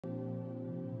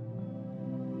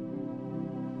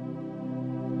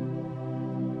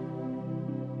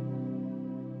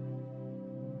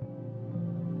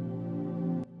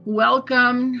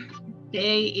Welcome.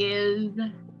 Today is,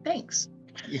 thanks.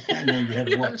 Yeah, I know you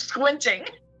had one. I'm squinting.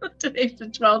 Today's the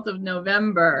 12th of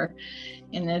November,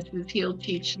 and this is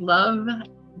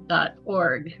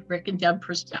healteachlove.org. Rick and Deb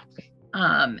Purcell.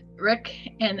 Rick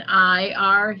and I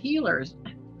are healers,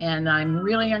 and I'm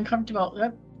really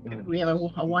uncomfortable. We have a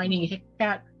whining hick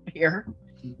cat here.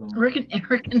 Rick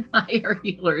and I are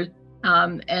healers,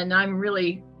 and I'm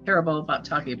really terrible about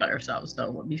talking about ourselves, so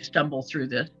let me stumble through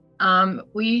this.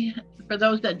 For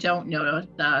those that don't know us,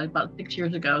 about 6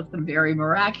 years ago, some very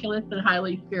miraculous and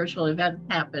highly spiritual events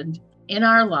happened in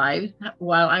our lives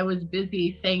while I was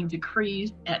busy saying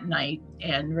decrees at night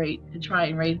and to try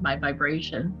and raise my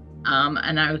vibration.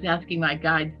 And I was asking my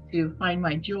guides to find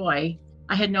my joy.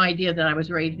 I had no idea that I was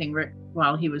raising Rick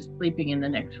while he was sleeping in the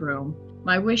next room.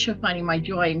 My wish of finding my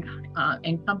joy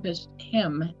encompassed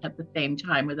him at the same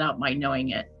time without my knowing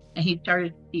it. And he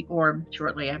started to see orbs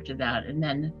shortly after that, and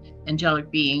then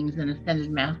angelic beings and ascended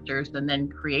masters, and then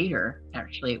creator,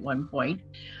 actually, at one point.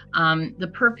 The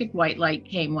perfect white light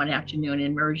came one afternoon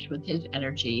and merged with his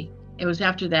energy. It was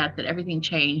after that that everything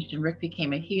changed, and Rick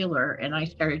became a healer, and I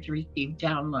started to receive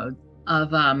downloads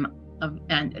of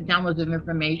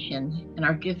information, and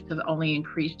our gifts have only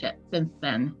increased since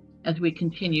then as we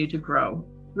continue to grow.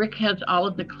 Rick has all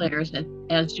of the clairs,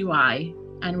 as do I,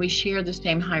 and we share the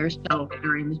same higher self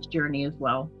during this journey as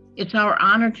well. It's our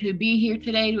honor to be here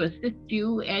today to assist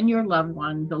you and your loved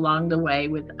ones along the way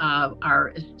with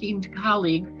our esteemed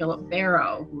colleague, Philip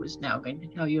Barrow, who is now going to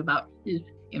tell you about his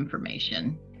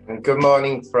information. Good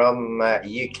morning from UK.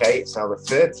 It's now the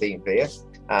 13th here,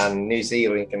 and New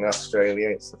Zealand and Australia,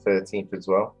 it's the 13th as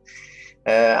well.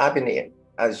 I've been,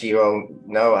 as you all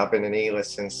know, I've been an healer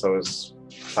since I was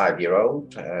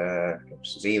 5-year-old. I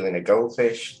was healing a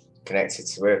goldfish, connected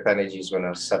to earth energies when I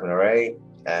was 7 or 8.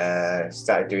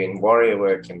 Started doing warrior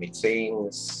work in my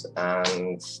teens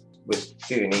and was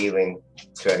doing healing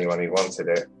to anyone who wanted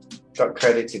it. Got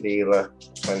accredited healer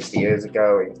 20 years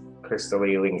ago in crystal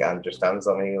healing and just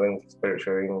hands-on healing,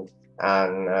 spiritual healing.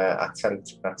 And I tend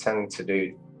to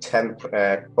do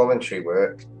voluntary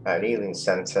work at an healing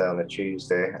centre on a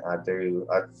Tuesday. I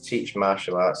teach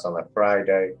martial arts on a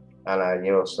Friday, and I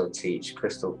also teach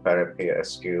crystal therapy at a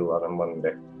school on a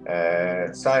Monday.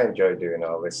 So I enjoy doing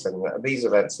all this, and these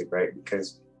events are great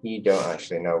because you don't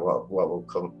actually know what will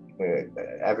come.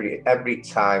 Every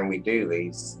time we do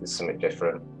these, there's something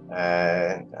different.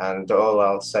 And all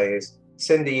I'll say is,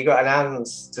 Cindy, you got an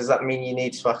hands. Does that mean you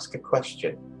need to ask a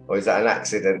question, or is that an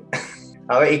accident?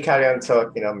 I'll let you carry on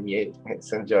talking on mute.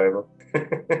 It's enjoyable.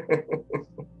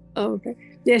 Okay.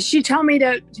 Yeah, she told me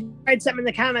to write something in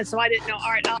the comments, so I didn't know. All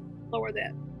right, I'll lower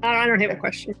that. I don't have a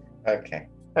question. Okay.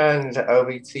 And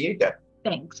over to you, Deb.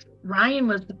 Thanks. Ryan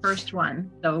was the first one,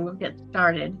 so we'll get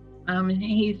started.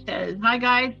 He says, "Hi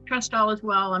guys, trust all is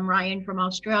well. I'm Ryan from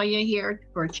Australia here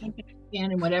for a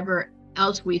check-in and whatever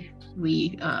else we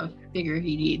figure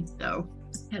he needs." So,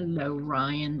 hello,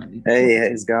 Ryan. Hey,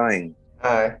 how's it going?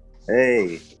 Hi.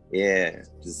 Hey, yeah.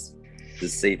 Just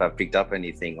see if I picked up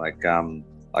anything. Like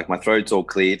my throat's all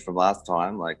cleared from last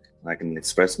time. Like I can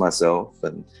express myself,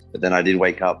 but then I did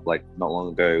wake up like not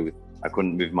long ago with. I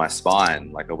couldn't move my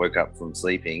spine. Like I woke up from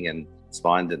sleeping and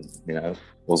spine didn't,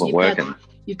 wasn't working.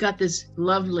 You've got this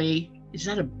lovely, is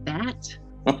that a bat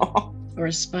or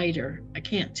a spider? I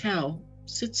can't tell.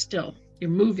 Sit still.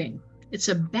 You're moving. It's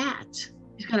a bat.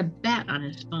 He's got a bat on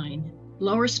his spine.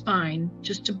 Lower spine,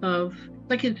 just above,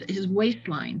 like his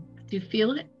waistline. Do you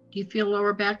feel it? Do you feel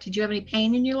lower back? Did you have any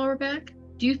pain in your lower back?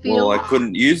 Do you feel? Well, I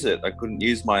couldn't use it. I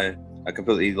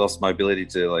completely lost my ability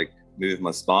to like move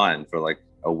my spine for like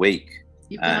a week.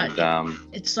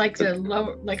 It's like the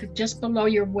lower, like just below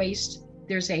your waist,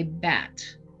 there's a bat.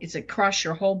 It's across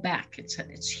your whole back.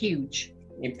 It's huge.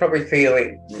 You probably feel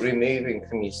it removing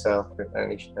from yourself at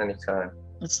any time.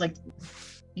 It's like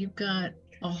you've got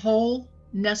a whole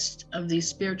nest of these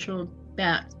spiritual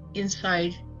bats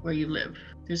inside where you live.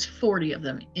 There's 40 of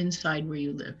them inside where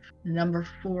you live. The number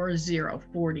 40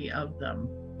 of them.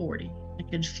 40. I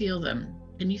can feel them.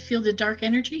 Can you feel the dark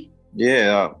energy?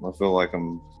 Yeah, I feel like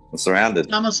I'm surrounded.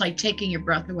 It's almost like taking your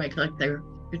breath away, like they're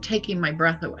taking my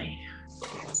breath away.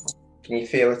 Can you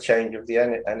feel a change of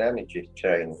an energy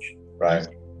change, right?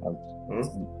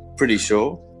 Pretty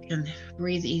sure. You can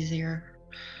breathe easier.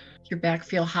 Your back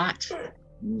feel hot?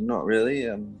 Not really.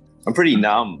 I'm pretty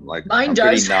numb. Like mine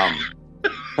does. Pretty numb.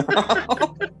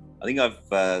 I think I've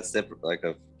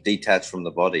I've detached from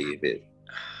the body a bit.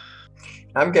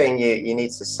 I'm getting you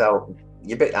need to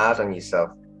you're a bit hard on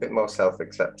yourself, a bit more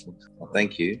self-acceptance. Well,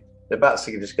 thank you. The bats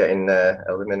are just getting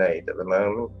eliminated at the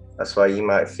moment. That's why you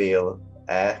might feel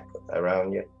air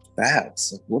around you.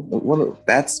 Bats? What do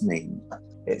bats mean?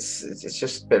 It's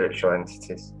just spiritual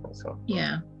entities. That's all.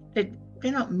 Yeah. They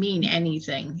don't mean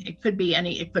anything. It could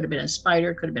have been a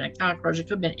spider, it could have been a cockroach, it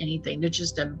could have been anything. They're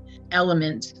just an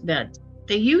element that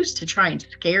they use to try and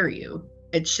scare you.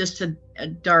 It's just a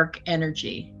dark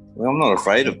energy. Well, I'm not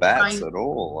afraid of bats at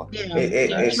all. Yeah,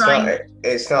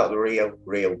 it's not the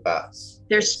real bats.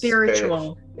 They're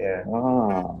spiritual. Yeah.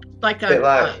 Oh. Like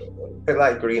a bit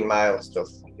like Green Mile stuff.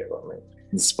 You get what I mean?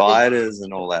 And spiders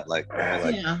and all that,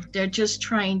 yeah, they're just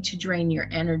trying to drain your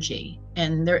energy,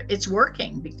 and it's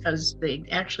working because they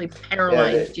actually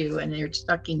paralyzed you and they're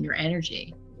sucking your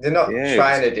energy. They're not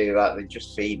trying to do that; they're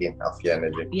just feeding off your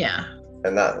energy. Yeah,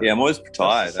 and that. Yeah, I'm always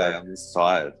tired. I'm just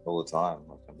tired all the time.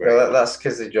 Well, that's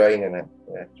because they're draining it.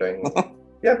 Yeah, draining it.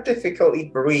 You have difficulty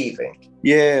breathing.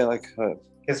 Yeah,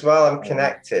 because while I'm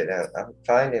connected, I'm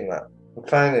finding like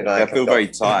I feel very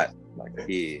tight, like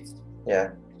here.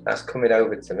 Yeah. That's coming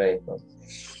over to me.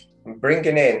 I'm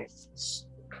bringing in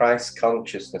Christ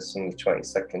consciousness from the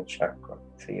 22nd chakra.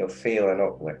 So you'll feel an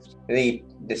uplift.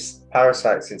 This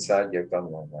parasites inside you have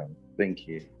gone like that. Thank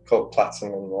you. Called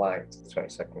platinum light,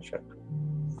 22nd chakra.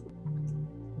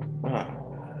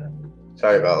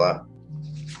 Sorry about that.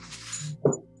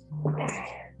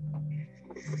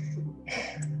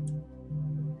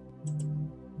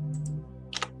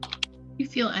 You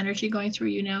feel energy going through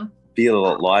you now? Feel a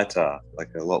lot lighter,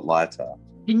 a lot lighter.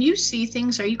 Can you see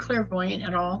things? Are you clairvoyant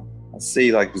at all? I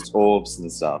see just orbs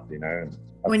and stuff, I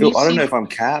don't know if I'm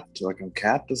capped, I'm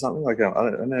capped or something. I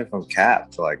don't know if I'm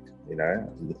capped,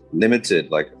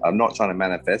 limited. I'm not trying to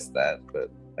manifest that, but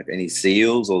any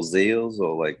seals or zeals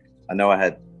or I know I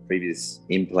had previous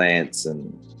implants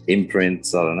and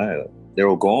imprints. I don't know. They're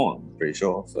all gone, pretty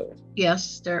sure. So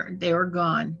yes, they were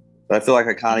gone. But I feel like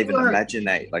I can't even imagine you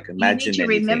need to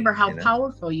remember how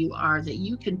powerful you are, that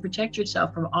you can protect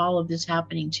yourself from all of this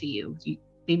happening to you. You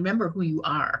remember who you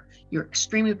are. You're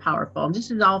extremely powerful. And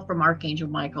this is all from Archangel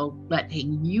Michael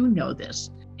letting you know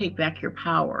this. Take back your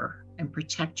power and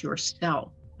protect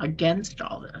yourself against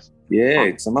all this. Yeah,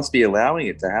 because I must be allowing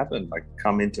it to happen,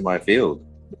 come into my field.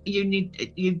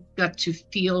 You've got to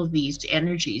feel these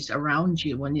energies around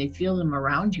you. When you feel them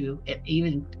around you,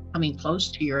 even coming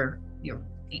close to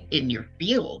in your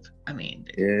field,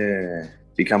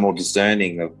 become more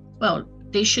discerning of. Well,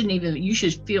 they shouldn't even. You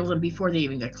should feel them before they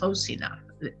even get close enough.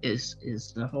 Is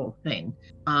the whole thing.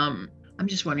 I'm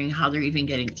just wondering how they're even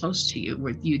getting close to you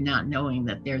with you not knowing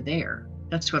that they're there.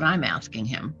 That's what I'm asking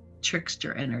him.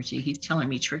 Trickster energy. He's telling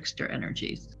me trickster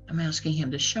energies. I'm asking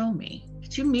him to show me.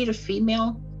 Did you meet a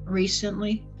female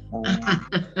recently? I'm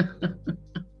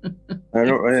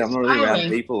not really around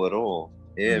people at all.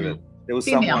 Yeah, but there was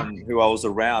someone who I was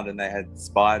around and they had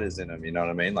spiders in them, you know what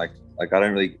I mean? I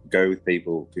don't really go with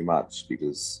people too much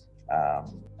because I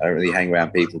don't really hang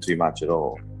around people too much at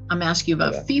all. I'm asking you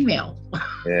about female.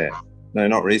 Yeah. No,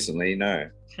 not recently, no.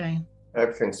 Okay.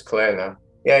 Everything's clear now.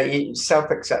 Yeah,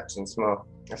 self-acceptance more.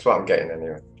 That's what I'm getting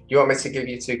anyway. Do you want me to give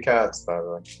you 2 cards, by the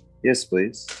way? Yes,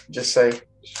 please. Just say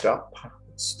stop.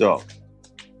 Stop.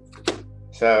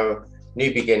 So,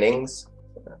 new beginnings.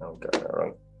 I'm getting that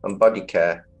wrong. And body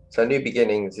care. So new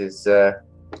beginnings is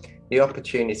new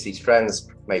opportunities, friends,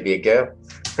 maybe a girl.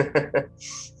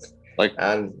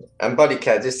 And body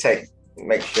care, just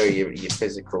make sure your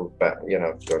physical, but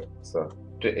good. So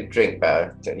drink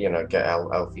better, get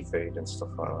healthy food and stuff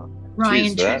like that.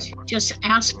 Ryan, just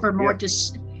ask for more.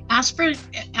 Ask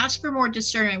for more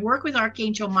discernment. Work with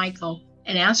Archangel Michael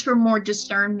and ask for more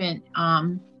discernment.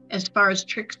 As far as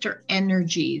trickster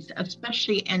energies,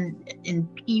 especially in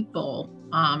people.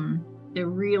 They're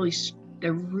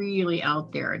really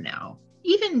out there now.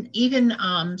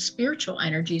 Even spiritual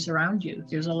energies around you.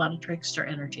 There's a lot of trickster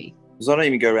energy. Because I don't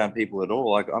even go around people at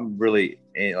all. I'm really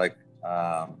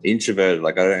introverted.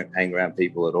 I don't hang around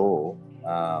people at all.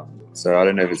 So I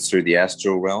don't know if it's through the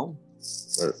astral realm.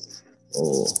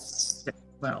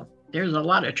 Well, there's a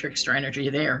lot of trickster energy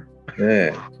there.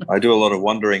 Yeah, I do a lot of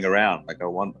wandering around.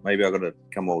 Maybe I've got to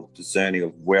become more discerning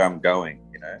of where I'm going.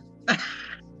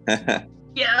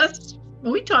 Yes.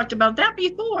 We talked about that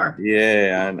before.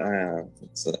 Yeah, I know.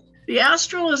 The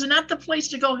astral is not the place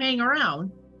to go hang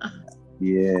around.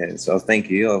 Yeah, so thank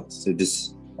you.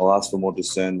 I'll ask for more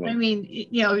discernment. I mean,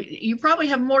 you probably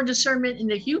have more discernment in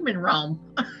the human realm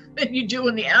than you do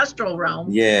in the astral realm.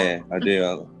 Yeah, I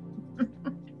do.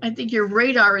 I think your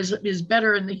radar is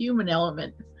better in the human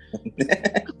element.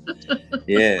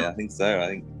 Yeah, I think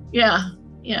so. Yeah.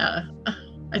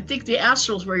 I think the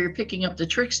astral is where you're picking up the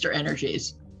trickster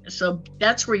energies. So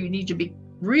that's where you need to be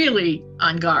really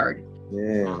on guard.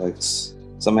 Yeah,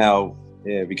 somehow,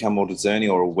 become more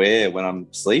discerning or aware when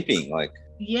I'm sleeping.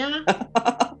 Yeah.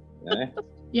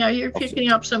 Yeah, you're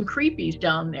picking up some creepies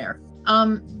down there.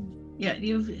 Yeah,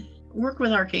 you've worked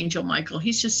with Archangel Michael.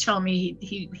 He's just telling me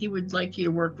he would like you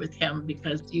to work with him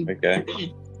because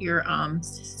you're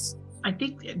I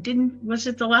think was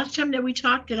it the last time that we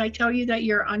talked? Did I tell you that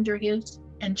you're under his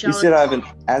angelic? You said I have an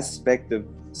aspect of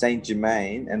Saint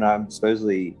Germain, and I'm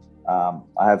supposedly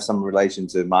I have some relation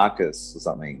to Marcus or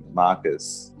something.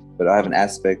 Marcus, but I have an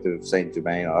aspect of Saint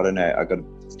Germain. I don't know. I got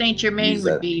Saint Germain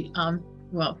would be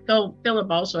well.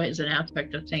 Philip also has an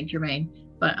aspect of Saint Germain,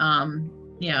 but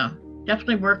yeah,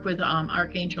 definitely work with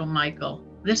Archangel Michael.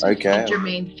 This is Saint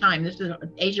Germain's time. This is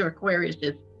Age of Aquarius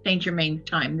is Saint Germain's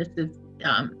time. This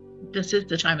is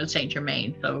the time of Saint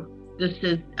Germain. So this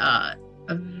is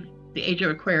the Age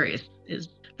of Aquarius is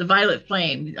the violet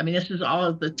flame. I mean, this is all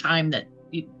of the time that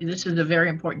this is a very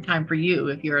important time for you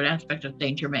if you're an aspect of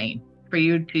Saint Germain, for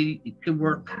you to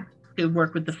work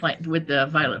with the flame, with the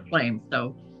violet flame.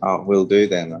 So we'll do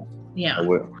then. Yeah,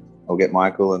 I'll get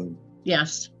Michael and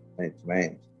yes, Saint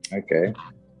Germain. Okay,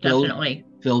 definitely.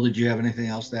 Phil, did you have anything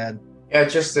else to add? Yeah,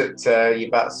 just that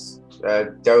you bats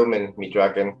Doman, me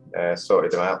dragon,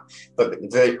 sorted them out. But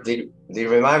they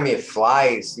remind me of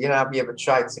flies. You know, have you ever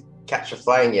tried to catch a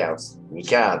fly in your house? You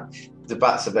can't. The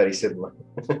bats are very similar.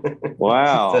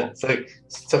 Wow. so it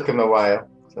took him a while.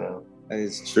 So.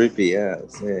 It's trippy, yeah.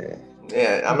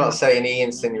 Yeah, I'm not saying he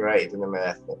incinerated them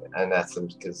and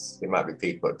atoms because there might be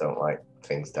people that don't like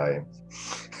things dying.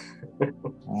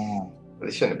 Oh. But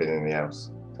they shouldn't have been in the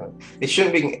house. So they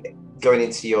shouldn't be going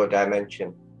into your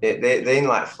dimension. They're in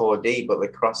like 4D, but they're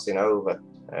crossing over,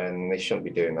 and they shouldn't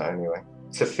be doing that anyway.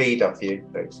 To feed off you,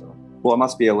 basically. Well, I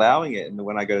must be allowing it, and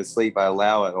when I go to sleep, I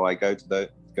allow it, or I go to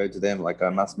them. Like I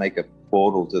must make a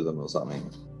portal to them or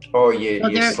something. Or you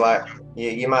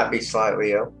might be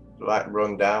slightly ill, like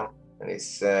run down, and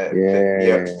it's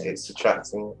it's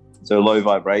attracting. So low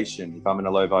vibration. If I'm in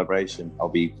a low vibration, I'll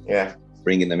be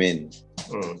bringing them in.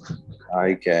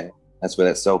 Okay, that's where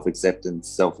that self-acceptance,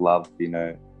 self-love, you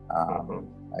know.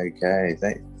 Okay,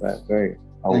 thank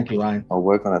you, Ryan. I'll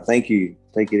work on it. Thank you.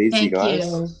 Take it easy, guys.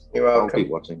 You're welcome. I'll keep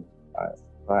watching. All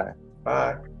right.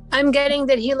 Bye. Bye. I'm getting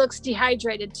that he looks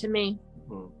dehydrated to me.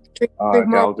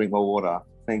 I'll drink more water.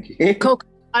 Thank you.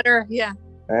 Coconut water, yeah.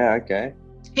 Yeah, okay.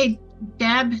 Hey,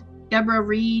 Deborah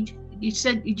Reed. You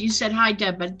said hi,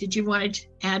 Deb, but did you want to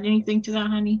add anything to that,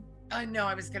 honey? No,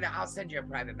 I'll send you a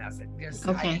private message. Because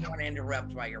okay. I didn't want to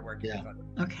interrupt while you're working. Yeah.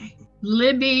 Okay.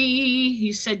 Libby,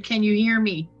 you said, can you hear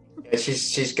me? Yeah,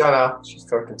 she's gone out. She's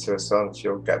talking to her son.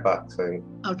 She'll get back soon.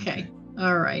 Okay.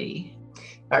 All righty.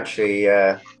 Actually,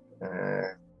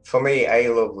 for me, A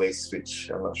Lovelace, which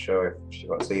I'm not sure if she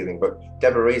wants healing, but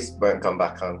Deborah Reese won't come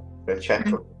back on the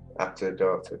checkup after her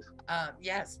daughter.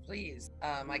 Yes, please.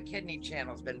 My kidney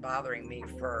channel's been bothering me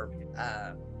for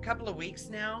a couple of weeks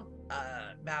now.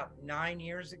 About 9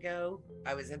 years ago,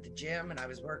 I was at the gym and I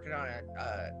was working on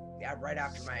right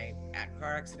after my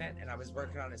car accident, and I was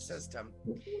working on a system,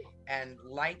 and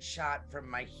light shot from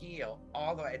my heel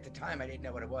all the way, at the time I didn't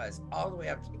know what it was, all the way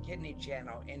up to the kidney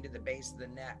channel into the base of the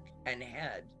neck and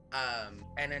head.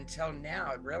 And until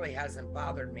now, it really hasn't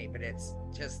bothered me, but it's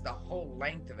just the whole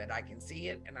length of it. I can see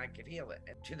it and I can feel it.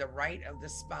 And to the right of the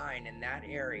spine in that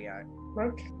area.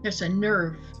 It's a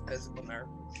nerve. Physical nerve.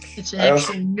 It's an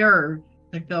actual nerve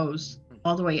that goes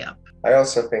all the way up. I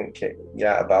also think you're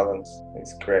out of balance.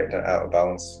 It's creating an out of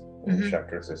balance in the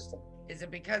chakra system. Is it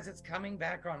because it's coming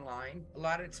back online? A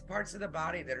lot of parts of the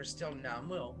body that are still numb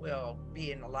will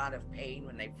be in a lot of pain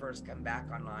when they first come back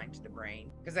online to the brain.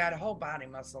 Because I had a whole body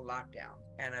muscle lockdown,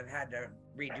 and I've had to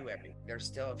redo everything. There's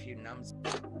still a few numbs.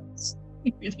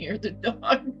 You can hear the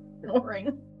dog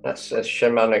snoring. That's a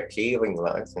shamanic healing,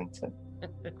 that, isn't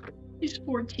it? She's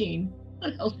 14.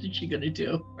 What else is she gonna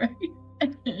do, right?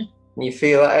 You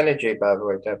feel that energy, by the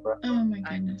way, Deborah? Oh my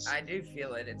goodness. I do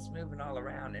feel it. It's moving all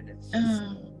around, and it's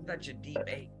such a deep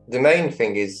ache. The main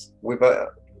thing is with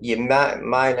your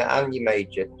minor and your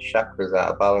major chakras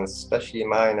out of balance, especially your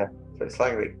minor. So it's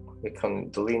like the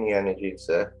Kundalini energy is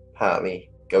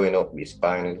partly going up your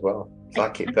spine as well. It's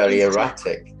like it's very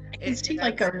erratic. I can see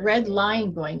like a red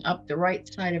line going up the right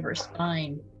side of her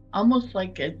spine, almost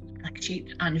like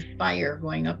she's on fire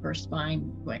going up her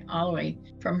spine, going all the way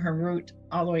from her root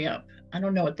all the way up. I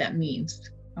don't know what that means.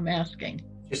 I'm asking.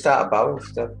 Just out of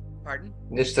balance, Deb. Pardon?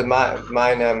 Just the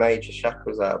minor, major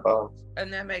chakras out of balance.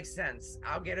 And that makes sense.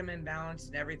 I'll get them in balance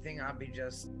and everything. I'll be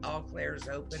just all clears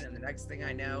open, and the next thing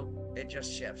I know, it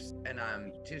just shifts, and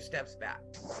I'm 2 steps back.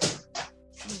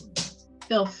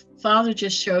 Phil, Father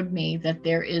just showed me that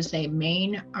there is a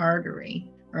main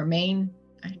artery, or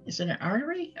is it an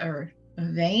artery or a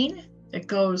vein that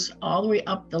goes all the way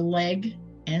up the leg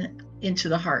and into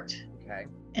the heart. Okay.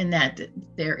 and that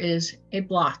there is a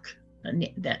block, and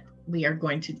that we are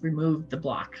going to remove the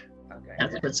block. Okay.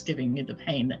 That's what's giving you the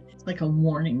pain. It's like a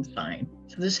warning sign.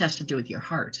 So this has to do with your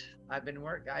heart. I've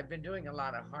been doing a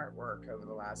lot of heart work over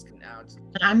the last now.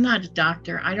 And I'm not a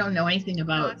doctor. I don't know anything No,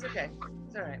 about. it's okay.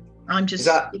 It's all right. I'm just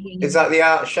Is that the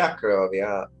heart chakra or the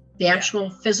heart? the actual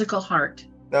physical heart.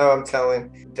 No, I'm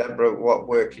telling Deborah what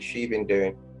work has she been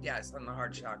doing. Yes, on the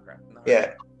heart chakra.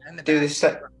 Yeah. And the Do back the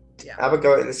chakra. Yeah. have a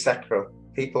go at the sacral.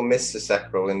 People miss the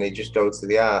sacral and they just go to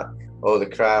the heart or the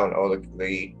crown or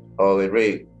the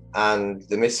root, and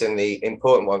they're missing the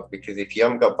important ones, because if you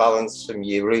haven't got balance from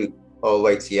your root all the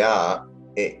way to your heart,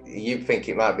 you think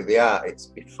it might be the heart. It's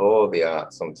before the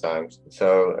heart sometimes.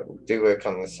 So do work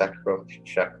on the sacral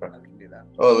chakra. I can do that.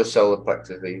 Or the solar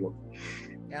plexus even.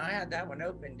 And I had that one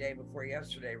open day before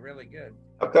yesterday. Really good.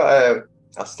 I've got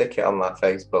I'll stick it on my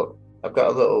Facebook. I've got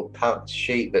a little pouch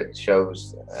sheet that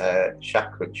shows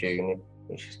chakra tuning,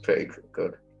 which is pretty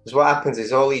good. Because what happens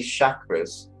is all these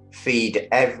chakras feed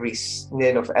near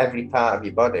enough every part of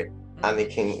your body, and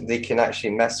they can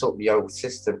actually mess up your whole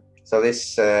system. So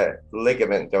this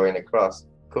ligament going across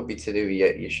could be to do with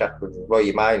your chakras, well,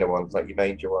 your minor ones, like your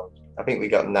major ones. I think we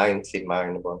got 90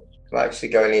 minor ones. I'm actually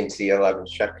going into your 11th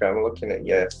chakra. I'm looking at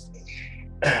your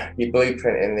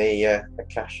blueprint in the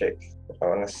Akashic. I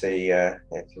want to see if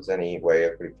there's any way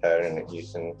of repairing it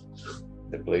using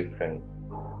the blueprint.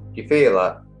 Do you feel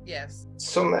that? Yes.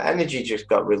 Some energy just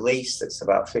got released that's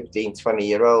about 15,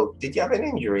 20-year-old. Did you have an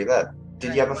injury then?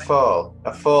 Did you have a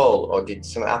fall? Or did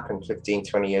something happen 15,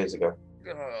 20 years ago?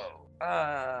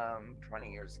 20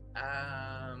 years.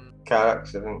 Car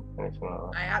accident, anything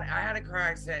like that? I had a car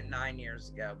accident 9 years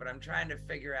ago, but I'm trying to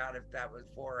figure out if that was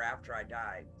before or after I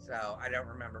died. So I don't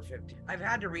remember 15. I've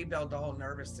had to rebuild the whole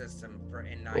nervous system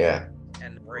in 9 years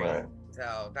and the brain. Right.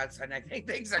 So and I think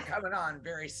things are coming on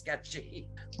very sketchy.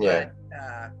 Yeah.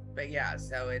 But yeah,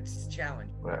 so it's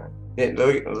challenging. Right.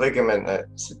 The ligament that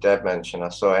Deb mentioned, I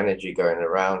saw energy going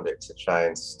around it to try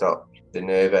and stop the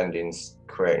nerve endings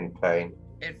creating pain.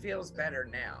 It feels better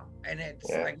now. And it's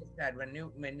like I said, when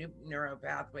new neural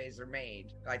pathways are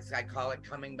made, like I call it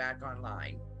coming back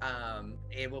online,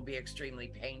 it will be extremely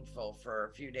painful for a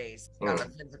few days on a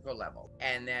physical level,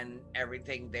 and then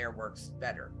everything there works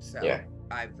better. So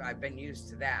I've been used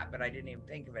to that, but I didn't even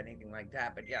think of anything like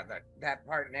that. But yeah, that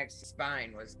part next to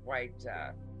spine was quite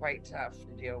tough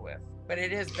to deal with, but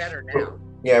it is better now.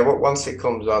 Yeah, once it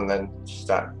comes on, then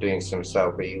start doing some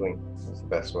self-healing. That's the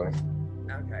best way.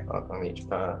 Okay. On each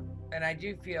part. And I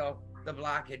do feel the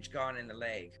blockage gone in the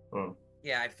leg.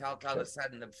 Yeah, I felt all of a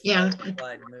sudden the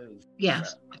blood move.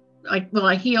 Yes. So.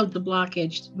 I healed the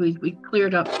blockage. We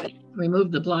cleared up,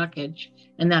 removed the blockage,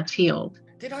 and that's healed.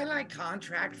 Did I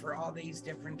contract for all these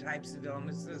different types of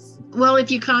illnesses? Well,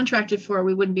 if you contracted for it,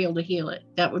 we wouldn't be able to heal it.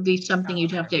 That would be something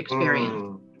you'd have to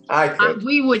experience. I could.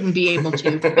 We wouldn't be able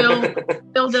to.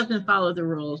 Phil doesn't follow the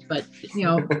rules, but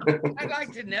I'd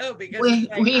like to know, because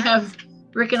we have.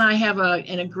 Rick and I have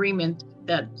an agreement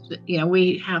that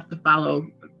we have to follow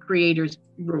creator's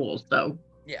rules. So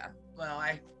yeah, well,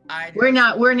 we're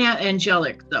not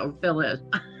angelic, though. Phil is.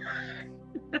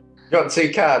 You got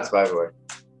 2 cards, by the way.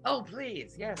 Oh,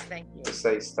 please, yes, thank you. Just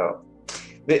say stop.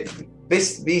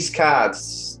 These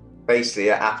cards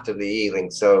basically are after the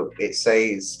healing, so it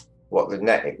says what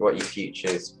your future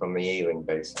is from the healing,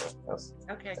 basically.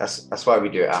 That's why we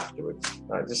do it afterwards.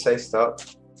 Right, just say stop.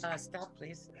 Stop,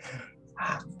 please.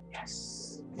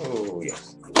 Yes. Oh,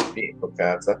 yes. Beautiful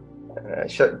cards.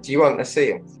 Do you want to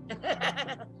see them?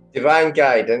 Divine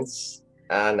guidance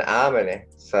and harmony.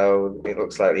 So it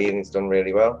looks like the healing's done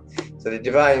really well. So the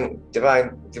divine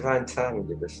timing,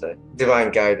 did they say?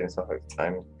 Divine guidance, I hope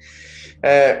timing.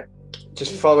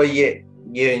 Just follow your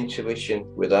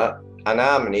intuition with that. And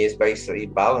harmony is basically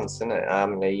balance, isn't it?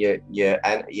 Harmony,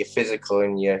 your physical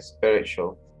and your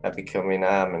spiritual are becoming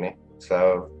harmony.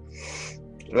 So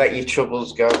let your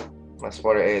troubles go. That's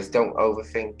what it is. Don't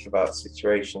overthink about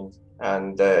situations,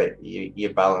 and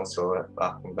your balance will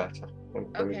happen better.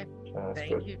 Okay.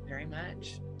 Thank you very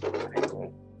much.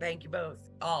 Thank you both.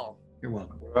 All. You're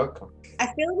welcome. You're welcome. I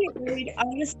feel a bit rude. I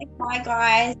want to say hi,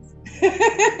 guys.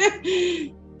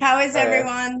 How is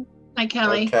everyone? Hi,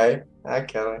 Kelly. Okay. Hi,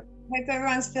 Kelly. Hope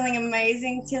everyone's feeling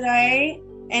amazing today.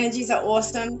 Energies are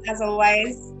awesome, as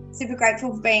always. Super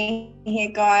grateful for being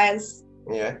here, guys.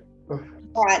 Yeah.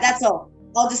 All right, that's all.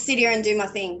 I'll just sit here and do my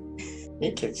thing.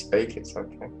 You can speak, it's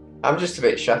okay. I'm just a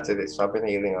bit shattered, I've been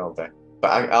healing all day.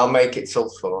 But I'll make it till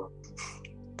 4.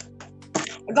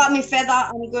 I got my feather,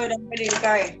 I'm good, I'm ready to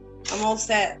go. I'm all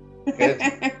set. Good.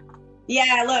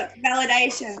 Yeah, look,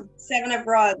 validation, 7 of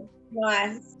rods,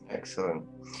 nice. Excellent.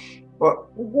 Well,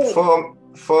 Good.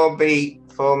 4B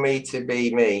for me to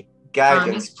be me.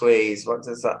 Guidance, please. What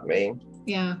does that mean?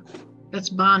 Yeah, that's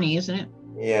Bonnie, isn't it?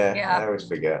 Yeah. I always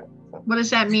forget. What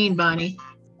does that mean, Bonnie?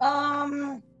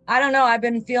 I don't know. I've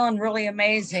been feeling really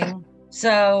amazing.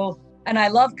 So, and I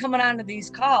love coming onto these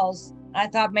calls. I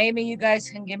thought maybe you guys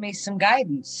can give me some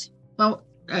guidance. Well,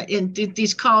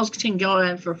 these calls can go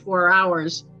in for 4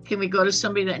 hours. Can we go to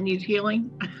somebody that needs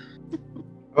healing?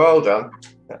 Hold on.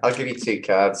 I'll give you 2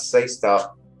 cards. Say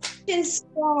stop. It's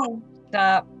strong.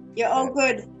 Stop. You're all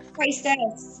good.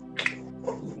 Priestess.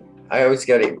 I always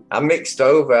get it. I'm mixed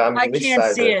over. I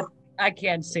can't see it. I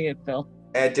can't see it, Phil.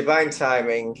 Divine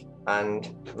timing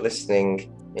and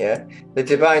listening. Yeah. The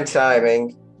divine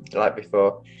timing, like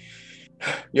before.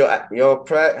 Your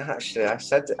prayer. Actually,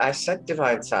 I said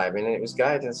divine timing, and it was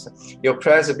guidance. Your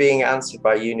prayers are being answered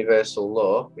by universal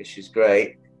law, which is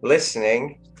great.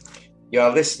 Listening. You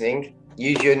are listening.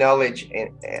 Use your knowledge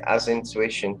as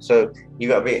intuition. So you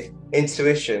got to be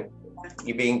intuition.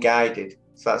 You're being guided.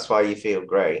 So that's why you feel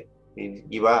great.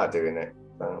 You are doing it.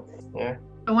 So, yeah.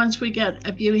 Once we get,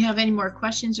 if you have any more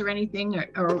questions or anything,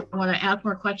 or want to ask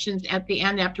more questions at the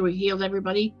end after we healed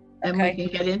everybody, then we can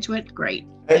get into it. Great.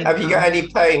 Have you got any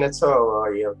pain at all, or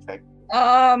are you okay?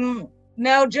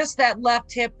 No, just that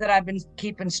left hip that I've been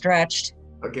keeping stretched.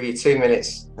 I'll give you 2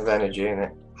 minutes of energy in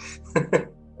it.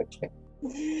 Okay.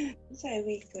 So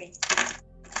weekly.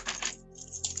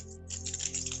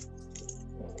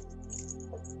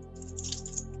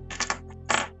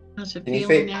 How's it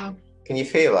feeling now? Can you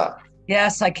feel that?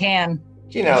 Yes, I can.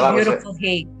 Do you know that beautiful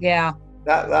heat? Yeah.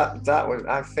 That was.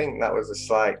 I think that was a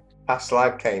slight past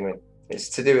life came in. It's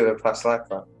to do with a past life.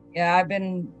 Right? Yeah, I've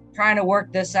been trying to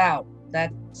work this out.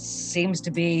 That seems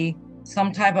to be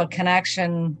some type of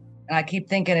connection. And I keep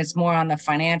thinking it's more on the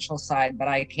financial side, but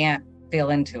I can't feel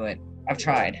into it. I've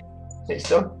tried. It's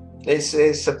done.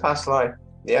 It's a past life.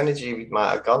 The energy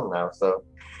might have gone now, so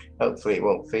hopefully it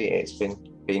won't feel. It's been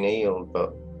healed,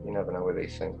 but you never know with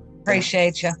these things.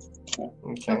 Appreciate you.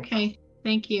 Okay.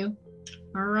 Thank you.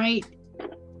 All right.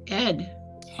 Ed.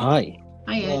 Hi.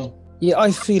 Hi, Ed. Yeah,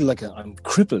 I feel like I'm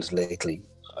crippled lately.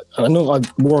 I know my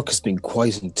work has been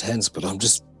quite intense, but I'm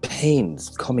just pains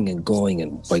coming and going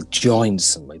in my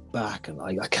joints and my back, and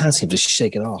I can't seem to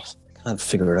shake it off. I can't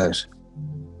figure it out.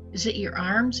 Is it your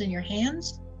arms and your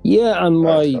hands? Yeah, and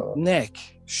my neck,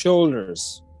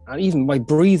 shoulders, and even my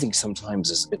breathing sometimes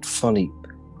is a bit funny.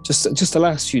 Just the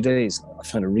last few days, I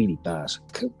found it really bad.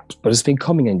 But it's been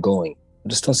coming and going. I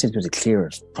just don't seem to be able to clear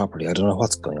it properly. I don't know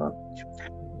what's going on.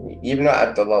 You've not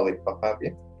had the lollipop, have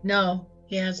you? No,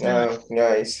 he has not.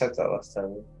 No, he said that last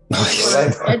time.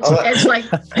 It's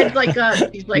like us.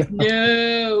 He's like,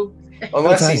 no.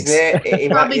 Unless he's near,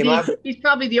 he's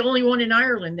probably the only one in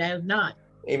Ireland that has not.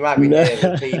 He might be near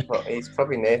the people. He's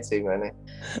probably near too many.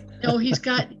 No, he's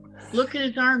got. Look at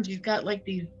his arms. He's got like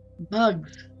these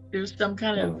bugs. There's some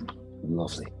kind of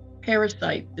lovely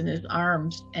parasite in his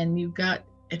arms, and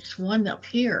it's one up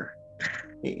here.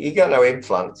 You got no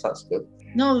implants. That's good.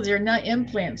 No, they're not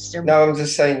implants. No, I'm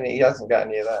just saying that he hasn't got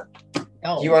any of that.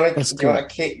 No. Do you want to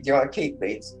keep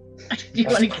these? Do you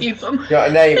want to keep them? Do you want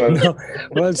to name them? No.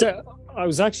 Well, I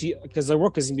was actually, because I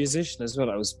work as a musician as well,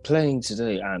 I was playing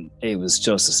today, and it was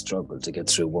just a struggle to get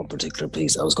through one particular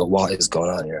piece. I was going, what is going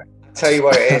on here? I'll tell you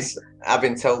what it is. I've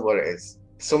been told what it is.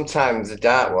 Sometimes the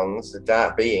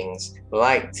dark beings,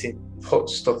 like to put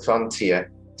stuff onto you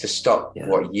to stop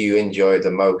what you enjoy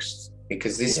the most.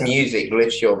 Because this music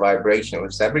lifts your vibration, it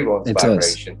lifts everyone's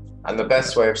vibration. And the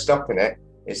best way of stopping it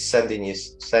is sending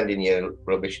you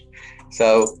rubbish.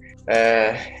 So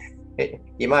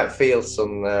you might feel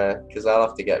some, because I'll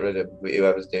have to get rid of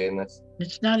whoever's doing this.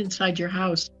 It's not inside your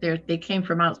house. They came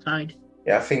from outside.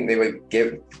 Yeah, I think they were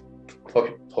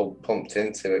pumped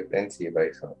into your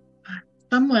basement.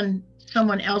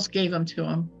 Someone else gave them to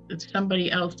him. It's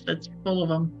somebody else that's full of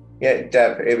them. Yeah,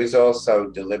 Deb, it was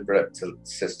also deliberate to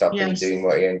stop him doing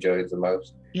what he enjoys the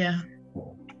most. Yeah.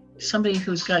 Somebody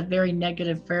who's got very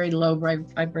negative, very low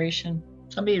vibration.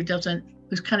 Somebody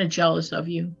who's kind of jealous of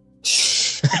you.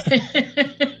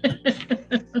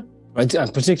 And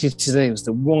particularly today, it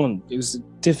was a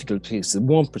difficult piece. The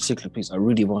one particular piece I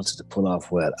really wanted to pull off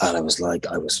well, and I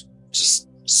was just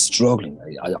struggling.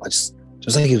 It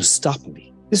was like he was stopping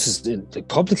me. This is like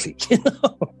publicly, you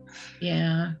know?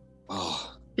 Yeah. Oh.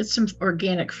 Get some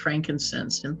organic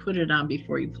frankincense and put it on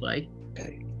before you play.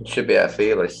 Okay. It should be able to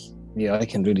feel it. Yeah, I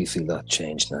can really feel that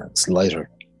change now. It's lighter.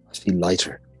 I feel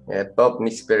lighter. Yeah, Bob, me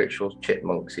spiritual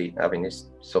chipmunks having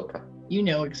his supper. You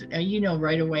know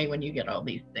right away when you get all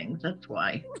these things. That's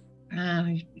why.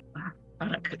 I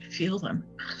thought I could feel them.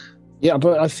 Yeah,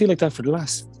 but I feel like that for the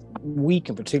last week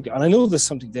in particular. And I know there's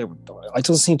something there, but I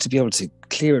don't seem to be able to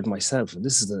clear it myself. And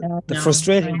this is the No,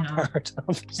 frustrating I know. part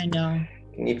of it. I know.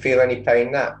 Can you feel any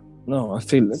pain now? No, I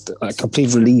feel a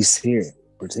complete release here,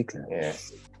 particularly. Yeah.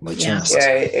 My Yeah. chest.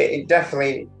 Yeah, it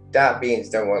definitely, dark beings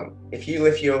don't want, if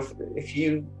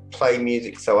you play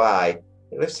music so high,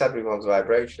 it lifts everyone's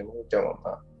vibration. You don't want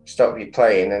that. Stop you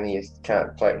playing and you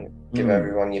can't play. Give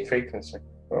everyone your frequency.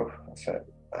 Oh, that's it.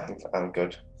 I'm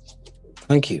good.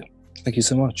 Thank you. Thank you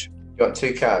so much. You want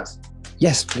 2 cards?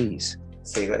 Yes, please.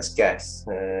 See, let's guess.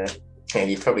 Yeah,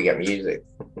 you probably get music.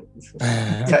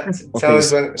 Okay, Tell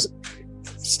us when.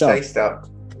 Stop. Say stop.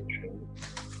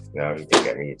 No, you didn't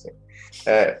get music.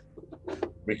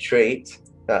 Retreat.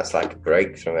 That's like a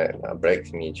break from it. A break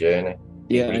from your journey.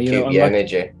 Yeah, Recoup your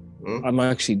energy.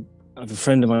 I have a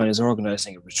friend of mine who's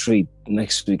organising a retreat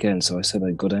next weekend, so I said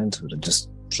I'd go down to it and just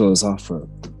throw us off for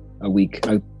a week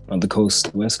out on the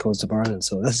west coast of Ireland.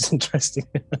 So that's interesting.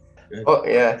 Oh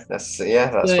yeah, that's what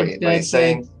it's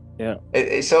saying. Yeah,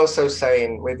 it's also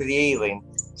saying with the healing,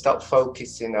 stop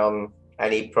focusing on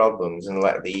any problems and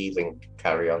let the healing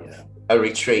carry on. Yeah. A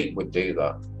retreat would do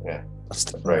that. Yeah, that's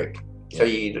the break. Yeah. So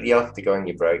you have to go on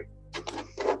your break.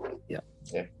 Yeah.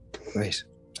 Yeah. Great.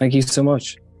 Thank you so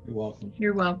much. You're welcome.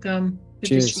 You're welcome. Good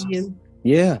Cheers. to see you.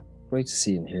 Yeah, great to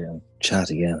see you here and chat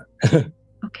again.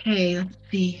 Okay, let's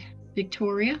see.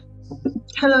 Victoria.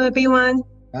 Hello, everyone.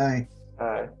 Hi.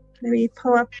 Hi. Let me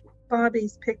pull up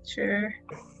Bobby's picture.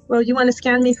 Well, you want to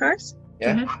scan me first?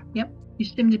 Yeah. Go ahead. Yep. You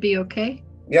seem to be okay.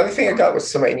 The only thing I got was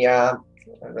something in your arm.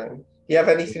 Do you have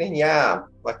anything in your arm,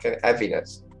 like a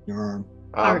heaviness? Your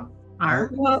arm.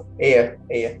 Arm. Well, Here.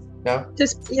 No.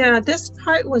 this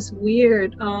part was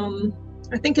weird.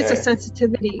 I think it's a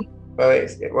sensitivity. Well,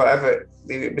 it's whatever.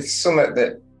 It's something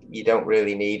that you don't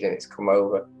really need, and it's come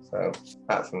over. So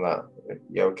apart from that,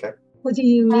 you okay? What do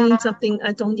you mean? Something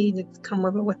I don't need it to come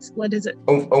over? What is it?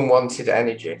 Unwanted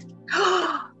energy.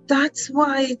 That's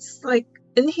why it's like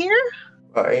in here.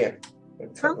 Oh yeah.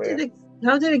 How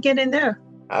did it get in there?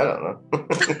 I don't know.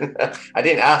 I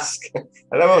didn't ask.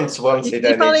 I don't want wanted energy.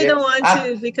 You probably don't want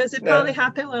to because it probably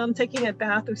happened when I'm taking a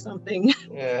bath or something.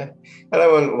 Yeah, I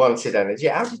don't want wanted energy.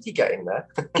 How did you get in there?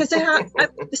 Because I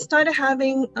started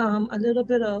having a little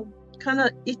bit of kind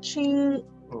of itching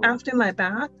after my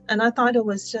bath, and I thought it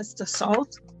was just the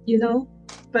salt,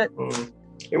 but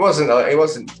it wasn't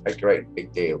a great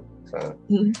big deal. So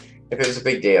if it was a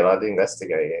big deal, I'd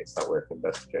investigate it. It's not worth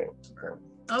investigating.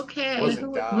 Okay,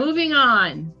 moving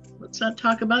on. Let's not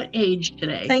talk about age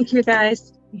today. Thank you,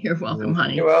 guys. You're welcome,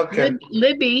 honey. You're welcome.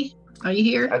 Libby, are you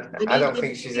here? I don't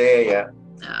think she's here yet.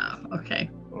 Oh, okay.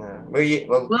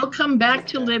 We'll come back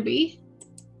to Libby.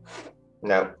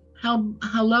 No.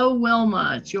 Hello,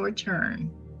 Wilma. It's your turn.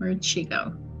 Where'd she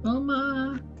go?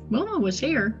 Wilma was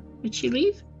here. Did she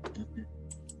leave?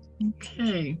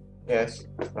 Okay. Yes.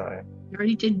 Hi. You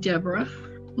already did Deborah.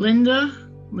 Linda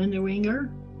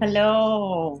Winger.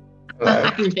 Hello.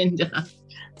 Hi, Linda.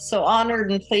 So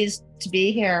honored and pleased to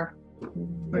be here.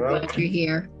 We're glad you're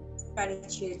here.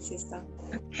 Gratitude, sister.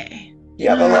 Okay. Do you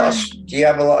have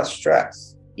a lot of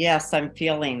stress? Yes, I'm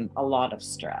feeling a lot of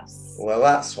stress. Well,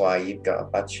 that's why you've got a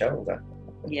bad shoulder.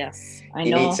 Yes, I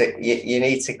know. You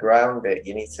need to ground it.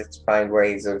 You need to find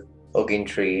ways of hugging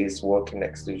trees, walking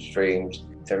next to streams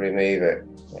to remove it.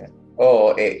 Yeah.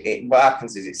 Or what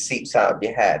happens is it seeps out of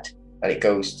your head and it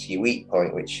goes to your weak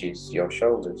point, which is your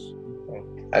shoulders. Okay.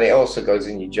 And it also goes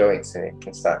in your joints and it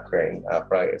can start creating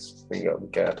arthritis. So you got to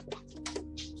be careful.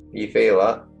 You feel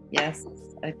that? Yes,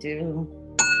 I do.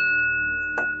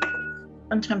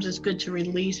 Sometimes it's good to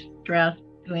release stress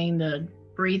doing the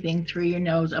breathing through your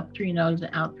nose, up through your nose,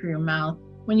 and out through your mouth.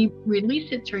 When you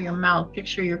release it through your mouth,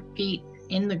 picture your feet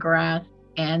in the grass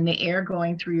and the air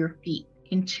going through your feet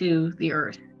into the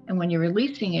earth. And when you're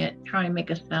releasing it, try and make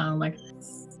a sound like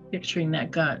picturing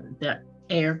that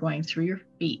air going through your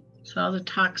feet. So all the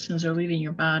toxins are leaving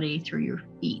your body through your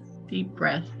feet. Deep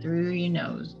breath through your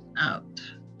nose, out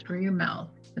through your mouth.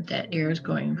 But that air is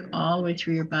going all the way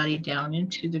through your body down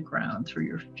into the ground through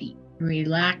your feet.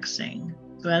 Relaxing.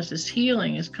 So as this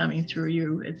healing is coming through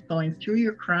you, it's going through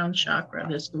your crown chakra,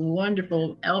 this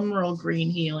wonderful emerald green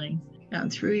healing, down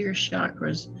through your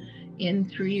chakras, in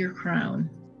through your crown,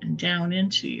 and down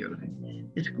into you.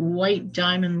 This white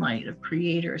diamond light of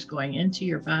creator is going into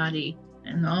your body,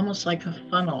 and almost like a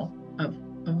funnel of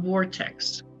a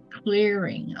vortex,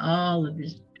 clearing all of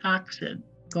this toxin,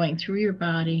 going through your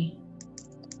body.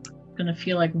 It's going to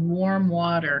feel like warm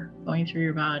water going through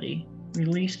your body,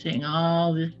 releasing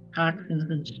all this toxins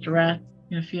and stress.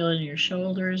 You're going to feel it in your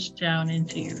shoulders, down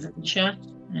into your chest,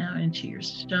 now into your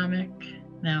stomach,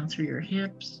 down through your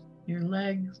hips, your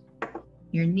legs,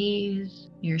 your knees,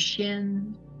 your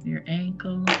shins, your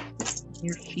ankles,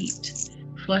 your feet.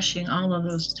 flushing all of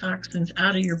those toxins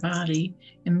out of your body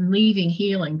and leaving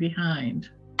healing behind.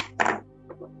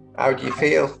 How do you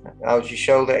feel? How's your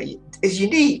shoulder? Does your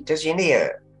knee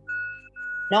hurt?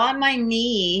 Not my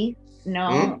knee.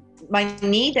 No, my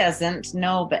knee doesn't.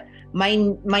 No, but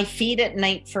my feet at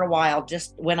night for a while,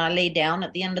 just when I lay down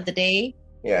at the end of the day,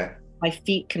 Yeah. my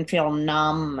feet can feel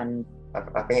numb and. I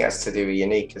think it has to do with your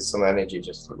knee because some energy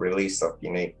just released off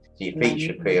your knee. So your feet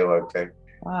should feel okay.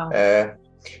 Wow.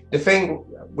 The thing,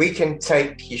 we can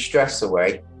take your stress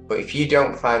away, but if you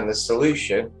don't find the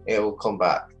solution, it will come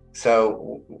back.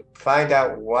 So find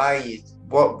out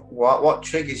what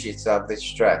triggers you to have this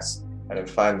stress, and then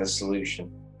find the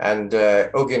solution. And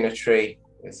hugging a tree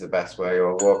is the best way,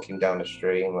 or walking down a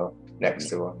stream or next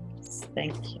to one.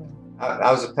 Thank you.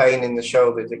 How's the pain in the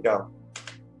shoulder? Did it go?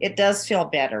 It does feel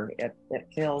better. It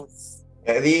feels.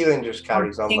 Yeah, the healing just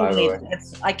carries on, by the way.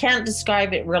 I can't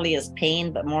describe it really as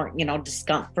pain, but more,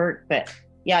 discomfort. But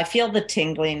yeah, I feel the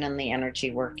tingling and the energy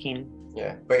working.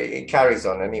 Yeah, but it carries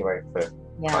on anyway.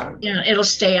 Yeah, it'll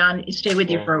stay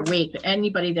with you for a week.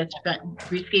 Anybody that's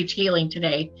received healing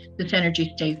today, this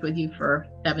energy stays with you for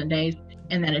 7 days,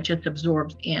 and then it just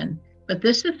absorbs in. But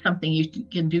this is something you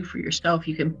can do for yourself.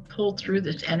 You can pull through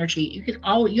this energy. You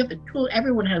have a tool.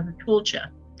 Everyone has a tool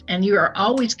chest, and you are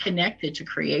always connected to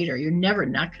Creator. You're never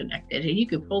not connected, and you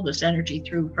can pull this energy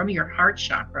through from your heart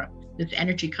chakra. This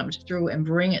energy comes through and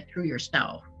bring it through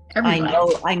yourself.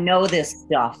 Everybody. I know this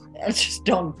stuff. I just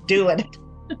don't do it.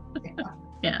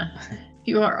 Yeah,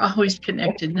 you are always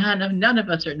connected. None of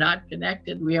us are not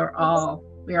connected. We are all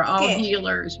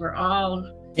healers. We're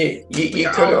all. You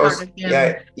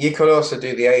could also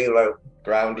do the halo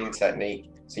grounding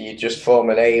technique. So you just form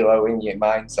an halo in your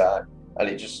mind's eye, and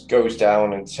it just goes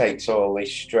down and takes all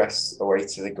this stress away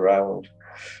to the ground.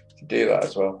 You do that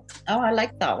as well. Oh, I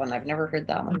like that one. I've never heard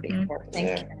that one before.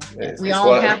 Thank you. We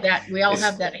all have that. We all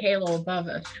have that halo above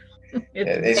us.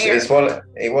 It's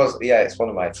one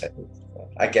of my techniques.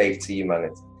 I gave to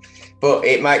humanity, but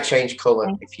it might change color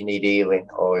if you need healing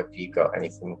or if you've got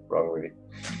anything wrong with it.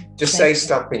 Just say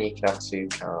stop and you can have 2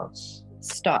 cards.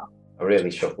 Stop. I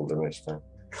really shuffled them this time.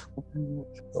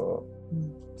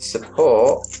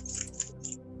 Support.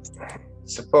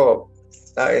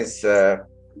 That is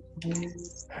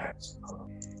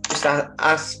just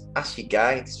ask your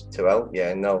guides to help you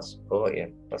and they'll support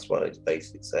you. That's what it's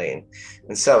basically saying.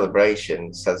 And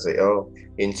celebration says it all.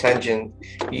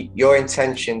 Your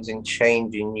intentions in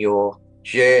changing your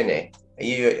journey. Are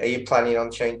you planning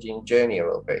on changing your journey a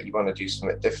little bit? You want to do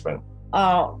something different?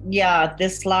 Oh yeah,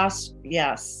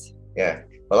 yes. Yeah.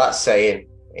 Well, that's saying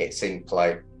it's in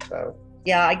play. So.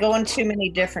 Yeah, I go in too many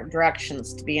different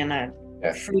directions to be in a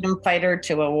freedom fighter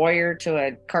to a warrior to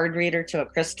a card reader to a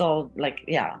crystal. Like,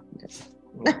 yeah.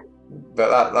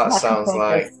 But that sounds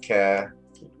like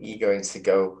you're going to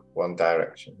go one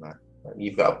direction.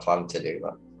 You've got a plan to do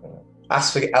that.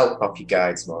 Ask for help off your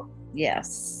guides more.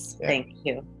 Yes. Yeah. Thank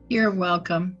you. You're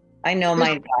welcome. I know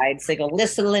my guides. They go,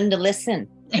 listen, Linda, listen.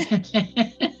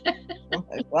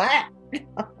 What?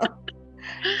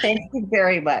 Thank you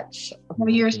very much. Oh,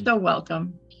 you're so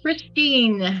welcome.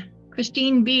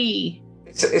 Christine B.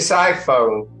 It's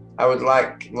iPhone. I would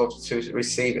love to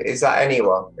receive it. Is that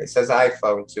anyone? It says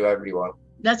iPhone to everyone.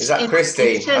 Is that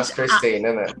Christine? That's Christine,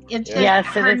 isn't it? It says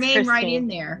her name right in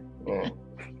there. Yeah.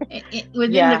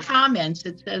 Within the comments,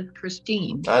 it says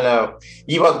Christine. I know.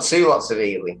 You want lots of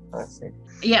healing. I see.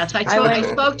 Yes, I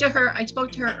spoke to her. I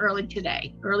spoke to her earlier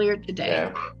today,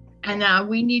 and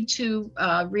we need to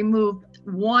remove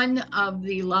one of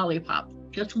the lollipops,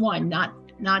 just one, not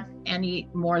any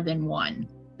more than one.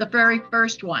 The very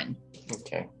first one.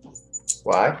 Okay.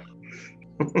 Why?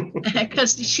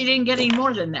 Because she didn't get any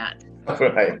more than that.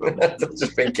 Right. I was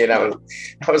just thinking I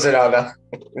was an honor.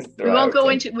 We won't go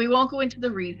into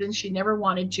the reasons. She never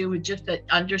wanted to. It's just that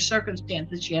under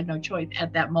circumstances she had no choice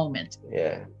at that moment.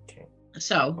 Yeah. Okay.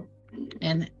 So,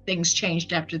 and things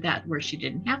changed after that where she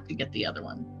didn't have to get the other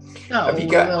one. So we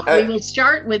will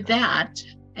start with that,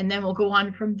 and then we'll go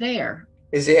on from there.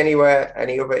 Is there any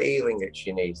other healing that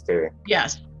she needs doing?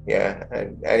 Yes. Yeah.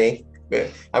 And any?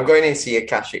 I'm going into your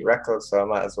Akashic records, so I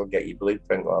might as well get your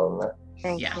blueprint while I'm there.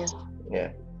 Thank you.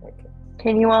 Yeah. Okay.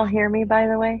 Can you all hear me, by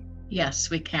the way? Yes,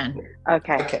 we can.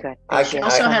 Okay. Good. She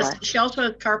also has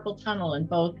carpal tunnel in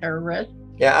both her wrists.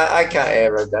 Yeah, I can't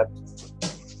hear her, Deb.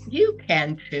 You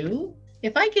can too.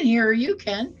 If I can hear her, you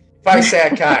can. If I say I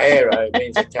can't hear her, it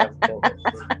means I can't.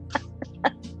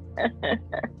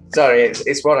 Sorry,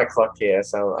 it's 1 o'clock here,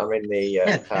 so I'm in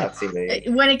the party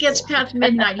mood. When it gets past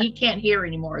midnight, he can't hear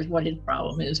anymore. Is what his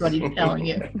problem is. What he's telling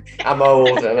you. I'm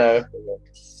old, I know.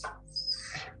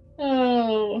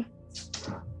 Oh,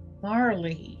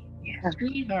 Marley. Yeah.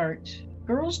 Sweetheart,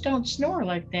 girls don't snore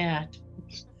like that.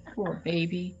 Poor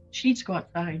baby. She needs to go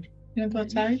outside. You want to go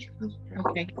outside?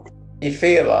 Okay. You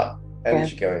feel that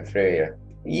energy going through you.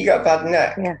 You got a bad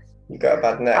neck? Yes. You got a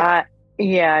bad neck?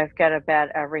 Yeah, I've got a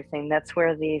bad everything. That's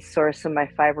where the source of my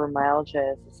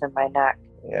fibromyalgia is. It's in my neck.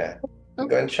 Yeah. I'm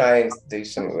going to try and do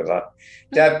something with that.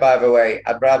 Deb, by the way,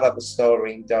 I'd rather have a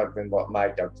snoring dog than what my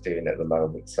dog's doing at the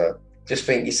moment. So just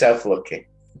think yourself lucky.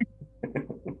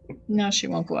 No, she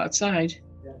won't go outside.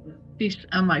 She's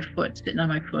on my foot, sitting on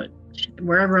my foot.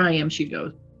 Wherever I am, she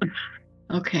goes.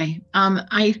 Okay.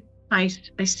 I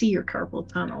see your carpal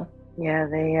tunnel. Yeah,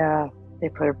 they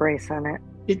put a brace on it.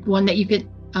 It's one that you could.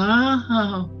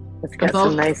 Oh. It's got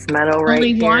some nice metal right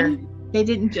only here. One? They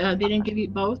didn't give you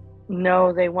both?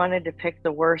 No, they wanted to pick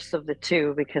the worst of the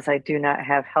two because I do not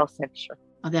have health insurance.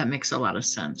 Oh, that makes a lot of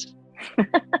sense.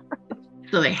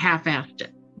 So they half-assed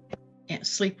it. Yeah,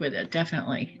 sleep with it,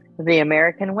 definitely. The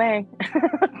American way.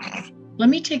 Let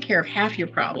me take care of half your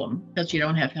problem because you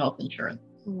don't have health insurance.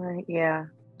 Right, yeah.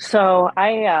 So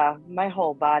my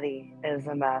whole body is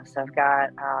a mess. I've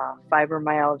got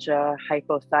fibromyalgia,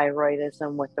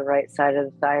 hypothyroidism with the right side of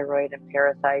the thyroid and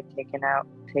parathyroid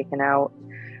taken out.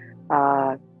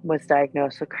 Was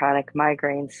diagnosed with chronic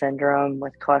migraine syndrome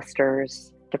with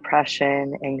clusters,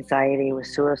 depression, anxiety with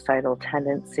suicidal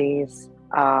tendencies.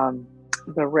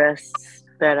 The risks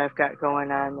that I've got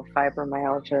going on with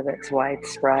fibromyalgia that's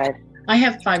widespread. I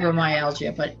have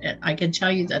fibromyalgia, but I can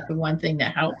tell you that the one thing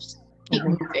that helps, keep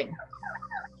moving.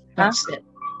 That's it.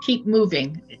 Keep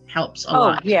moving. It helps a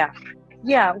lot. Yeah.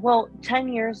 Yeah. Well, 10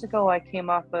 years ago, I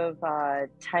came off of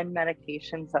 10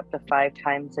 medications up to 5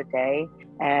 times a day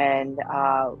and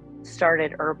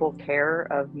started herbal care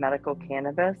of medical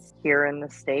cannabis here in the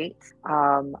States.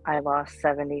 I lost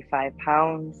 75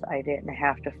 pounds. I didn't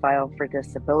have to file for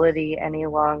disability any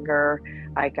longer.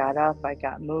 I got up, I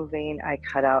got moving. I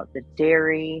cut out the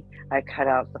dairy. I cut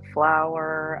out the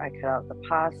flour. I cut out the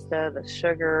pasta, the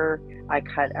sugar. I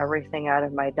cut everything out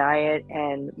of my diet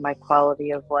and my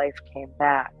quality of life came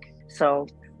back. So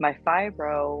my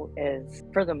fibro is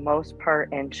for the most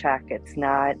part in check. It's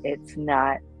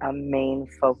not a main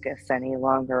focus any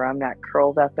longer. I'm not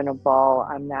curled up in a ball.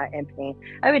 I'm not in pain.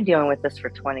 I've been dealing with this for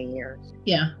 20 years.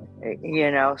 Yeah.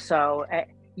 So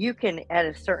you can, at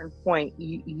a certain point,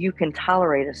 you can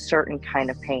tolerate a certain kind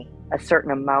of pain, a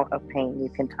certain amount of pain you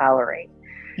can tolerate.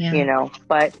 Yeah.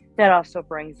 But that also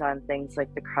brings on things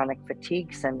like the chronic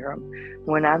fatigue syndrome.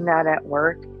 When I'm not at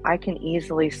work, I can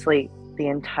easily sleep the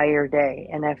entire day.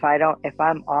 And if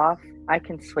I'm off, I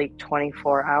can sleep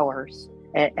 24 hours.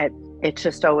 It's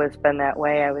just always been that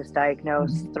way. I was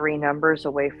diagnosed 3 numbers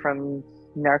away from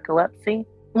narcolepsy.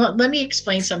 Well, let me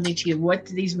explain something to you. What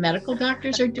these medical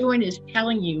doctors are doing is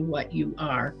telling you what you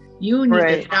are. You need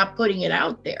to stop putting it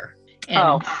out there.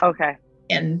 And, okay.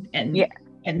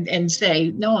 And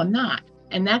say, no, I'm not.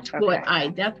 And that's what I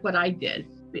did.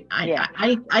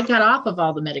 I got off of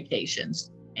all the medications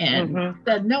and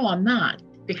said, no, I'm not,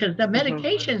 because the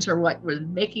medications are what was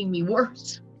making me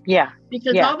worse. Yeah.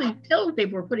 Because all these pills they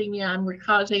were putting me on were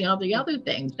causing all the other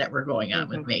things that were going on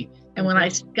with me. And when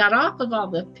I got off of all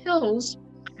the pills,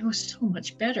 I was so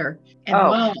much better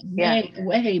and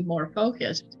way more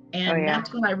focused. And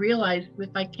that's when I realized if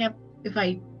I kept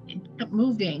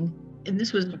moving, and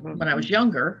this was when I was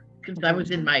younger, because I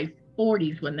was in my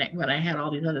 40s when I had all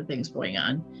these other things going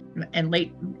on, and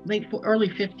early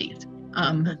 50s.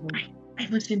 I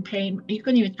was in pain. You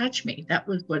couldn't even touch me. That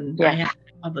was when I had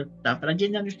all this stuff, and I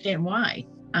didn't understand why.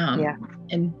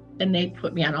 And then they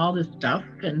put me on all this stuff,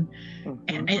 and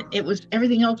it was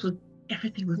everything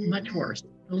was much worse.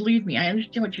 Believe me, I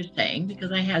understand what you're saying,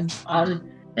 because I had all the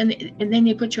and then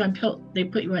they put you on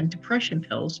depression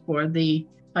pills for the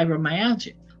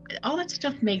fibromyalgia. All that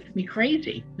stuff makes me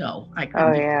crazy. No, I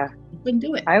couldn't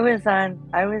do it. I was on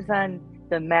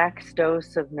the max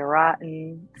dose of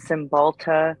Neurontin,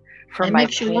 Cymbalta for my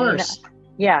pain. Worse.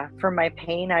 Yeah, for my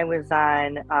pain, I was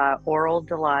on oral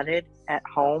Dilaudid at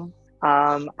home.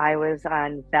 I was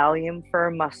on Valium for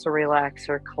a muscle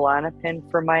relaxer,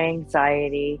 Klonopin for my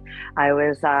anxiety. I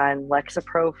was on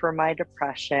Lexapro for my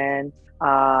depression.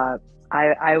 I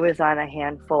was on a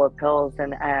handful of pills,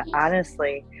 and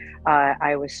honestly,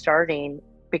 I was starting,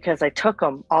 because I took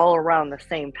them all around the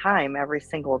same time every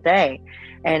single day,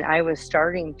 and I was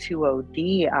starting to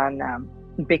OD on them,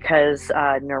 because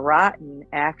Neurontin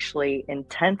actually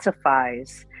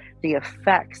intensifies the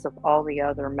effects of all the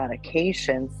other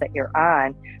medications that you're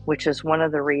on, which is one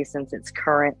of the reasons it's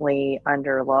currently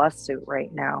under lawsuit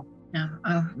right now. Yeah,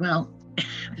 well,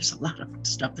 there's a lot of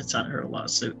stuff that's under a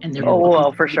lawsuit, and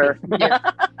for sure.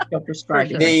 They'll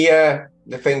prescribe it.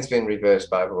 The thing's been reversed,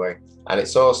 by the way, and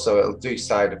it'll do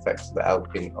side effects that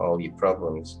helping all your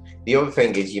problems. The other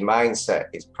thing is your mindset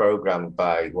is programmed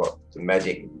by what the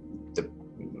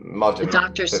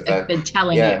doctors have been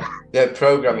telling you. They're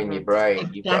programming your brain.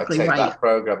 Exactly. You've got to take that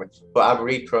programming. But I've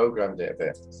reprogrammed it a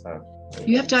bit. So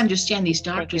you have to understand these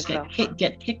doctors get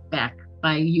kickback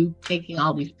by you taking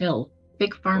all these pills.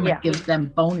 Big Pharma gives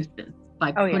them bonuses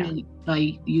by putting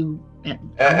by you. I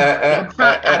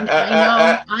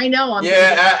know.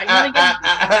 They're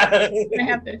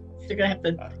gonna have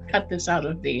to cut this out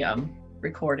of the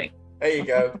recording. There you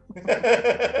go.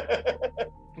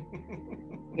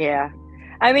 Yeah,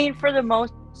 I mean, for the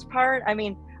most part, I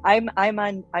mean, I'm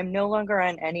no longer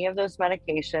on any of those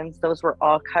medications. Those were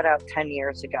all cut out 10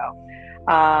 years ago.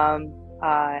 I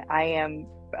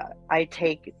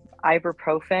take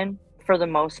ibuprofen for the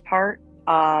most part.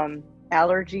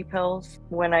 Allergy pills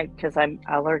because I'm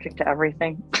allergic to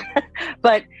everything.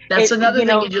 But that's another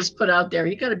thing you just put out there.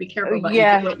 You got to be careful about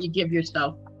what you give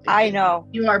yourself. I know.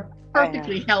 You are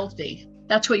perfectly healthy.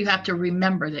 That's what you have to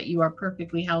remember, that you are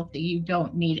perfectly healthy. You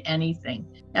don't need anything.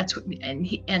 That's what, and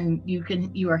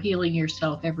you are healing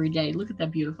yourself every day. Look at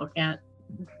that beautiful cat.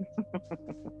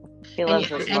 He loves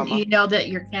us, and you know that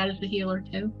your cat is a healer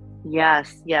too?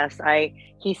 Yes.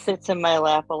 He sits in my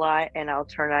lap a lot, and I'll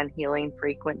turn on healing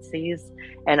frequencies,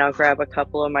 and I'll grab a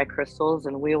couple of my crystals,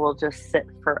 and we will just sit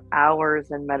for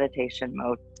hours in meditation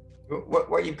mode.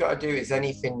 What you've got to do is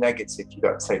anything negative you've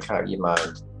got to take out of your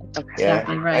mind. Okay.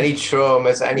 Exactly right. Any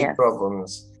traumas, any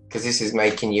problems, because this is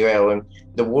making you ill, and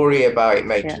the worry about it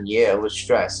making you ill, the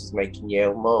stress is making you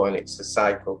ill more, and it's a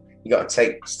cycle. You got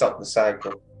to stop the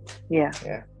cycle. Yeah.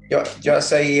 Do you want to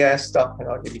say stop, and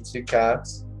I'll give you 2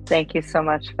 cards. Thank you so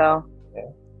much, Phil. Yeah.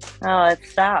 Oh, let's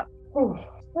stop.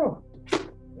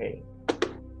 Hey.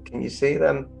 Can you see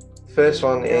them? First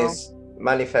one is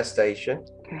manifestation.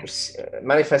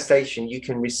 Manifestation, you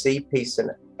can receive peace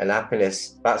and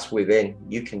happiness. That's within.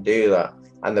 You can do that.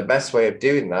 And the best way of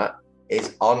doing that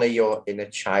is honor your inner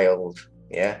child.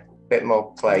 Yeah. Bit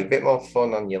more play, bit more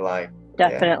fun on your life.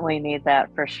 Definitely need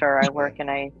that for sure. I work and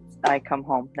I come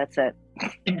home. That's it.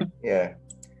 Yeah.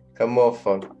 Come more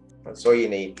fun. That's all you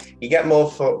need. You get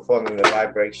more fun in the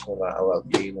vibration of that. I love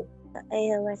you.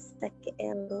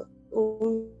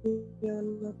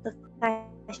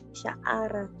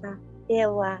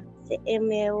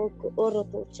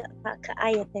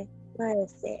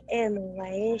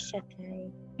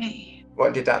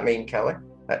 What did that mean, Kelly?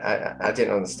 I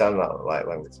didn't understand that light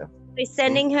language. We're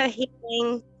sending her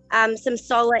healing, some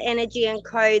solar energy and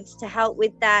codes to help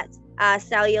with that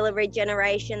cellular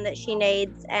regeneration that she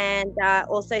needs, and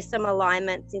also some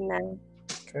alignments in there.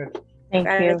 Good.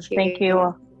 Thank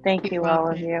you,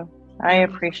 all of you. I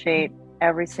appreciate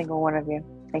every single one of you.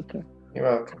 Thank you. You're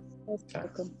welcome.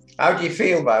 How do you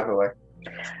feel, by the way?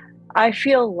 I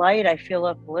feel light. I feel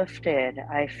uplifted.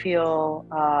 I feel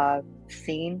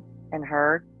seen and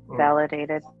heard,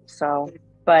 validated. So,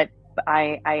 but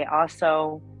I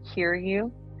also hear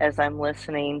you as I'm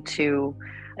listening to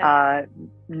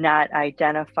not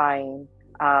identifying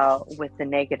with the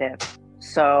negative.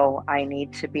 So I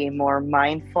need to be more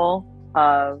mindful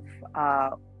of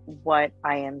what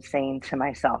I am saying to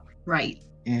myself. Right.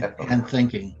 And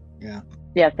thinking. Yeah.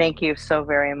 Yeah, thank you so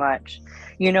very much.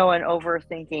 An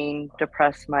overthinking,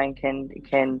 depressed mind can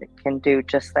do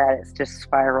just that. It's just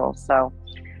spiral. So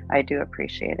I do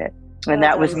appreciate it. And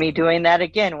that was me doing that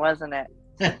again, wasn't it?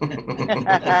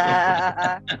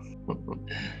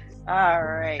 All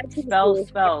right.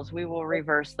 Spells. We will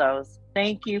reverse those.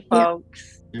 Thank you,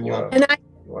 folks. You're welcome. And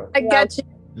I got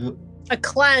you a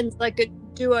cleanse,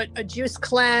 do a juice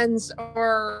cleanse,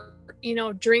 or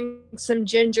drink some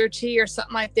ginger tea or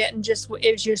something like that, and just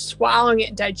as you're swallowing it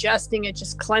and digesting it,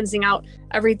 just cleansing out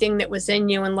everything that was in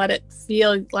you and let it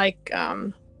feel like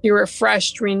you're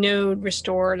refreshed, renewed,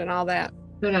 restored, and all that.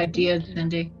 Good idea,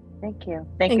 Cindy. Thank you.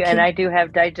 Thank you. And I do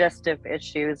have digestive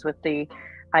issues with the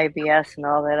IBS and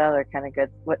all that other kind of good.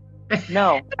 What?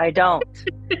 No, I don't.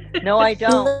 No, I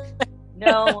don't.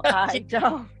 No, I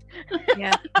don't.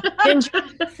 Yeah.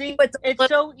 See, it's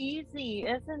so easy,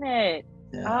 isn't it?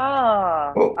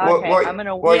 Yeah. Oh, okay. I'm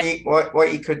gonna.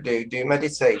 What you could do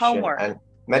meditation. Homework. And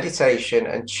meditation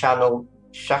and channel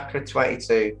chakra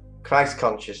 22, Christ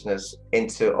consciousness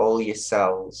into all your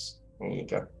cells. There you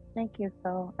go. Thank you,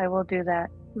 Phil. I will do that.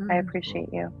 I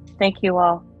appreciate you. Thank you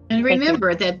all. And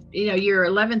remember that your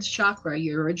 11th chakra,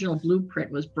 your original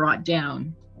blueprint, was brought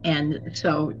down, and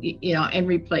so and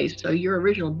replaced. So your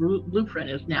original blueprint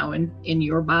is now in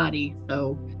your body.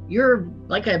 So you're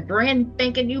like a brand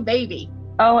spanking new baby.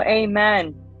 Oh,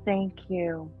 amen. Thank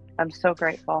you. I'm so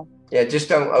grateful. Yeah, just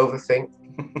don't overthink.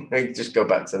 Just go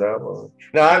back to normal.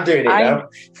 No, I'm doing it now.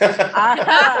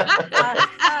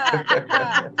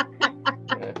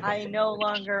 I no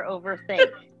longer overthink.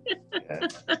 Yeah.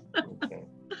 Okay.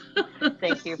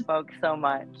 Thank you, folks, so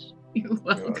much. You're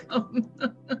welcome.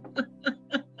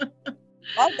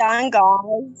 Well done,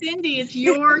 guys. Cindy, it's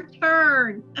your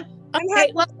turn.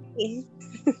 Okay, well,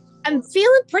 I'm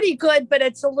feeling pretty good, but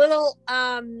it's a little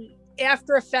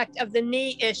after effect of the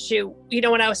knee issue. You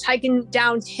know, when I was hiking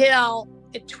downhill,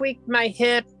 it tweaked my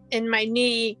hip and my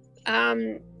knee.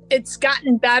 It's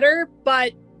gotten better,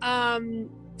 but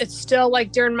it's still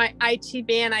like during my IT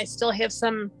band, I still have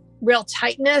some real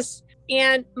tightness.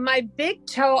 And my big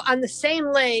toe on the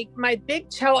same leg, my big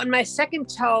toe and my second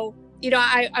toe, you know,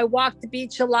 I walk the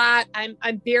beach a lot. I'm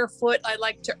barefoot. I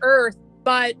like to earth,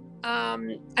 but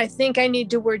I think I need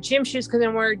to wear gym shoes because when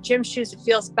I wear gym shoes, it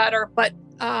feels better. But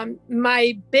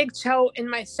my big toe and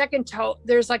my second toe,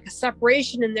 there's like a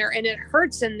separation in there and it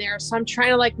hurts in there. So I'm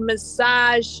trying to like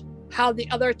massage how the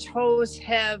other toes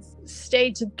have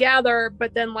stayed together,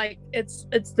 but then like it's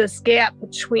this gap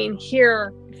between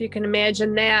here, if you can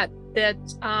imagine that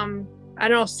I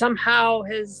don't know, somehow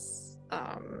has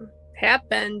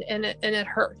happened and it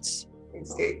hurts.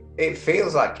 It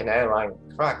feels like an airline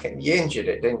crack. You injured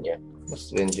it, didn't you?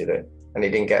 Must have injured it, and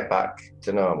it didn't get back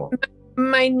to normal.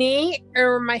 My knee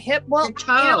or my hip? Well, your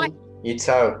toe. Your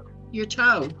toe. Your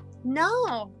toe.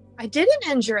 No, I didn't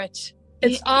injure it.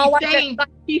 It's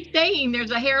He's saying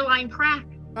there's a hairline crack.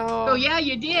 Oh. So yeah,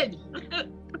 you did.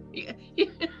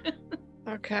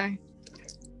 Okay.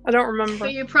 I don't remember. So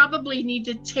you probably need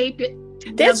to tape it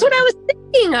together. That's what I was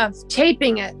thinking of,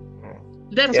 taping it.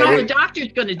 That's all the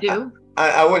doctor's going to do.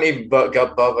 I wouldn't even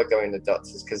bother going to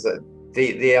doctors because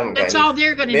they haven't got That's all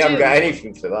they're going to do. They haven't got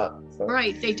anything for that. So.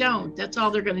 Right, they don't. That's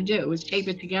all they're going to do is tape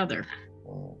it together.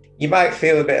 You might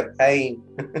feel a bit of pain.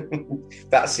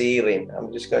 That's healing.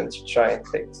 I'm just going to try and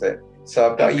fix it.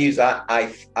 So I've got to use that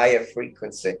higher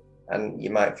frequency, and you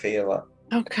might feel that.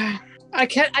 Okay. I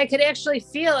could actually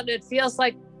feel it. It feels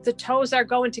like the toes are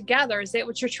going together. Is that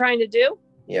what you're trying to do?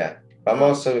 Yeah. But I'm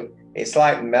also, it's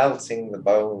like melting the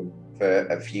bone for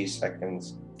a few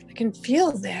seconds. I can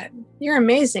feel that. You're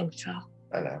amazing, Phil.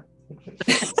 I know.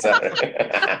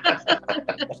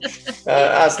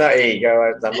 That's not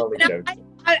ego. I'm only joking.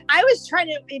 I was trying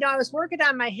to, you know, I was working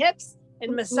on my hips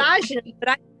and massaging them, but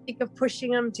I think of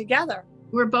pushing them together.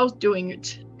 We're both doing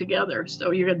it together,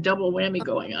 so you're a double whammy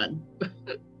going on.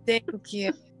 Thank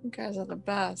you. You guys are the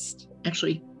best.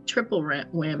 Actually, triple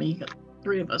whammy. You got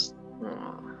 3 of us.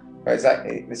 Oh, is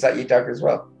that your dog as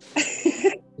well?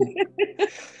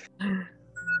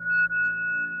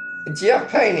 Do you have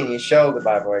pain in your shoulder,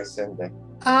 by the way, Cindy?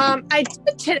 I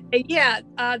did today. Yeah,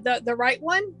 the right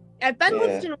one. I've been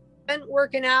lifting, been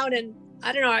working out, and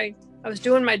I don't know. I was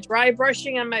doing my dry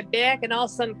brushing on my back, and all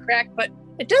of a sudden cracked. But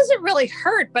it doesn't really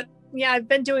hurt. But yeah, I've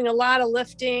been doing a lot of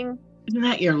lifting. Isn't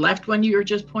that your left one you were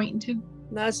just pointing to?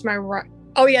 That's my right.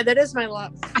 Oh yeah, that is my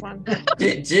left one.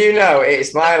 do you know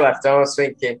it's my left? I was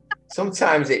thinking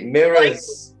sometimes it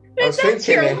mirrors. That's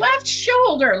your left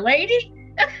shoulder, lady.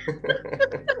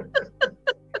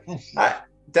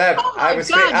 Deb, I was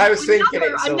thinking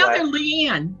it's another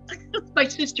Leanne. My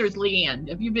sister's Leanne.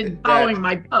 Have you been following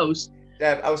my post?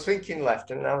 Deb, I was thinking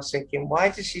left, and I was thinking, why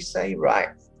does she say right?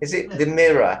 Is it the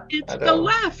mirror? It's the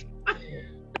left.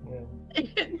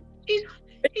 She's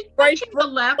right to the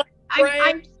left.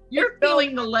 You're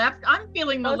feeling the left. I'm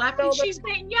feeling the left, and she's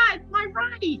saying, "Yeah, it's my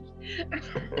right."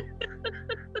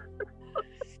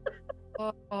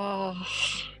 Oh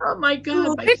my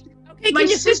God! My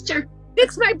sister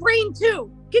fix my brain too.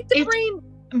 Get the brain.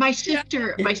 My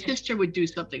sister would do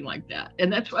something like that,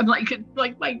 and that's why I'm like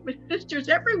my sister's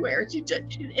everywhere.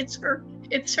 It's her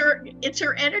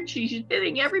energy. She's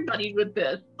hitting everybody with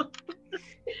this.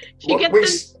 She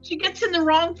gets in the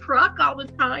wrong truck all the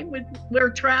time when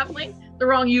we're traveling, the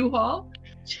wrong U-Haul.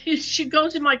 She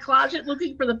goes in my closet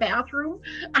looking for the bathroom.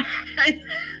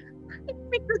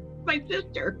 My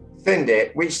sister. Cindy,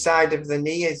 which side of the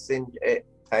knee is it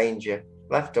pains you?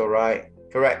 Left or right?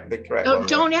 Correct. Oh, one,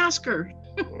 don't ask her.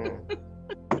 Yeah.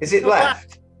 Is it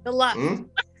left? The left.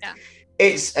 Yeah.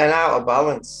 It's an out of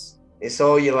balance. It's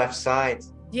all your left side.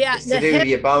 Yeah. It's to do with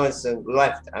your balance and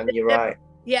left and your right.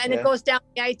 Yeah, and it goes down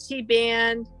the IT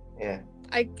band. Yeah.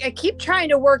 I keep trying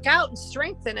to work out and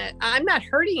strengthen it. I'm not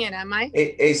hurting it, am I?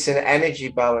 It's an energy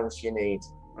balance you need.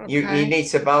 Okay. You need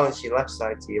to balance your left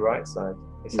side to your right side.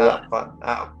 It's out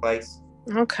of place.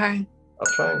 Okay.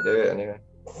 I'll try and do it anyway.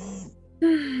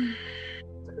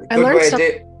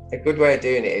 A good way of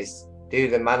doing it is do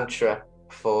the mantra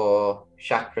for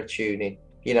chakra tuning.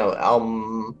 You know,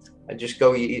 and just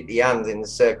go your hands in the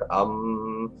circle,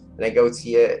 and then go to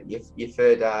your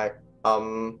third eye.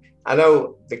 I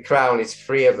know the crown is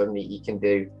 3 of them that you can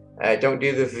do. Don't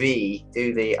do the V,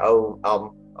 do the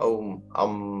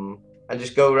and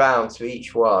just go around to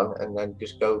each one, and then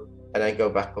go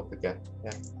back up again.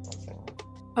 Yeah.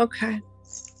 Okay.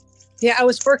 Yeah, I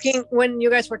was working when you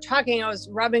guys were talking. I was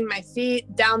rubbing my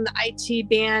feet down the IT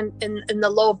band in the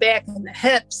low back and the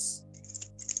hips.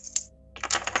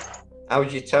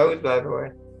 How's your toes, by the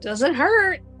way? Doesn't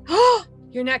hurt.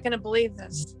 You're not gonna believe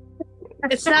this.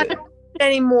 It's not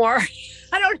anymore.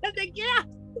 I don't have to get.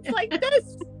 It's like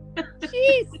this.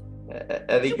 Jeez.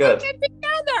 Are they good? Get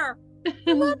together.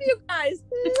 I love you guys.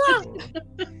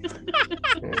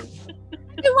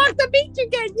 You walk the beach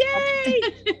again. Yay.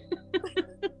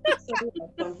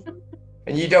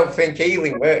 And you don't think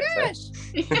healing works? Gosh.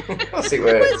 Of course it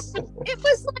works.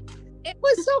 It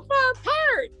was so far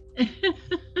apart.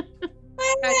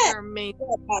 That's amazing.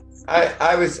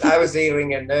 I was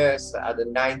healing a nurse that had a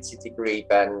 90-degree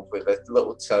bend with a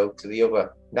little toe to the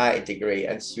other 90-degree,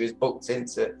 and she was booked in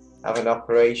to have an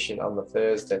operation on the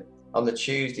Thursday. On the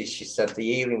Tuesday, she said the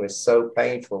healing was so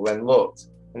painful, then looked,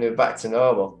 and they were back to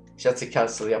normal. She had to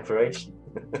cancel the operation.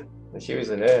 And she was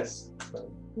a nurse.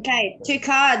 Okay, 2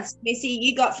 cards, Missy,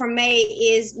 you got from me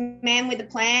is Man with a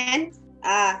Plan,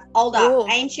 older,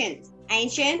 ancient,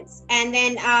 and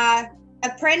then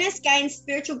apprentice gains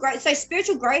spiritual growth. So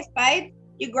spiritual growth, babe,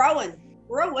 you're growing.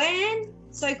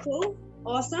 So cool,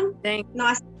 awesome,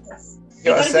 nice. You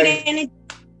got a good energy,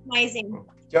 amazing. You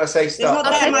gotta say stop.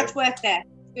 There's not that much work there.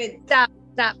 Good. Stop.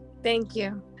 Thank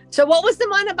you. So what was the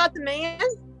one about the man?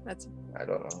 I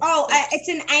don't know. Oh, it's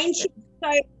an ancient.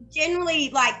 So generally,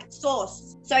 like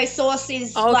source. So source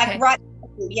is like right.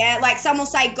 Yeah, like some will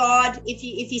say God. If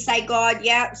you say God,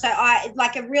 yeah. So I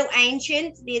like a real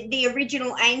ancient, the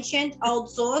original ancient old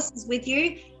source is with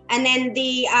you, and then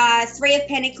the 3 of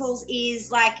Pentacles is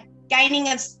like gaining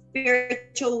of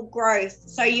spiritual growth.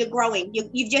 So you're growing.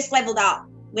 You've just leveled up,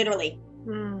 literally.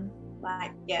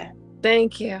 Like yeah.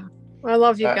 Thank you. I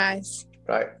love you guys.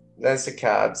 Right, there's the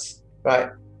cards.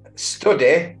 Right,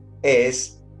 study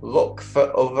is look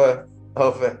for other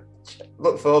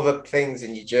things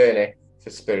in your journey for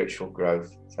spiritual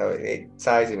growth. So it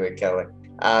ties in with Kelly.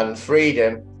 And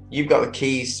freedom, you've got the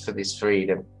keys for this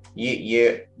freedom.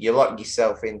 You lock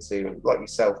yourself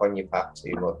on your path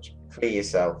too much. Free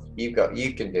yourself. You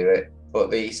can do it.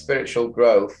 But the spiritual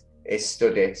growth is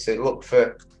study. So look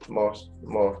for more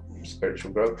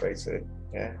spiritual growth, basically.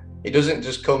 Yeah. It doesn't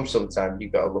just come sometimes.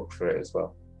 You've got to look for it as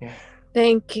well. Yeah.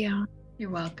 Thank you. You're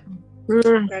welcome.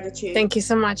 Gratitude. Thank you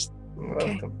so much. You're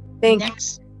welcome.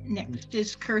 Thanks. Next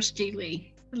is Kirsty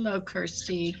Lee. Hello,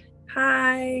 Kirsty.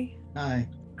 Hi. Hi.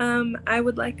 I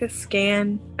would like a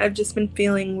scan. I've just been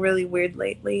feeling really weird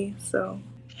lately, so.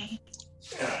 Okay.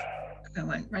 I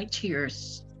went right to your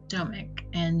stomach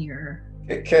and your.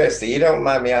 Kirsty, you don't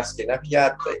mind me asking, have you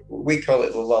had, we call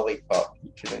it the lollipop.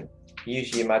 You can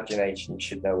use your imagination, you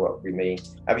should know what we mean.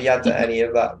 Have you had any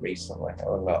of that recently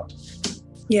or not?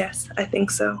 Yes, I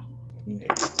think so.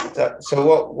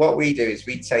 So what we do is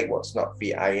we take what's not for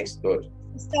your highest good.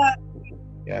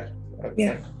 Yeah. Okay.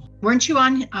 Yeah. Weren't you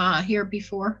on here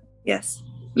before? Yes.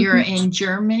 You're in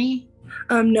Germany?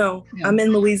 No, I'm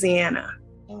in Louisiana.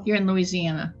 You're in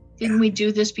Louisiana. Didn't we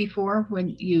do this before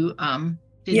when you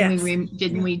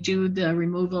didn't we do the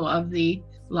removal of the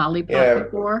lollipop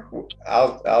before?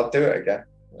 I'll do it again.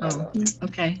 Oh,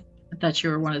 okay. I thought you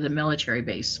were one of the military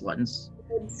base ones.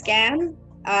 Scan.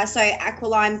 So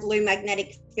Aqualine Blue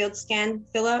Magnetic Field Scan,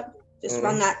 Philip. Just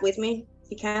run that with me if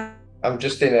you can. I'm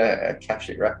just in a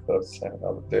Akashic record, so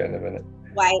I'll do it in a minute.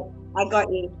 Wait, I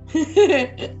got you.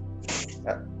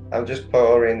 I'm just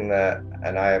pouring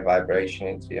an higher vibration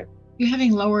into you. You're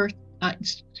having lower,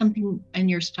 something in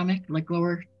your stomach, like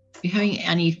lower, you having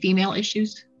any female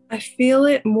issues? I feel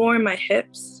it more in my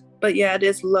hips, but yeah, it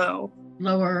is low.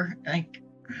 Lower, like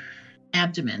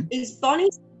abdomen. Is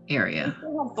Bonnie area.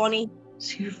 Bonnie.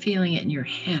 So you're feeling it in your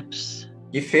hips.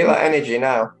 You feel that energy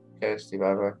now, Kirsty,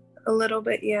 by the way? A little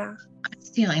bit, yeah. I'm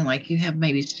feeling like you have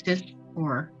maybe cysts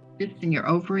in your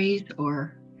ovaries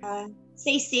or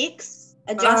C6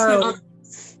 adjustment.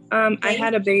 I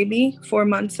had a baby 4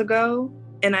 months ago,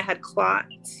 and I had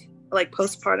clots, like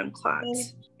postpartum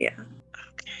clots. Yeah.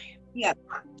 Okay. Yeah.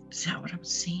 Is that what I'm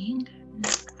seeing?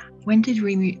 When did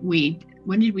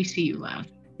we see you last?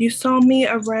 You saw me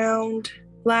around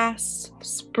last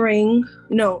spring.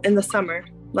 No, in the summer.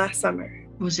 Last summer.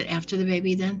 Was it after the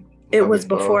baby then? It was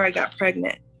before I got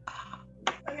pregnant.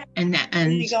 And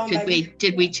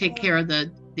did we take care of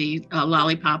the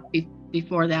lollipop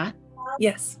before that?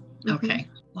 Yes. Okay.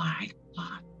 Why?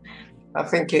 I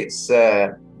think it's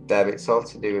the Deb, it's all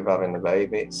to do with having a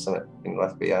baby. It's something been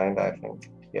left behind, I think.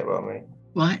 You get what I mean?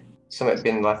 What? Something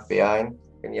been left behind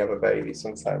when you have a baby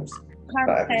sometimes.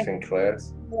 Not everything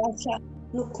clears.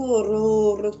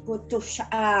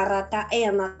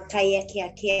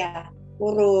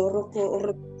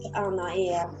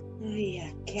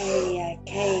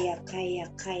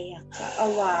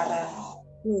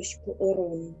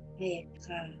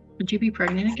 Would you be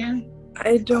pregnant again?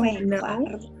 I don't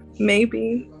know.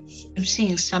 Maybe. I'm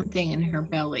seeing something in her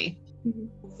belly.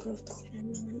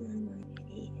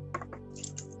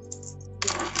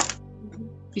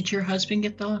 Did your husband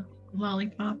get the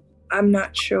lollipop? I'm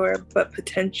not sure, but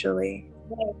potentially.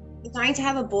 You're going to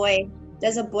have a boy.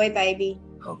 There's a boy baby.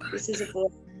 Okay. This is a boy.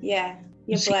 Yeah.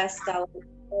 You're blessed, darling.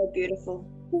 So beautiful.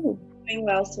 Ooh. Doing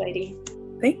well, sweetie.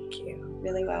 Thank you.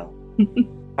 Really well.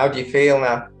 How do you feel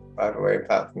now, by the way,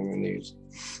 apart from the news?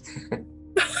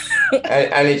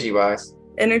 Energy-wise?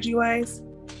 Energy-wise?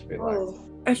 Oh,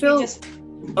 I feel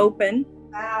open.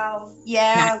 Wow.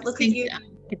 Yeah, look at you.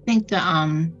 I think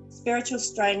the Spiritual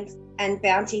strength and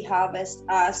bounty harvest.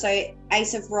 So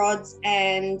Ace of Rods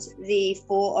and the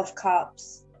Four of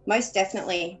Cups. Most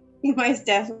definitely. Most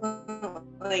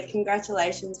definitely.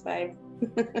 Congratulations, babe.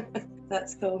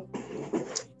 That's cool.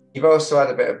 You've also had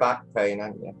a bit of back pain,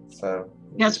 haven't you? So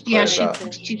yes, yeah,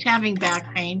 she's having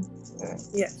back pain. Yeah.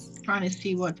 Yes. Trying to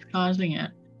see what's causing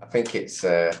it. I think it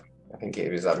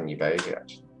was having your baby,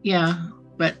 actually. Yeah,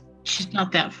 but she's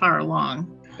not that far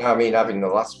along. No, I mean having the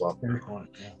last one.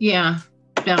 Yeah,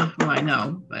 I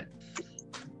know, but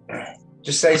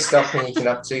just say stop and you can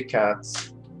have 2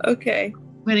 cards. Okay.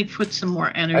 I'm going to put some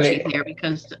more energy there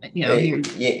because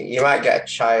you might get a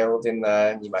child in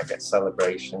there and you might get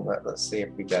celebration. Let's see if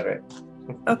we get it.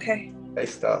 Okay. Say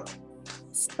stop.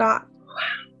 Stop. Wow.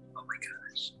 Oh my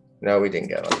gosh. No, we didn't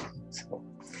get that. So,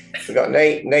 we've got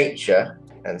nature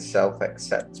and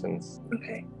self-acceptance.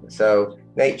 Okay. So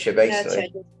nature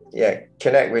basically,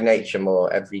 connect with nature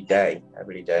more every day.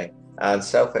 And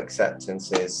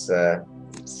self-acceptance is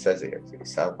says it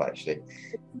itself actually.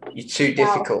 You're too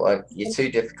difficult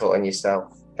on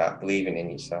yourself, about believing in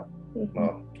yourself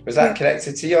more. Was that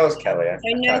connected to yours, Kelly? I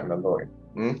can't remember.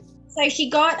 So she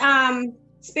got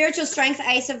spiritual strength,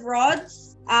 Ace of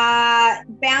Rods,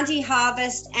 bounty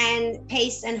harvest, and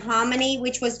peace and harmony,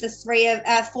 which was the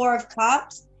Four of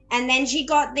Cups. And then she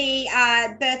got the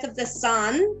birth of the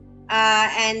sun.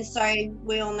 And so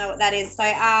we all know what that is. So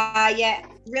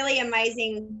really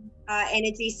amazing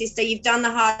energy, sister. You've done the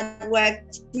hard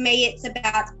work. To me, it's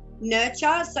about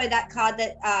nurture. So that card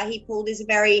that he pulled is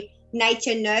very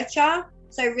nature nurture.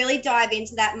 So really dive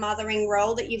into that mothering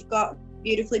role that you've got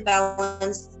beautifully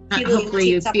balanced. Hopefully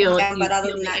you feel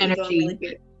the energy.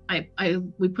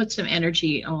 We put some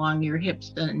energy along your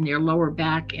hips and your lower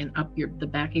back and up the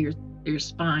back of your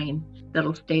spine.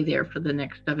 That'll stay there for the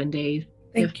next 7 days.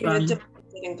 Thank you.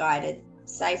 And guided,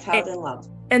 safe, held, and loved.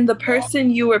 And the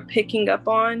person you were picking up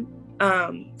on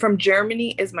from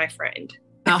Germany is my friend.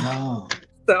 Oh.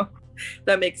 So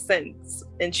that makes sense.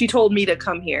 And she told me to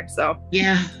come here. So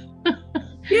yeah.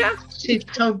 Yeah. She's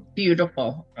so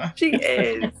beautiful. She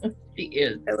is. She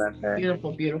is. I love her.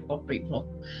 Beautiful, beautiful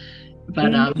people.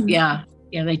 But yeah,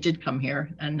 they did come here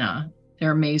and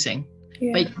they're amazing.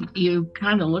 Yeah. But you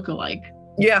kind of look alike.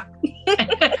 Yeah.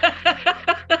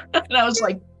 And I was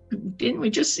like, didn't we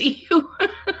just see you?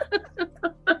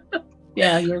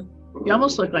 Yeah, you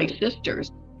almost look like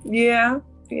sisters. Yeah.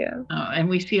 And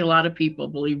we see a lot of people,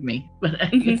 believe me. But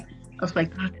I was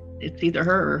like, God, it's either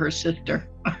her or her sister.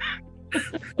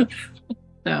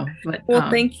 So, but well,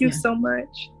 thank you so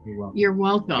much. You're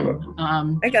welcome.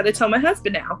 I got to tell my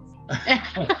husband now.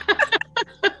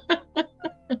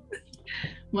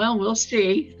 Well, we'll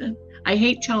see. I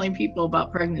hate telling people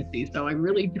about pregnancy, so I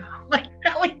really don't like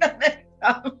telling them that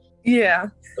stuff. Yeah.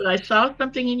 But I saw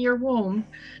something in your womb.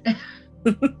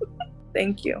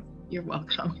 Thank you. You're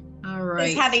welcome. All right.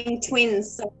 He's having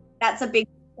twins, so that's a big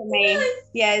for me.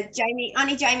 Yeah,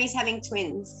 Auntie Jamie's having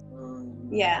twins.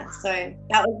 Yeah, so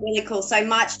that was really cool. So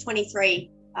March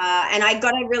 23, and I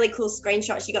got a really cool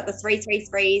screenshot. She got the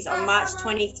 333s on March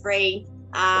 23.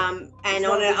 And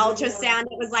on an ultrasound,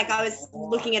 it was like I was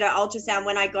looking at her ultrasound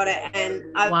when I got it, and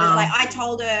I was like, I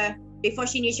told her before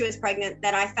she knew she was pregnant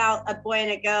that I felt a boy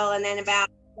and a girl, and then about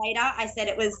later I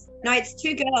said it's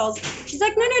 2 girls. She's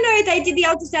like, no, they did the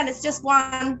ultrasound, it's just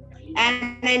one.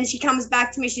 And then she comes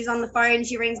back to me, she's on the phone,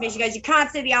 she rings me, she goes, you can't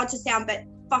see the ultrasound, but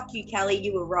fuck you, Kelly,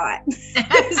 you were right.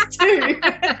 It's 2.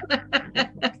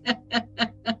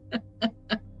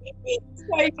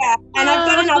 So yeah, and I've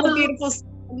got another beautiful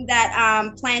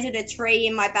that planted a tree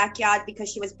in my backyard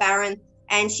because she was barren,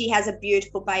 and she has a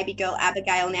beautiful baby girl,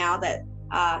 Abigail, now that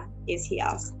is here.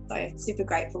 So super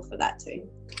grateful for that too.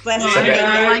 Well,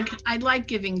 I like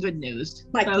giving good news.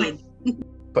 My kid.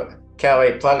 But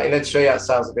Kelly, planting a tree, that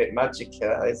sounds a bit magic.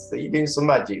 You're doing some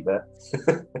magic there.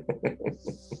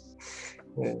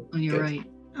 Yeah, you're right.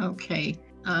 Okay.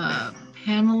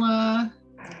 Pamela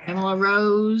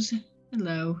Rose.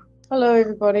 Hello. Hello,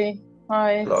 everybody.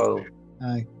 Hi. Hello.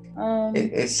 Hi.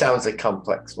 It sounds a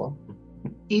complex one.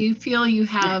 Do you feel you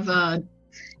have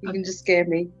you can just scare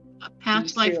me. A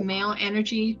past life male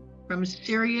energy from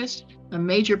Sirius, a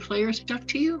major player stuck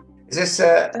to you? Is this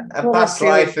a past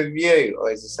life of you,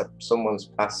 or is this someone's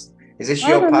past? Is this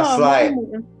your past life?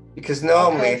 Because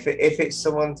normally, if it's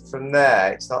someone from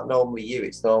there, it's not normally you.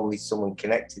 It's normally someone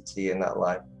connected to you in that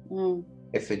life.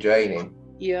 If they're draining.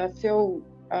 Yeah, I feel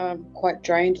quite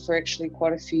drained for actually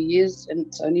quite a few years, and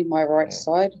it's only my right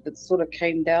side. It sort of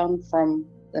came down from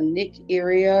the neck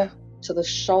area to the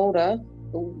shoulder.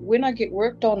 When I get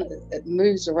worked on, it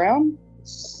moves around,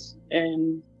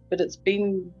 but it's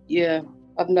been,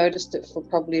 I've noticed it for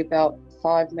probably about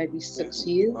 5, maybe 6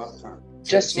 years.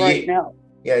 Just so right now.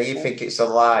 Yeah, you think it's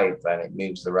alive and it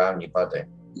moves around your body.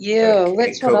 Yeah, so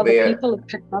that's what other people have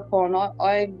picked up on.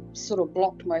 I sort of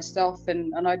blocked myself,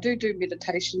 and I do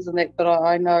meditations and that, but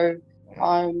I know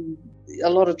a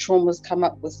lot of traumas come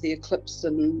up with the eclipse.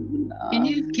 And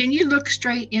can you look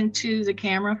straight into the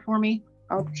camera for me?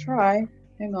 I'll try.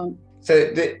 Hang on. So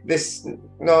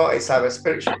it's either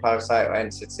spiritual parasite or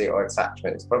entity or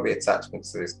attachment. It's probably attachment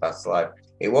to this past life.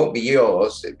 It won't be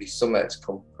yours. It'll be something that's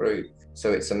come through.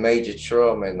 So it's a major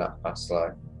trauma in that past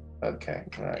life. Okay,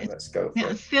 all right, let's go.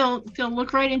 Phil,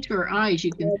 look right into her eyes.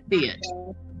 You can see it.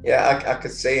 Yeah, I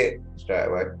could see it straight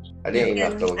away. I didn't even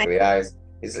have to look at the eyes.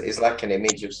 It's like an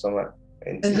image of something.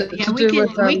 Yeah,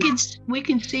 we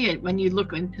can see it when you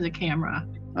look into the camera.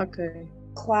 Okay.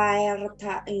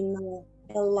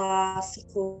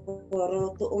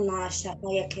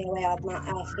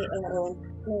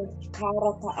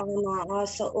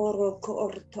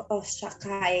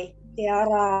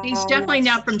 He's definitely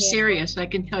not from Sirius. I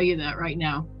can tell you that right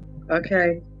now.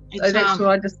 Okay. That's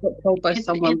what I just got told by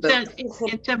someone.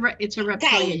 It's a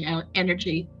reptilian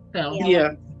energy, Phil.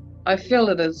 Yeah, I feel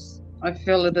it is.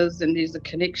 And there's a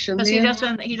connection there.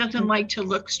 He doesn't like to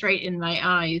look straight in my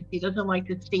eyes. He doesn't like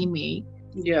to see me.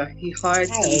 Yeah, he hides.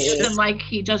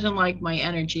 He doesn't like my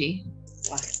energy.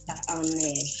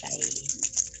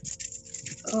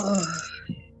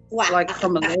 Like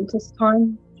from Atlantis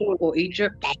time or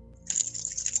Egypt.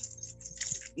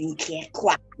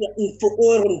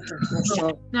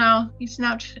 No, he's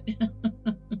not.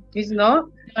 He's not?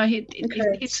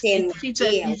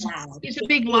 He's a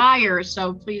big liar,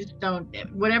 so please don't.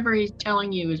 Whatever he's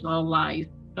telling you is all lies.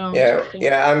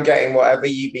 Yeah, I'm getting whatever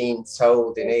you've been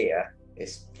told in here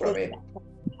is from him.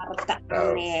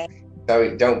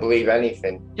 So don't believe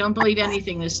anything. Don't believe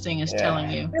anything this thing is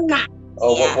telling you.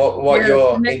 Or what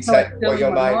your mind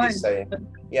is saying.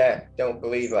 Yeah, don't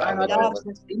believe that. I don't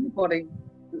trust anybody.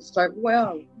 It's like,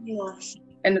 wow.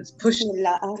 And it's pushing.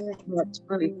 It's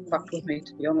really fucked with me,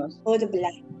 to be honest. But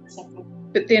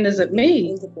then is it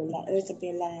me?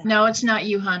 No, it's not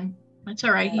you, hon. That's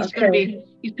all right. He's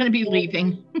gonna be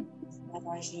leaving.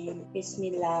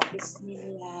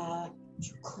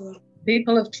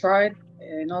 People have tried,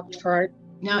 and I've tried.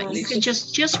 No, you can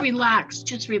just relax.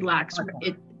 Just relax.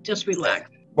 Okay. Just relax.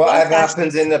 Whatever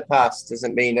happens in the past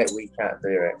doesn't mean that we can't do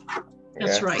it.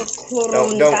 That's right.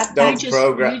 Don't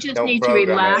program. You just need to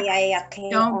relax.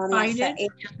 Don't fight it.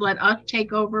 Just let us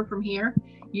take over from here.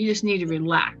 You just need to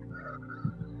relax.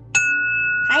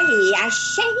 Sorry.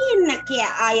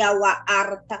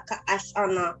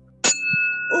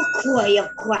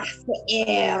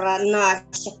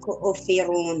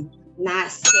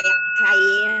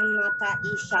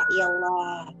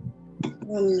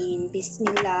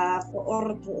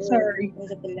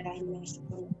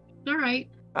 All right.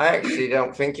 I actually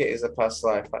don't think it is a past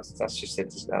life. That's just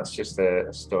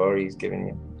a story he's giving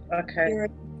you. Okay.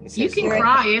 You can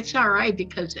cry. It's all right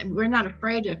because we're not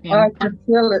afraid of him. I can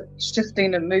feel it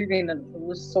shifting and moving, and it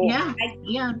was so. Yeah,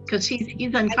 because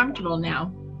he's uncomfortable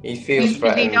now. He feels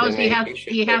threatened. He knows he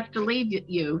has to leave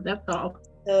you. That's all.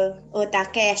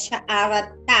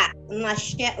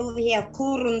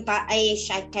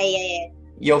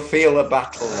 You'll feel a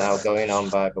battle now going on,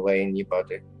 by the way, in your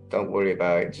body. Don't worry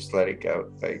about it. Just let it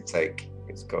go. Let it take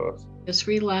its course. Just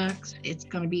relax. It's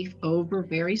going to be over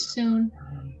very soon.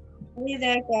 Hey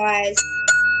there, guys.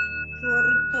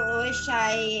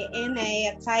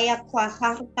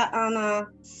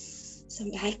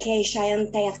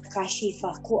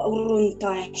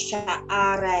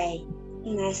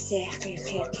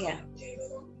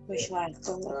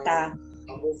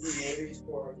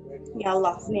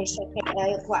 يلا ماشي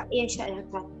ايش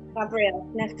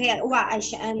Gabriel نكيا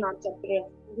وعايش أنا Gabriel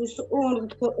وسؤال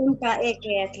أنت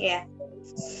إيه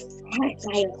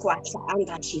هاي كويس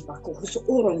أنت شيفك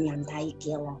وسؤال من تايك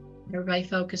يلا. Everybody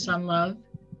focus on love,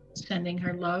 sending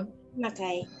her love.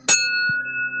 Okay.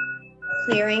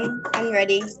 Clearing. I'm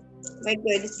ready. We're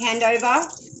good. Hand over.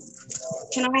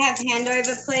 Can I have hand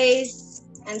over, please?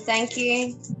 And thank you.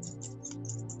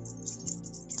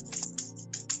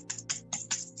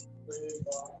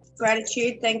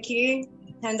 Gratitude. Thank you.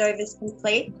 Handover is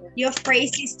complete. You're free,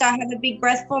 sister. Have a big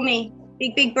breath for me.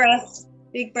 Big breath.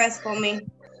 Big breath for me.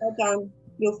 Well done.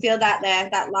 You'll feel that there,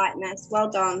 that lightness. Well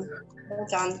done. Well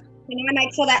done. Can I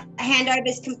make sure that handover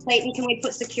is complete, and can we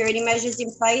put security measures in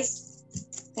place?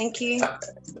 Thank you.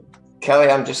 Kelly,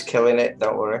 I'm just killing it.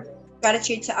 Don't worry.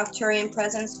 Gratitude to Arcturian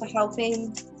presence for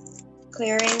helping,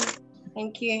 clearing.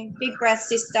 Thank you. Big breath,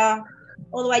 sister.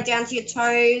 All the way down to your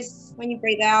toes. When you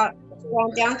breathe out,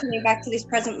 roll down, coming back to this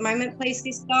present moment, please,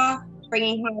 sister.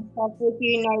 Bringing Higherself with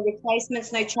you. No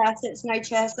replacements, no chassis, no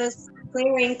chassis.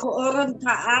 Clearing.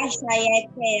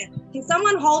 Can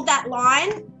someone hold that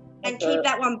line and keep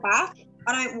that one back? I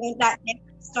don't want that.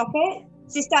 Stop it.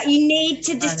 Sister, you need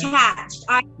to detach.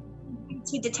 I need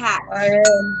to detach. I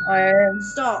am.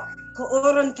 Stop.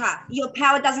 Your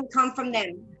power doesn't come from them.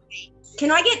 Can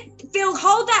I get Phil?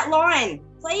 Hold that line,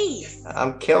 please.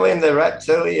 I'm killing the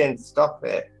reptilian. Stop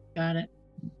it. Got it.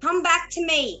 Come back to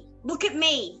me. Look at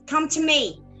me. Come to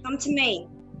me. Come to me.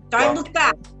 Don't look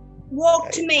back.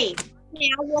 Walk to me.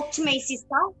 Now walk to me, sister.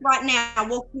 Right now,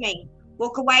 walk to me.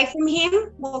 Walk away from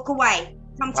him. Walk away.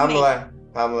 Come to me.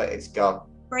 Pamela, it's gone.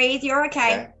 Breathe. You're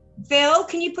okay. Phil,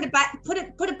 can you put a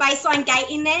baseline gate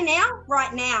in there now?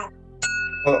 Right now.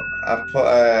 I've put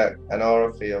an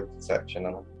aura field protection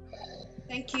on it.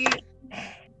 Thank you.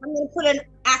 I'm going to put an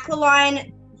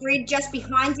aqualine grid just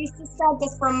behind you, sister,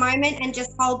 just for a moment, and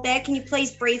just hold there. Can you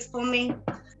please breathe for me?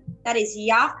 That is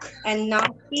yuck and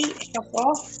nasty. Stop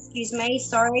off. Excuse me.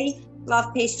 Sorry.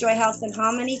 Love, peace, joy, health, and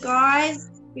harmony, guys.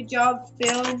 Good job,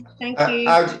 Phil. Thank you.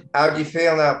 How do you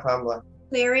feel now, Pamela?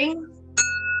 Clearing.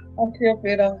 I feel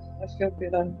better.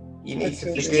 You need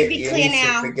to You should forgive. be You clear need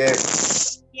now. to forgive.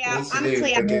 Yeah, You need to I'm do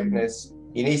clear. forgiveness.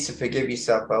 You need to forgive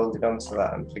yourself for holding on to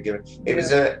that and forgive it. It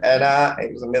was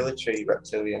a military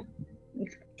reptilian.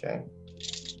 Okay.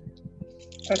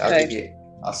 Okay.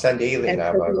 I'll send healing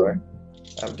now, by the way.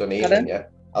 I haven't done healing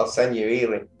yet. I'll send you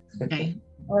healing. Okay.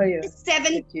 Oh yeah.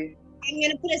 I'm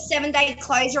going to put a 7-day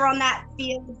closure on that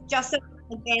field just so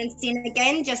advance in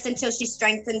again, just until she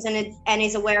strengthens and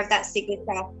is aware of that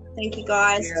signature. Thank you,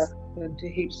 guys. Yeah, we'll do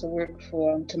heaps of work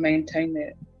to maintain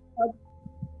that.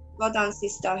 Well done,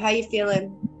 sister. How you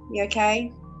feeling? You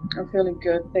okay? I'm feeling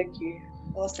good. Thank you.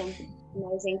 Awesome.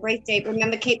 Amazing. Breathe deep.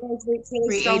 Remember, keep those roots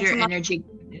really strong. Creator energy.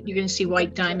 You're going to see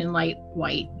white diamond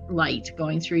white light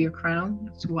going through your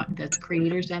crown. That's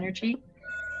creator's energy.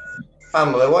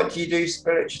 Pamela, what do you do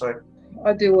spiritually?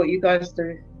 I do what you guys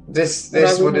do. This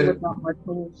would have,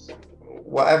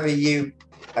 whatever you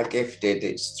are gifted,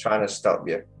 it's trying to stop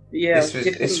you. Yeah.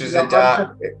 This was a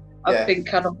dark. I've been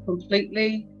cut off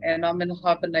completely, and I'm in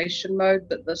hibernation mode.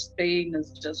 But this being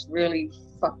is just really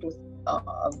fucked with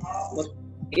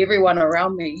everyone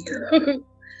around me.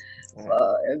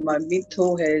 And my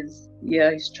mentor has,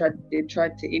 they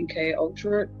tried to MK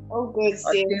Ultra it. Oh, good.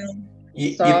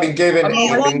 You've been given.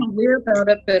 I'm always aware about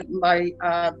it, but my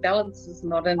balance is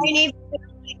not in.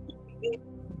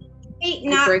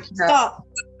 Stop.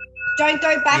 Don't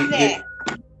go back there.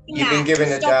 You've been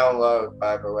given a download,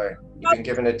 by the way. You've been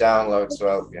given a download to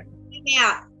help you.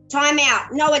 Time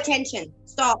out. No attention.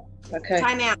 Stop. Okay.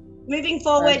 Time out. Moving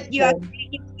forward, you are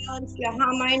balanced, you are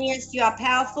harmonious, you are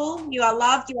powerful, you are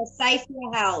loved, you are safe, you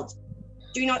are held.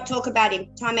 Do not talk about him.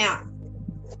 Time out.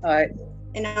 All right.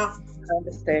 Enough. I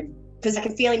understand. Because I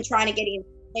can feel him trying to get in.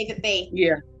 Leave it be.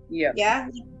 Yeah. Yeah?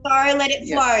 So let it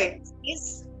flow.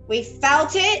 Yes. We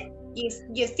felt it.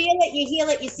 You feel it, you heal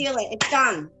it, you seal it. It's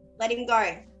done. Let him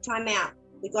go. Time out.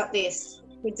 We got this.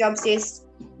 Good job, sis.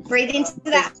 Breathe into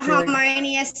that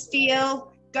harmonious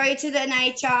feel. Go to the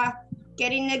nature.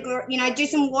 Get in the, do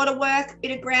some water work,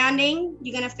 bit of grounding.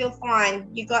 You're going to feel fine.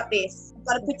 You got this. I've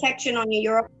got a protection on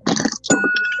you.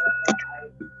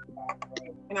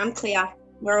 And I'm clear.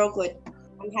 We're all good.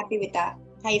 I'm happy with that.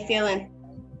 How you feeling?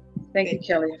 Thank you,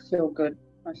 Kelly. I feel good.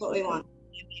 That's what we want.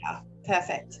 Yeah.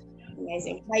 Perfect.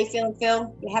 Amazing. How you feeling,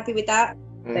 Phil? You happy with that?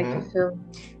 Thank you, Phil.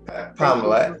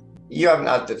 Pamela, you haven't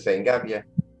had the thing, have you?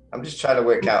 I'm just trying to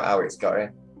work out how it's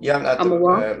going. You haven't had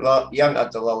you haven't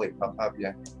had the lollipop, have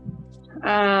you?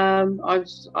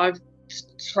 I've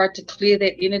tried to clear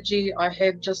that energy I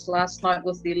had just last night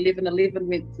with the 11:11.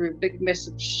 Went through a big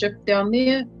massive shift down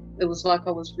there. It was like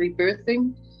I was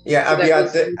rebirthing. Yeah, So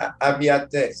have you had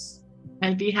this?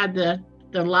 Have you had the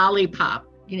lollipop?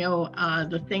 You know,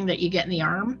 the thing that you get in the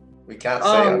arm. We can't say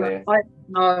on here.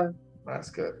 No. That's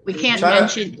good. We can't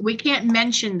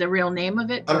mention the real name of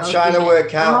it. I'm trying to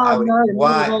work out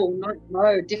why.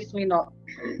 No, definitely not.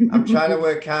 I'm trying to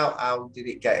work out how did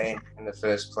it get in the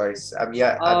first place. Have you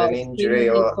had an injury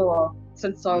or?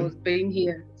 Since I was been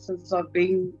here, since I've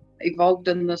been evolved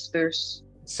in this verse.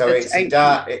 So it's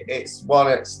it's one.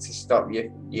 It's to stop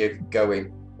you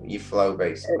going, you flow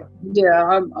basically.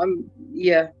 Yeah.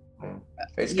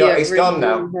 It's gone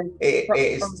now.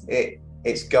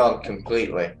 It's gone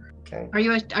completely. Okay. Are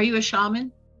you a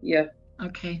shaman? Yeah.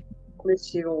 Okay.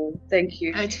 Bless you all. Thank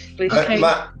you. Okay.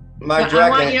 My dragon. I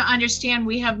want you to understand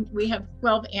we have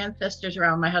 12 ancestors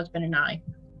around my husband and I.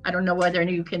 I don't know whether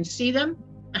you can see them.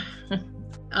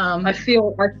 I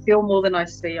feel more than I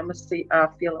see. I'm a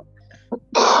feeler.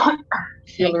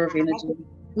 Feeler of energy.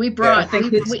 We brought. I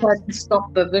think it's tried to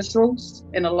stop the visuals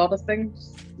in a lot of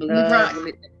things. We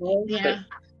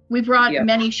brought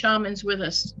many shamans with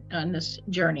us on this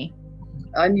journey.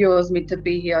 I knew I was meant to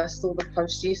be here. I saw the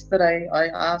post yesterday. I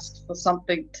asked for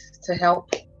something to help,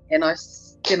 and I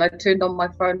turned on my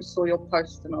phone, saw your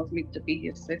post, and I was meant to be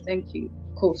here. So thank you.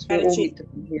 Of course, we're all meant to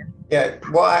be here. Yeah.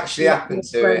 What actually happened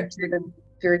to it?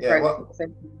 Very grateful.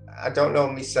 Thank you. I don't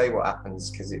normally say what happens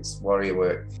because it's warrior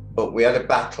work, but we had a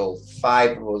battle.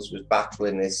 5 of us was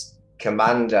battling this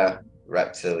commander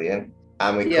reptilian,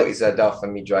 and we cut his head off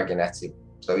and we dragonet him.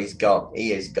 So he's gone.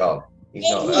 He is gone. He's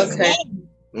not okay.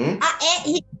 I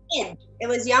ate his head. It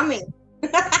was yummy.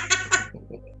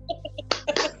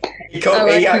 He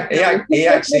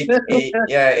actually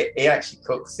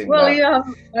cooks him. Well, yeah.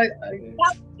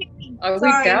 I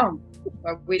went down.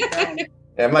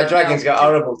 Yeah, my dragon's got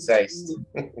horrible taste.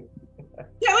 That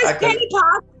was Penny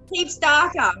Parker, Steve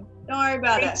Starker. Don't worry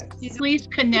about it. Please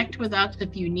connect with us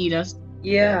if you need us.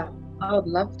 Yeah, I would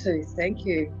love to. Thank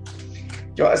you.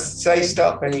 Do you want to say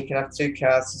stop and you can have 2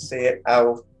 cards to see it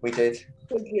how we did?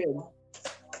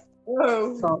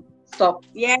 Oh. Stop.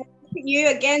 Yeah, you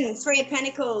again. 3 of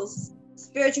Pentacles.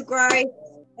 Spiritual growth.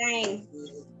 Dang.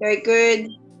 Very good.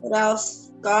 What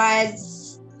else?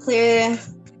 Guides. Clear.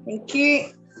 Thank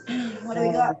you. What do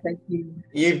we got? Thank you.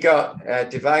 You've got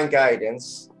divine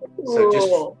guidance.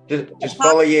 So just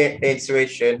follow your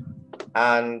intuition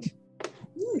and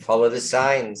follow the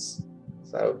signs.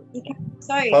 So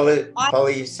follow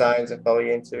your signs and follow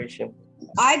your intuition.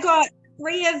 I got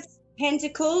 3 of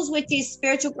Pentacles, which is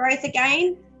spiritual growth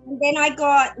again. And then I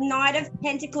got Knight of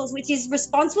Pentacles, which is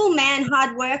responsible man,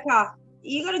 hard worker.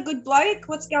 You got a good bloke?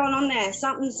 What's going on there?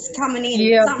 Something's coming in.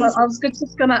 Yeah, but I was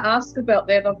just going to ask about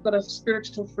that. I've got a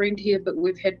spiritual friend here, but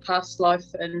we've had past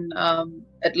life in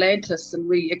Atlantis, and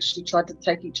we actually tried to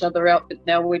take each other out, but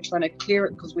now we're trying to clear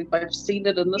it because we've both seen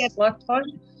it in this lifetime.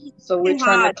 So we're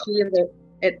trying to clear that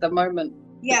at the moment.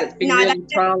 Yeah, it's been really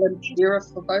trial and error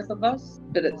for both of us,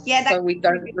 but it's so we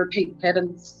don't repeat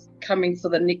patterns coming for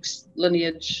the next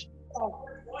lineage.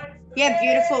 Yeah,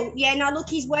 beautiful. Yeah, no, look,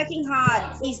 he's working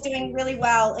hard. He's doing really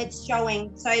well. It's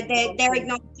showing. So they're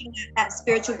acknowledging that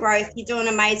spiritual growth. You're doing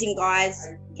amazing, guys.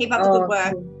 Keep up the good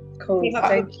work. Cool.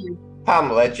 Thank you.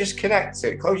 Pamela, just connect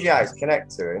to it. Close your eyes,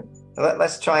 connect to him.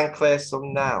 Let's try and clear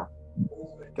some now.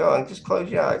 Go on, just close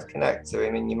your eyes, connect to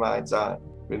him in your mind's eye.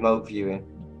 Remote viewing.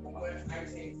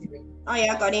 Oh,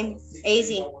 yeah, I got him.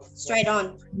 Easy. Straight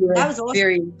on. That was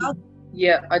awesome.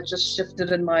 I just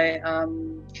shifted in my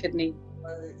kidney.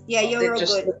 Yeah, you're real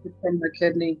just good. In the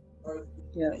kidney.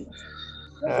 Yeah.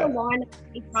 There's a line of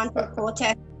the frontal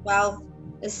cortex as well.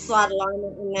 There's slight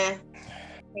alignment in there.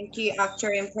 Thank you,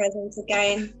 Arcturian presence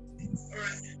again.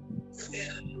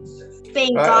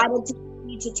 Being guided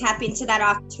to tap into that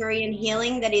Arcturian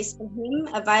healing that is for him,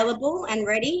 available and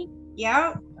ready.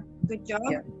 Yeah, good job.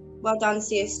 Yeah. Well done,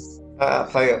 sis.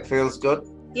 It feels good.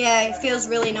 Yeah, it feels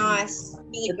really nice.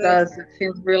 Really it does. It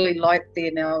feels really light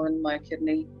there now in my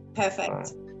kidney.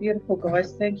 Perfect. Beautiful,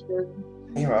 guys. Thank you.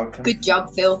 You're welcome. Good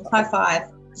job, Phil. High five.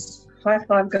 High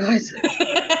five, guys.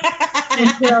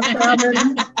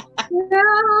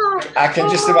 I can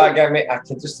just about get me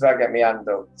hand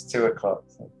up. It's 2:00.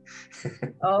 So.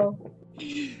 Oh.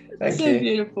 Thank so you.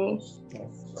 Beautiful.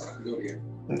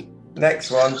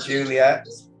 Next one, Juliet.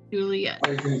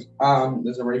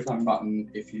 There's a refund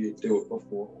button if you do it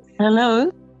before.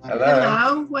 Hello.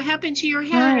 Hello. What happened to your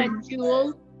head,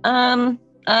 Jewel?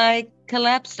 I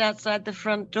collapsed outside the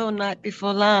front door night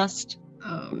before last.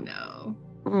 Oh no.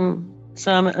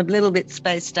 So I'm a little bit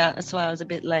spaced out. That's why I was a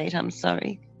bit late. I'm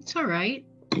sorry. It's all right.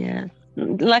 Yeah.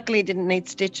 Luckily, it didn't need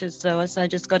stitches, though, so I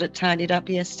just got it tidied up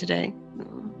yesterday.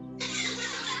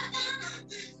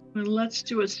 Well, let's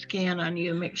do a scan on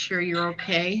you, make sure you're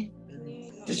okay.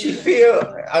 Does she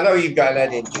feel? I know you've got an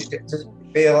head injury. Does it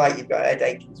feel like you've got a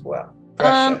headache as well?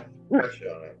 Pressure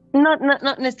on it.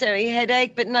 Not necessarily a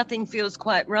headache, but nothing feels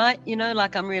quite right. You know,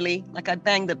 like I'm really, like I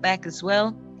banged the back as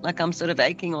well. Like I'm sort of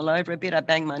aching all over a bit. I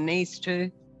banged my knees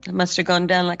too. I must have gone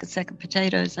down like a sack of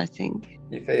potatoes, I think.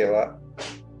 You feel that?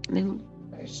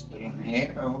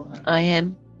 I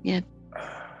am, yeah.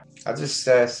 I just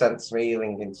sense some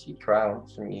healing into your crown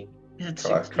from you.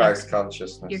 Christ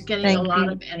consciousness. You're getting a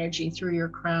lot of energy through your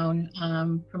crown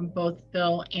from both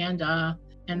Phil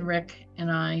and Rick and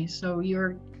I. So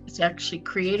it's actually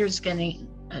Creator's getting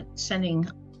sending.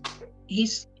 He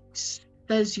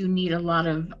says you need a lot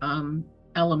of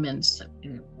elements.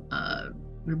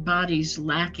 Your body's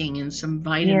lacking in some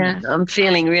vitamins. Yeah, I'm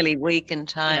feeling really weak and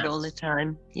tired all the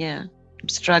time. Yeah, I'm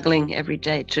struggling every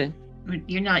day to.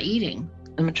 You're not eating.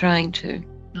 I'm trying to.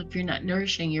 If you're not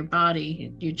nourishing your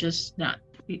body, you're just not.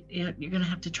 You're going to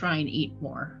have to try and eat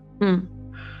more. I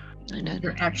know.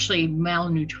 You're actually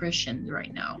malnutrition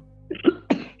right now.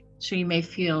 So you may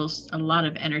feel a lot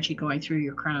of energy going through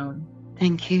your crown.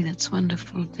 Thank you. That's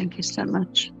wonderful. Thank you so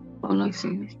much. All of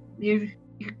you.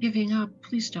 You're giving up.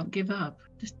 Please don't give up.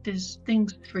 There's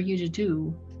things for you to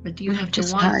do, but you have to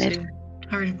want tired. to.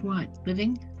 Tired of what?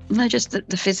 Living? No, just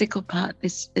the physical part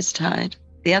is tired.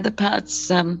 The other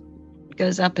parts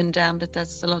goes up and down, but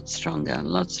that's a lot stronger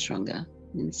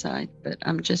inside. But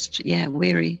I'm just,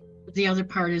 weary. The other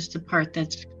part is the part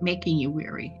that's making you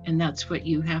weary, and that's what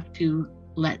you have to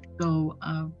let go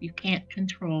of. You can't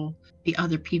control the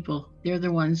other people. They're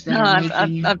the ones that are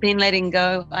making you. I've been letting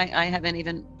go. I haven't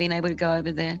even been able to go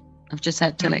over there. I've just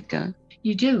had to let go.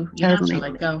 You do. You have to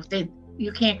let go.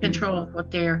 You can't control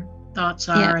what their thoughts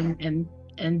are and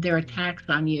their attacks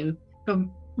on you. So,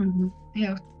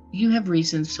 you have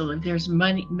reasons to live. There's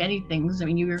many things. I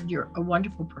mean, you're a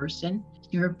wonderful person.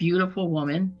 You're a beautiful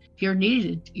woman. You're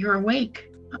needed. You're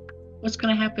awake. What's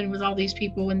going to happen with all these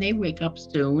people when they wake up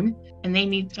soon and they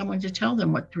need someone to tell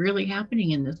them what's really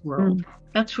happening in this world?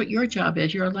 That's what your job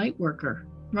is. You're a light worker,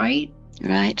 right?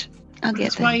 Right.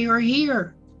 That's why you're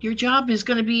here. Your job is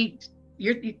going to be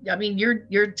your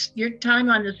time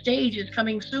on the stage is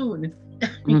coming soon.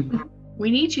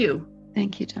 We need you.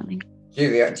 Thank you, darling.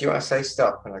 Julia, do you want to say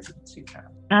stop? And I give you 2 cards.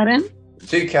 Pardon?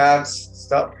 2 cards.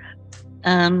 Stop.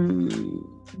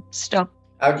 Stop.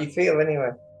 How do you feel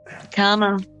anyway?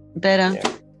 Calmer, better.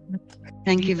 Yeah.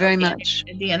 Thank you very much.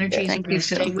 The energies are going to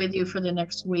stay with you for the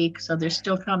next week, so they're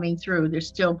still coming through. They're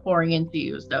still pouring into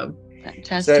you. So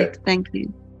fantastic. So, thank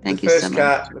you. Thank you so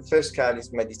much. The first card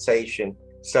is meditation.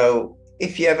 So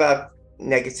if you ever have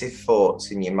negative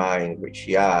thoughts in your mind, which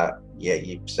you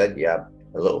said you have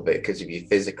a little bit because of your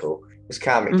physical, just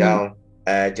calm it down.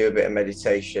 Do a bit of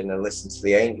meditation and listen to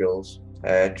the angels.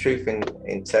 Truth and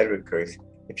integrity.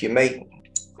 If you make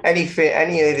any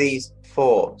of these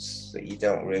thoughts that you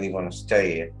don't really want to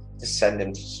stay here, just send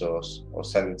them to source or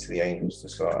send them to the angels to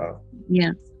sort out.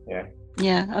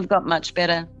 Yeah, I've got much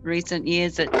better recent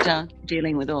years at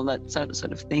dealing with all that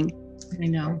sort of thing. I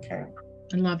know. Okay.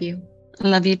 I love you. I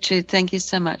love you too. Thank you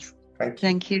so much.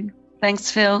 Thank you.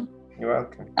 Thanks, Phil. You're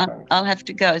welcome. I'll have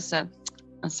to go, so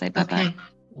I'll say bye-bye.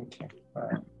 Okay.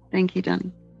 Bye. Thank you,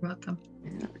 darling. Welcome.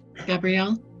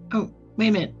 Gabrielle? Oh, wait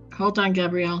a minute. Hold on,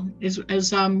 Gabrielle. Is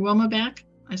Wilma back?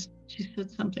 She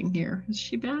said something here. Is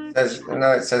she back?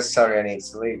 It says sorry, I need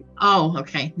to leave. Oh,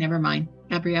 okay. Never mind.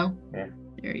 Gabrielle? Yeah.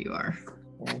 There you are.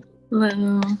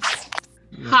 Hello.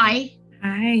 Hi.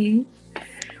 Hi.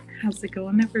 How's it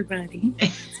going, everybody?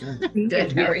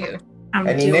 Good. How are you?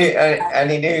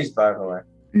 Any news, by the way?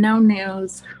 No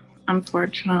news,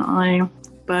 unfortunately,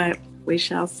 but we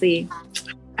shall see.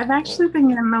 I've actually been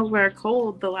getting over a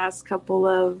cold the last couple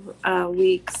of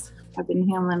weeks. I've been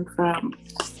healing from.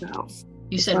 So.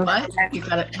 You said what? You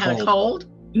had a cold?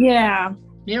 Yeah.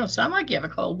 You don't sound like you have a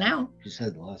cold now. You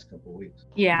said the last couple of weeks.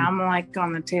 Yeah, I'm like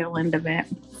on the tail end of it.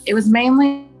 It was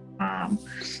mainly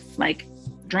like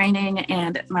draining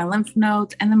and my lymph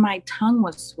nodes, and then my tongue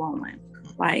was swollen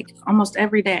like almost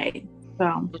every day.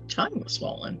 So the tongue was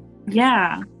swollen.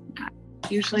 Yeah.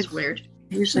 Usually that's weird.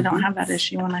 Usually don't have that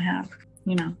issue when I have,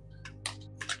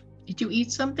 Did you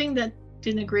eat something that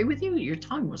didn't agree with you? Your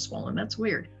tongue was swollen. That's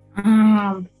weird.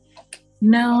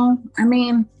 No. I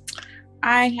mean,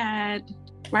 I had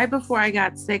right before I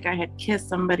got sick, I had kissed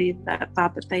somebody that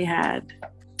thought that they had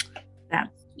that,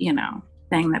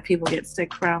 thing that people get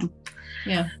sick from.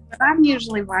 Yeah. But I'm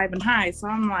usually vibing high, so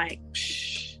I'm like,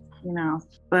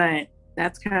 but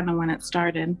that's kind of when it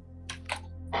started.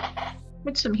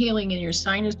 Put some healing in your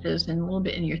sinuses and a little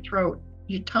bit in your throat.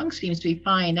 Your tongue seems to be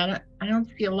fine. I don't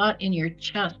see a lot in your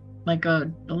chest, like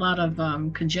a lot of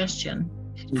congestion.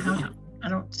 I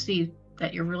don't see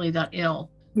that you're really that ill.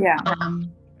 Yeah.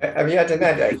 Have you had an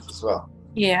headache as well?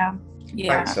 Yeah.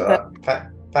 Thanks for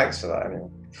that. Thanks for that, anyway.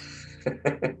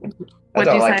 I What'd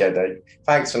don't you like say? headache.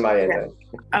 Thanks for my headache.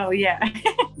 Oh yeah.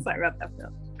 Sorry about that,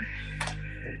 Phil.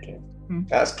 Okay.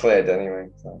 That's cleared anyway.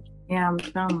 So. Yeah, I'm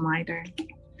feeling lighter.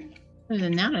 Other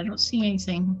than that, I don't see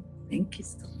anything. Thank you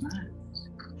so much.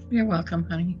 You're welcome,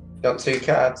 honey. Got 2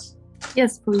 cards?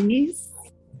 Yes, please.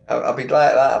 I'll be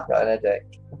glad that I've got an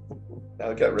headache.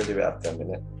 I'll get rid of it after a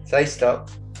minute. Say stop.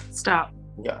 Stop.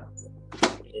 Yeah.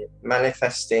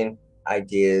 Manifesting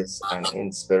ideas and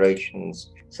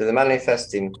inspirations. So the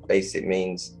manifesting basic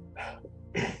means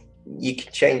you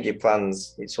can change your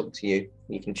plans. It's up to you.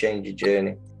 You can change your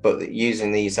journey. But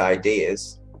using these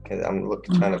ideas, because I'm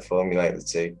trying to formulate the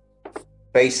two,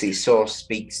 basically source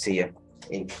speaks to you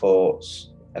in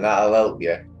thoughts, and that'll help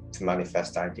you to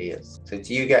manifest ideas. So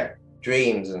do you get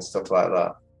dreams and stuff like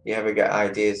that? You ever get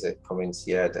ideas that come into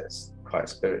your head that's quite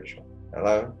spiritual?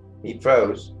 Hello? You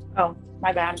froze? Oh,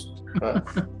 my bad. What?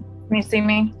 Can you see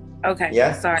me? Okay.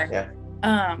 Yeah? Sorry. Yeah.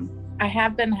 I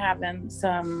have been having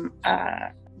some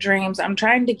dreams. I'm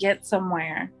trying to get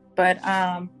somewhere, but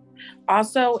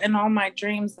also in all my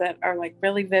dreams that are like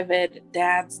really vivid,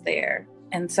 Dad's there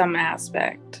in some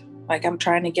aspect. Like I'm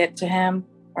trying to get to him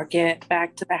or get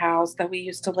back to the house that we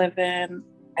used to live in.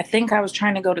 I think I was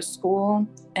trying to go to school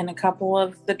in a couple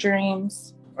of the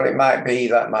dreams. Well, that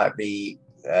might be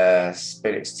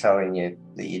spirits telling you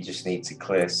that you just need to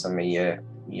clear some of your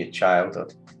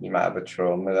childhood. You might have a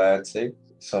trauma there too.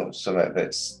 Something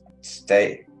that's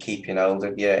keeping hold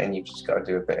of you, and you've just got to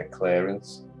do a bit of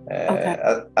clearance. Okay.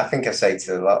 I think I say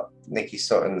to a lot, Nikki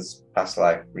Sutton's past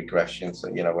life regression, so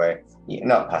where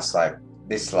not past life,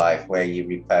 this life where you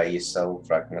repair your soul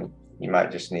fragment. You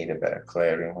might just need a bit of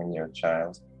clearing when you're a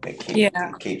child.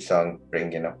 It keeps on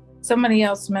bringing up. Somebody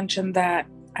else mentioned that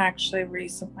actually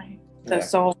recently. The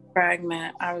soul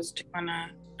fragment.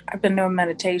 I've been doing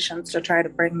meditations to try to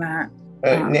bring that.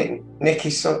 Nikki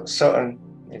Sutton.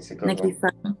 It's a good Nikki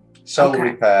one. Soul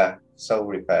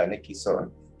repair. Nikki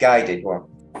Sutton. Guided one.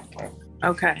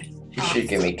 Okay. You should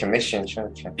give me commission,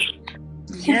 shouldn't you?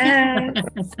 Yes.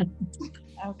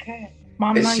 Okay.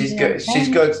 Mom, she's good. She's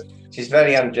good. She's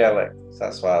very angelic. So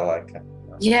that's why I like her.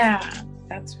 Yeah.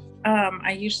 That's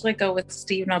I usually go with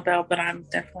Steve Nobel, but I'm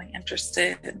definitely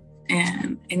interested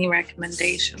in any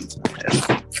recommendations.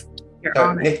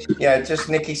 Just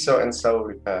Nikki Sutton Soul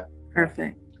Repair.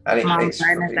 Perfect. And it's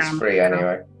free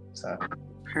anyway. So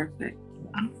perfect.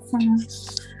 Awesome.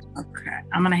 Okay.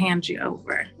 I'm gonna hand you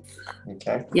over.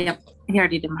 Okay. Yep. He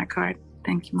already did my card.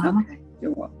 Thank you, Mama. Okay.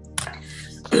 You're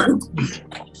welcome.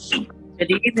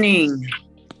 Good evening.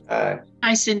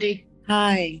 Hi, Cindy.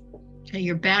 Hi. Hey,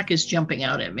 your back is jumping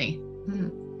out at me.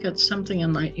 Got something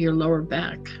in your lower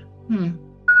back.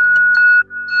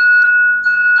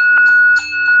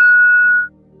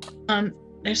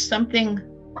 There's something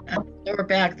on the lower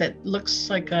back that looks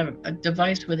like a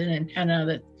device with an antenna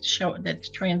that's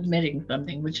transmitting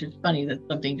something, which is funny that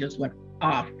something just went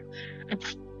off.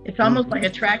 It's almost like a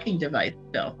tracking device,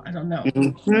 Bill. I don't know.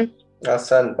 I'll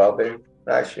send Bobby.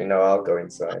 Actually, no, I'll go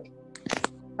inside.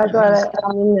 I got it.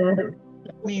 I'm in there.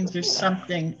 That means there's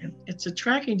something. It's a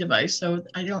tracking device, so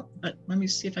but let me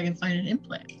see if I can find an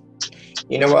implant.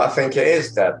 You know what I think it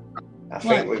is, Deb? I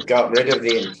think we've got rid of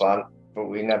the implant, but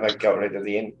we never got rid of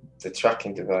the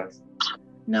tracking device.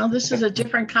 No, this is a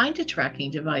different kind of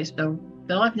tracking device, though.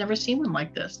 Bill, I've never seen one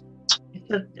like this.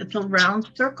 It's a round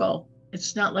circle.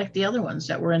 It's not like the other ones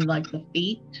that were in like the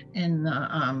feet and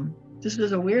the this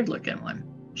is a weird looking one.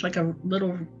 It's like a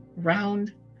little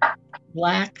round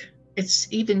black. It's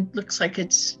even looks like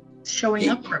it's showing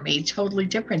up for me totally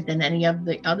different than any of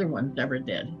the other ones ever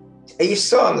did. Are you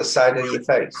still on the side of your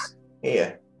face?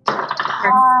 Here.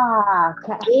 Are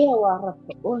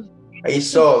you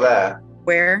sore there?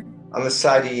 Where? On the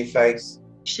side of your face.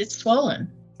 It's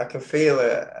swollen. I can feel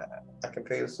it. I can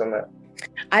feel something.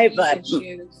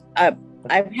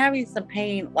 I'm having some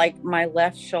pain, like my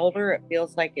left shoulder. It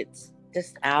feels like it's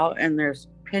just out and there's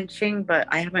pinching, but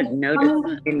I haven't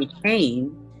noticed any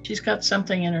pain. She's got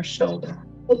something in her shoulder.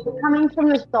 It's coming from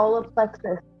the solar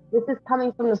plexus. This is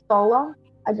coming from the solar.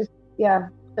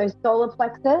 So solar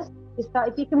plexus.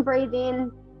 If you can breathe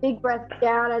in, big breath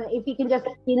down, and if you can just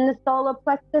spin the solar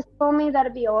plexus for me,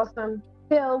 that'd be awesome.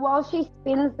 Phil, while she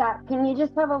spins that, can you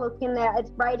just have a look in there?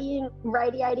 It's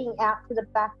radiating out to the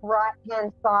back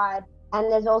right-hand side. And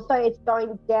there's also, it's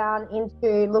going down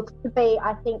into, looks to be,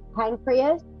 I think,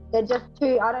 pancreas. They're just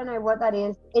two. I don't know what that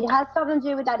is. It has something to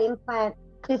do with that implant.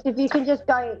 Just if you can just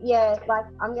go, yeah, like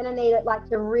I'm gonna need it like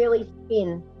to really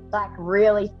spin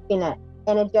it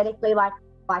energetically, like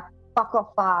fuck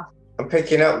off fast. I'm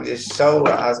picking up your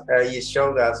shoulder. Your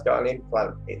shoulder has got an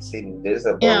implant. It's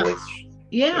invisible.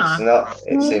 Yeah. It's not.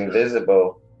 It's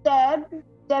invisible. Deb,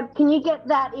 can you get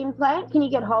that implant? Can you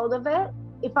get hold of it?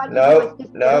 If I No.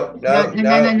 No.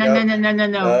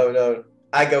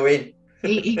 I go in.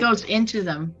 He goes into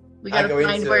them. We gotta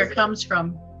find where it comes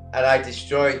from. And I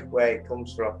destroy where it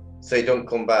comes from, so it don't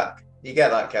come back. You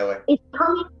get that, Kelly? It's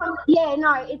coming from.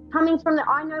 It's coming from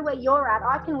I know where you're at.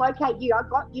 I can locate you. I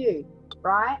got you,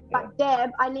 right? Yeah. But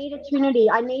Deb, I need a Trinity.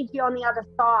 I need you on the other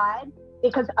side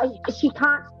because she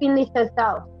can't spin this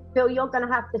herself. Phil, you're gonna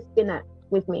have to spin it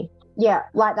with me. Yeah,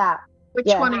 like that. Which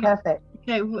one? Perfect.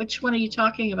 Okay, which one are you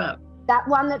talking about? That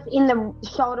one that's in the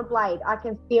shoulder blade. I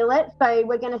can feel it. So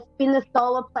we're going to spin the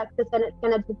solar plexus and it's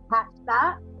going to detach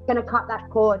that. It's going to cut that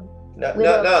cord. No. We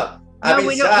don't.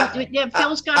 Yeah,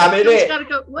 Phil's got to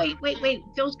go. Wait.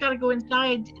 Phil's got to go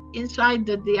inside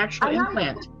the actual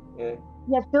implant.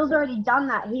 Yeah, Phil's already done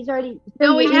that. He's already.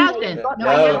 No, he hasn't.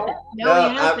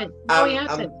 No, he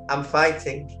hasn't. I'm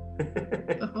fighting.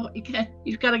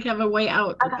 You've got to have a way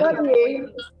out. I've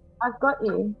got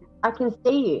you. I can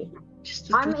see you.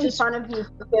 I'm in front of you,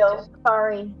 Phil.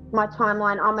 Sorry, my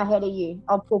timeline. I'm ahead of you.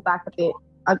 I'll pull back a bit.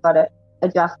 I got it.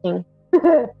 Adjusting.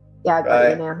 Yeah, I got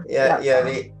you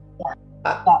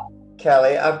now.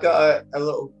 Kelly, I've got a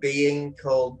little being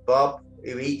called Bob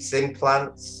who eats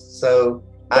implants. So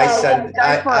we don't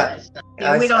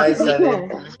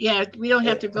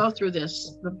have to go through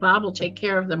this. The Bob will take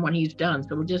care of them when he's done.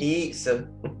 So he eats them.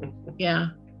 Yeah.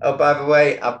 Oh, by the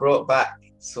way, I brought back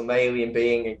some alien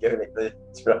being and given it the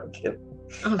dragon.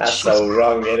 Oh, that's so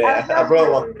wrong, isn't it? I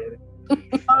brought one.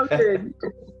 Oh, good.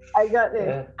 I got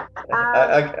this.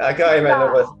 I got him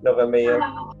another meal.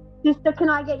 Sister, can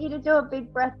I get you to do a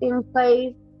big breath in,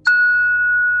 please?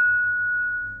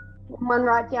 One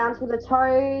right down to the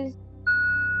toes.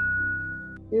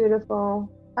 Beautiful.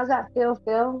 How's that feel,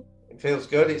 Phil? It feels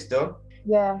good. It's done.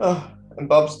 Yeah. Oh, and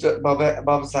Bob's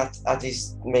had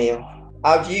his meal.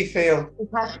 How do you feel,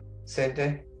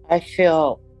 Cindy? I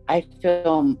feel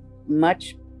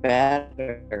much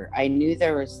better. I knew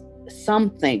there was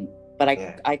something, but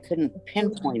I couldn't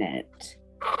pinpoint it.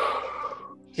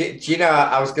 Do you know?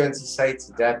 I was going to say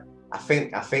to Deb, I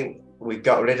think we've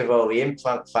got rid of all the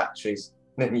implant factories.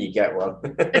 Then you get one.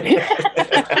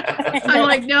 I'm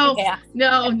like, no.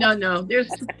 There's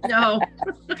no.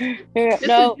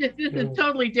 This is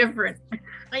totally different.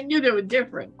 I knew they were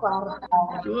different.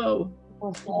 Whoa.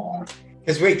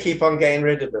 Because we keep on getting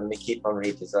rid of them, we keep on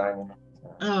redesigning them.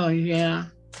 Oh yeah.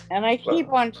 And I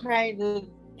keep on trying to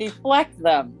deflect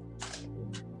them,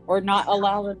 or not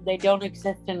allow them. They don't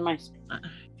exist in my.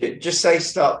 Just say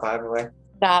stop. By the way.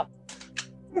 Stop.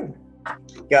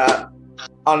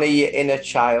 Honor your inner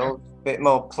child. Bit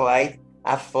more play.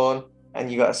 Have fun,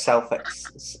 and you're self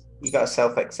acceptance.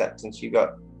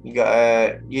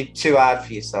 You're too hard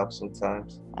for yourself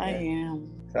sometimes. I am.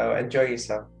 So enjoy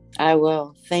yourself. I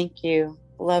will. Thank you.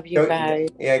 Love you guys.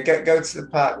 Yeah, go to the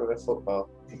park with a football.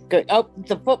 Good. Oh,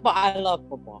 the football. I love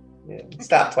football. Yeah.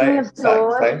 Start playing.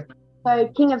 So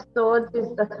King of Swords is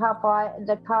the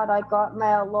card I got.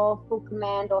 Male law, full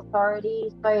command, authority.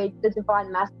 So the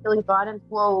divine masculine guidance.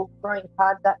 Whoa, throwing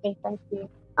cards at me. Thank you.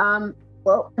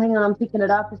 Well, hang on. I'm picking it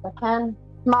up as I can.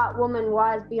 Smart woman,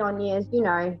 wise beyond years. You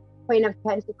know, Queen of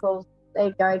Pentacles. There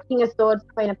you go. King of Swords,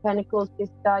 Queen of Pentacles.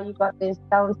 Sister, you got this.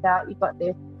 Balance out. You got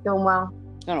this. Doing well.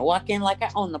 Gonna walk in like I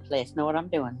own the place. Know what I'm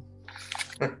doing.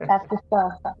 That's the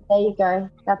stuff. There you go.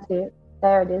 That's it.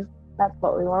 There it is. That's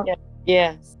what we want.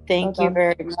 Yes. Thank you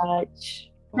very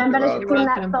much. Remember to spin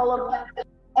that solar plexus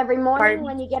every morning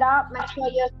when you get up. Make sure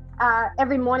you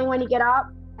every morning when you get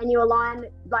up and you align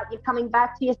like you're coming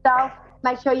back to yourself.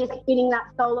 Make sure you're spinning that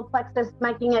solar plexus,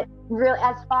 making it real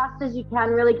as fast as you can.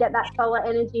 Really get that solar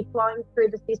energy flowing through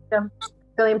the system.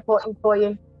 Really important for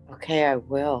you. Okay, I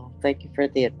will. Thank you for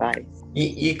the advice.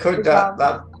 You could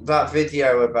that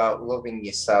video about loving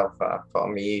yourself that I put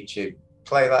on my YouTube.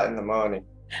 Play that in the morning.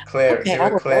 Clear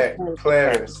yourself.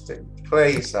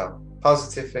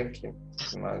 Positive thinking.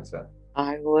 Mindset.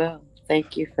 I will.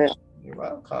 Thank you, Phil. You're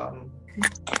welcome.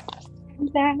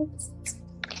 Thanks.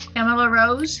 Pamela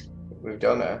Rose. We've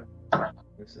done her.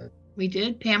 We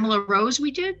did. Pamela Rose.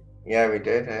 We did. Yeah, we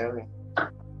did early.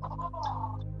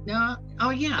 No.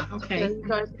 Oh yeah. Okay.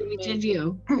 We did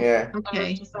you. Yeah. Okay. I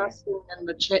was just asking in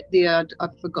the chat there. I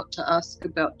forgot to ask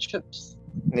about chips.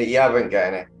 No, you haven't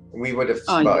got any. We would have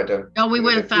spotted them. No, we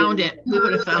would have found it. We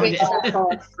would have found it.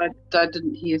 I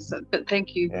didn't hear so, but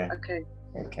thank you. Yeah. Okay.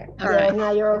 Okay. All Yeah, right.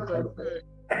 no, you're all good.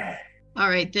 All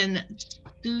right, then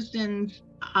Susan's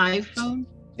iPhone.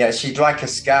 Yeah, she'd like a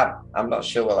scam. I'm not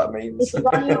sure what that means. I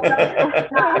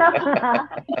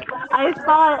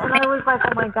saw it and I was like,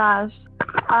 oh my gosh.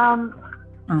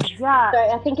 Yeah. So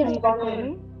I think it's Can you wrong. hear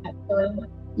me? Actually.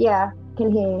 Yeah,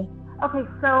 can hear. Okay,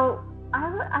 so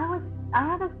I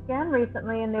had a scan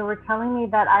recently and they were telling me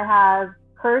that I have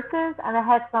curses and a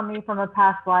hex on me from a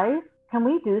past life. Can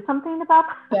we do something about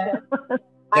that?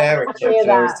 Yeah, we can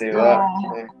always do that.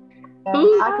 Yeah.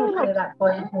 I can clear that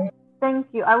for you. Thank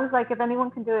you. I was like, if anyone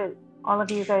can do it, all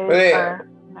of you guys Well, are.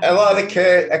 a lot of a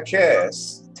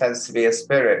curse tends to be a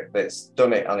spirit that's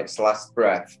done it on its last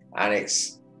breath, and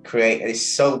it's created its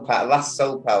soul power, last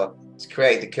soul power to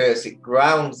create the curse. It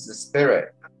grounds the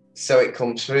spirit, so it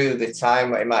comes through the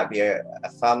time. It might be a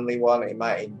family one, it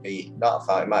might even be not a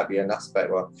family, it might be an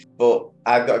aspect one. But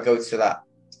I've got to go to that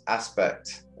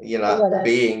aspect,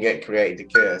 being it created the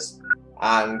curse,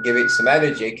 and give it some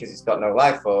energy because it's got no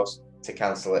life force to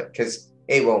cancel it, because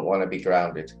it won't want to be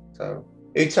grounded. So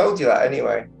who told you that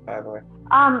anyway, by the way?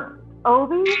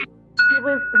 Obi, he did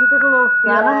a little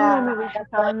scan on me and he was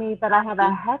telling me that I have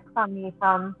a hex on me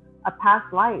from a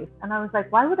past life. And I was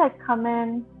like, why would I come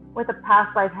in with a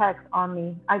past life hex on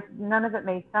me? None of it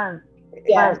made sense.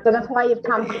 Yeah, so that's why you've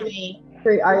come to me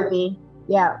through Obi.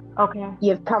 Yeah. Okay.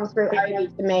 You've come through Obi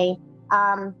to me.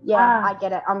 I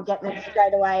get it. I'm getting it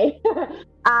straight away.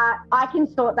 I can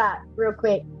sort that real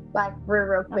quick, like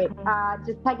real quick.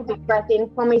 Just take a big breath in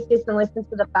for me, sis, and listen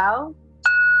to the bell.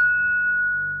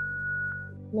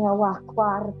 Mewa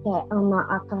kwarte ama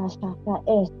akasha ka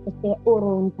este te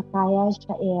urun takaya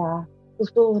sha ea.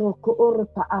 Usuru ku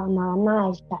urpa ama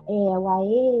naisha ea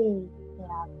wae.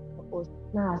 Ya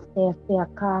usna se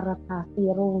kara ta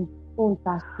firun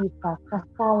unta sifa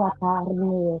kasawa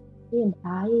tarne.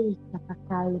 Impai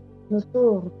sakakai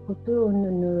nusur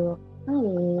kutununu.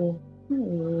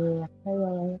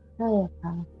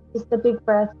 Just a big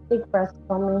breath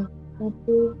for me. Thank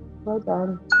you. Well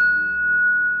done.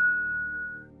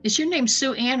 Is your name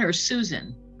Sue Ann or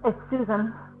Susan? It's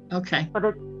Susan. Okay.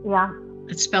 But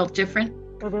It's spelled different?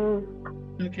 It is.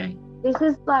 Okay. This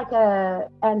is like a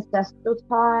ancestral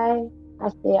tie. I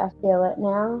feel it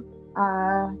now.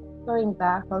 Going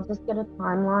back, I'll just get a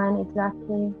timeline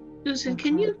exactly. Susan,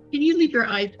 can you leave your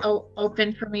eyes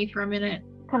open for me for a minute?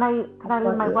 Can I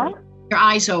leave my what? Your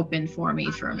eyes open for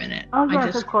me for a minute. Oh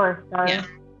yes, of course. Sorry. Yeah,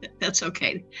 that's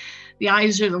okay. The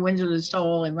eyes are the window of the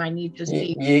soul, and I need to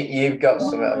see. You've got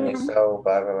something on your soul,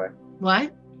 by the way.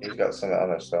 What? You've got something on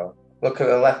your soul. Look at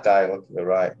the left eye, look at the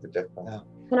right, the difference.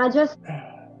 Can I just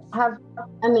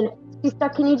sister,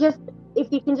 can you just,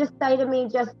 if you can just say to me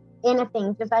just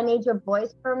anything, just I need your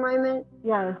voice for a moment.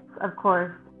 Yes, of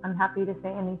course. I'm happy to say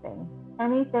anything.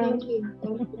 Anything. Thank you.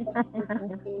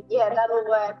 Yeah, that'll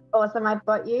work. Awesome, I've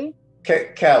got you.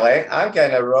 Kelly, I'm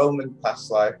getting a Roman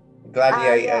past life.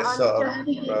 Gladiator sort of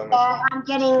Roman. I'm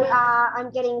getting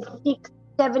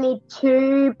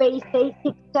 672 BC,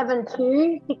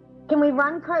 672. Can we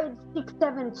run code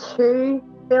 672,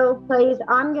 Bill, please?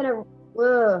 I'm gonna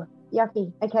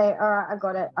yucky. Okay, all right, I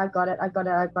got it.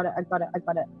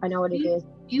 I know what it is.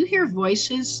 Do you hear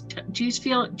voices? Do you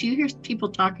hear people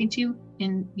talking to you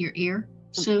in your ear,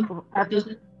 Sue?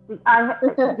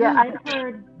 I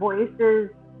heard voices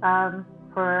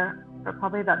for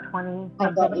probably about 20.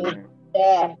 I got you.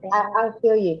 Yeah, I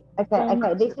feel you.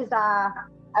 Okay. This is I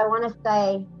want to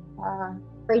say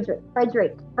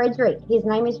Frederick. His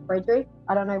name is Frederick.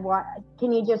 I don't know why.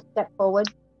 Can you just step forward?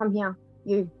 Come here.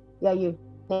 You.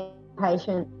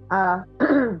 Patient.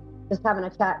 Just having a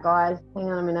chat, guys. Hang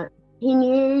on a minute. He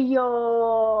knew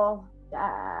your.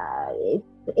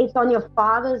 It's on your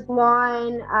father's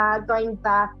line. Going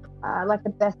back, like a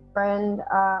best friend.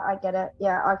 I get it.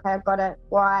 Yeah. Okay, I got it.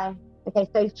 Why? Okay,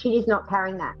 so she's not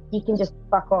carrying that. You can just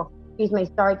fuck off. Excuse me.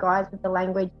 Sorry, guys, with the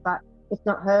language, but it's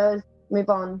not hers. Move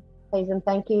on, please, and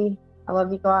thank you. I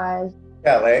love you guys.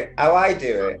 Kelly, how I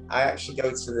do it, I actually go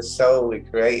to the soul who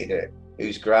created it,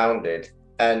 who's grounded,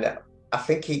 and I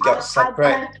think he got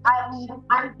separated.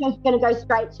 I'm just going to go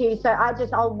straight to, so I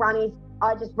just run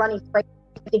his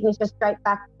signature straight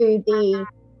back to the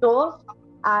source.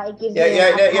 It gives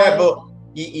yeah, but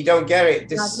you don't get it.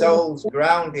 The soul's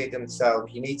grounded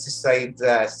themselves. You need to save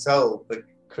their soul for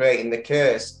creating the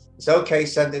curse. It's okay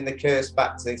sending the curse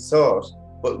back to the source,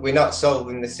 but we're not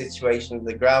solving the situation of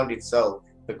the grounded soul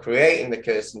for creating the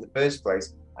curse in the first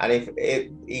place. And if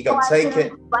he got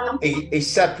taken, he's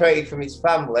separated from his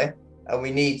family, and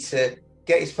we need to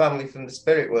get his family from the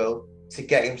spirit world to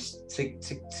get him to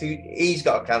he's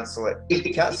got to cancel it.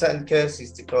 He can't send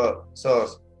curses to court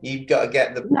source. You've got to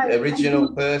get the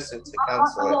original person to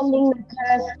cancel it. Sending the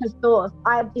curse to source.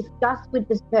 I've discussed with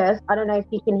this curse. I don't know if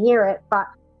you can hear it, but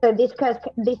so this curse,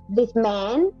 this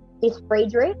man, this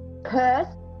Friedrich,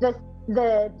 cursed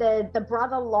the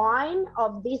brother line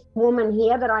of this woman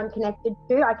here that I'm connected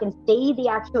to. I can see the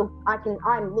actual.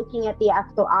 I'm looking at the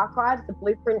actual archives, the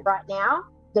blueprint right now,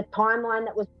 the timeline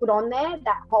that was put on there,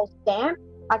 that whole stamp.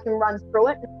 I can run through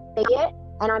it and see it.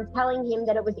 And I'm telling him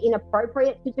that it was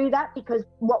inappropriate to do that because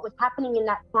what was happening in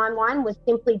that timeline was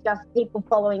simply just people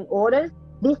following orders.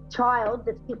 This child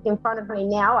that sits in front of me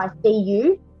now, I see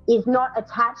you, is not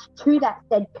attached to that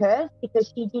said curse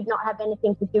because she did not have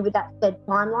anything to do with that said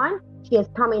timeline. She has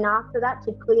come in after that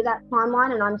to clear that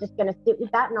timeline, and I'm just going to sit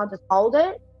with that and I'll just hold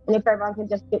it. And if everyone can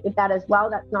just sit with that as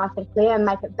well, that's nice and clear and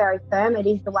make it very firm. It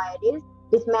is the way it is.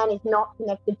 This man is not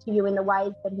connected to you in the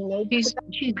ways that he needs.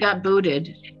 She's got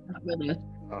booted. Not with us.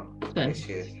 Oh, there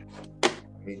she is.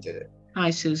 He did it. Hi,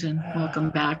 Susan.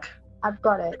 Welcome back. I've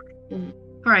got it.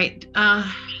 All right.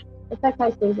 It's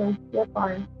okay, Susan. You're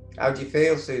fine. How do you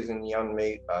feel, Susan? You're on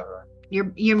mute, by the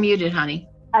way. You're muted, honey.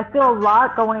 I feel a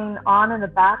lot going on in the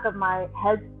back of my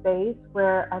head space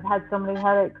where I've had so many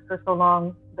headaches for so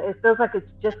long. It feels like it's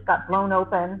just got blown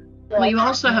open. Well, you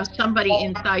also have somebody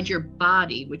inside your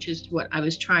body, which is what I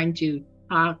was trying to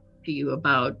talk to you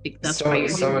about. That's why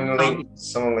someone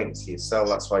links to your cell.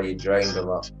 That's why you drained a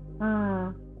lot.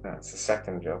 That's the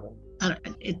second job.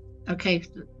 Okay,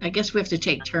 I guess we have to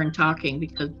take turn talking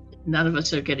because none of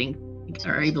us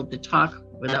are able to talk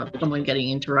without someone getting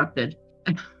interrupted.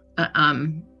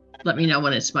 Let me know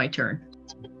when it's my turn.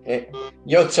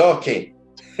 You're talking.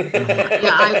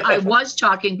 Yeah, I was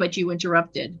talking, but you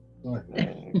interrupted.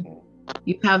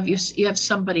 You have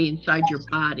somebody inside your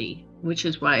body, which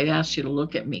is why I asked you to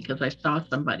look at me because I saw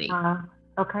somebody.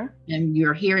 Okay. And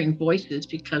you're hearing voices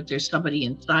because there's somebody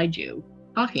inside you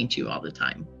talking to you all the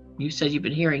time. You said you've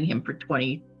been hearing him for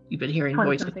 20. You've been hearing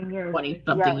voices for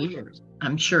 20-something years.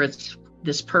 I'm sure it's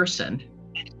this person.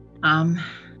 I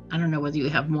don't know whether you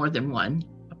have more than one,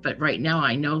 but right now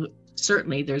I know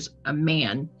certainly there's a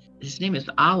man. His name is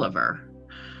Oliver.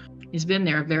 He's been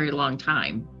there a very long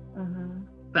time.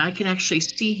 But I can actually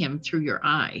see him through your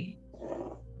eye.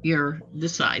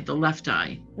 This eye, the left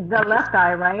eye. The left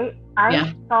eye, right?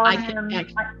 I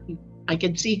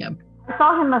can see him. I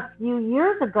saw him a few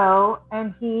years ago,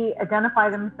 and he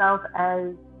identified himself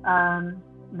as the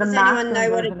masculine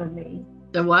version of me.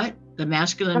 The what? The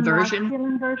masculine version?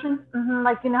 Masculine version?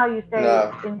 Like, you know how you say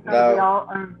inside we all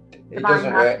are. It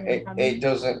doesn't work. It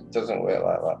doesn't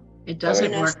work like that. It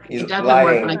doesn't work. It doesn't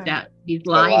work like that. He's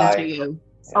lying to you.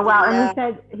 Oh wow!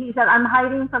 And he said, "I'm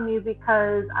hiding from you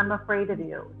because I'm afraid of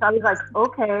you." So I was like,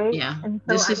 "Okay." Yeah. And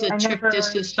so this is a trick.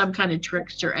 This is some kind of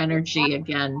trickster energy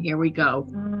again. Here we go.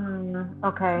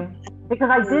 Okay. Because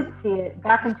I did see it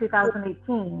back in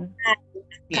 2018.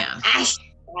 Yeah.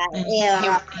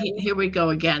 Here we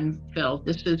go again, Phil.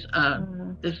 This is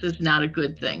not a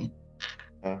good thing.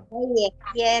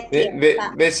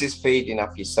 This is feeding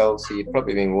off your soul, so you've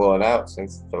probably been worn out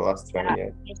since the last 20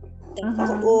 years. I'm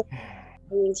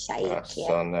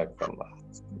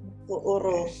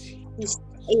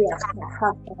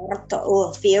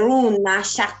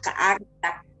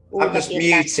just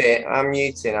muting. I'm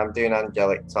muting. I'm doing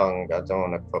angelic tongue. I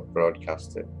don't want to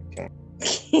broadcast it. Okay.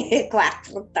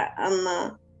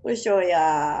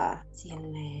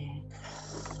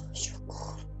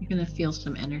 You're gonna feel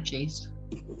some energies.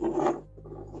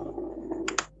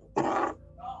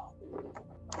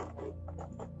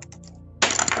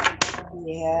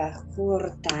 Yeah,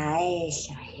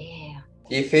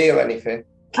 Do you feel anything?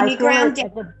 Can you ground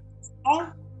down?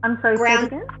 I'm sorry, ground.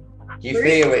 say it again? Do you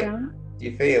feel it? Do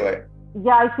you feel it?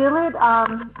 Yeah, I feel it,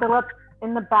 Philip,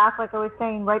 in the back, like I was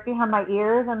saying, right behind my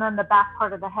ears, and then the back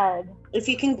part of the head. If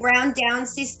you can ground down,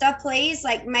 sister, please,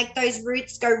 like make those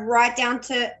roots go right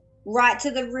to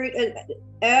the root of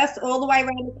earth, all the way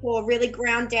around the core. Really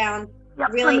ground down.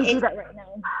 Yep, really let me do that right now.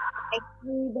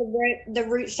 The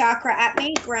root chakra at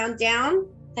me. Ground down.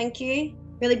 Thank you.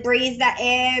 Really breathe that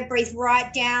air. Breathe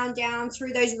right down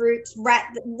through those roots.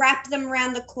 Wrap them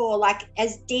around the core, like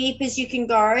as deep as you can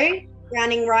go.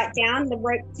 Grounding right down the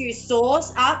rope to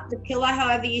source, up the pillar,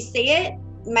 however you see it.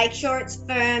 Make sure it's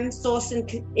firm, source, and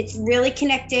it's really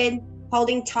connected.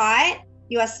 Holding tight.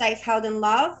 You are safe, held, and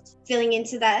loved. Feel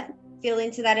into that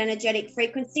energetic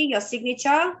frequency. Your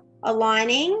signature.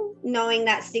 Aligning, knowing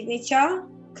that signature.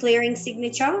 Clearing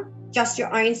signature. Just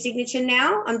your own signature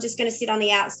now. I'm just going to sit on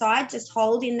the outside. Just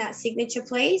hold in that signature,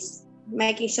 please.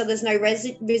 Making sure there's no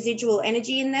residual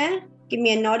energy in there. Give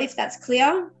me a nod if that's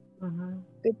clear.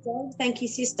 Good job. Thank you,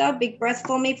 sister. Big breath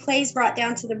for me, please. Right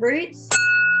down to the roots.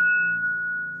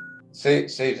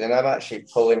 Susan, I'm actually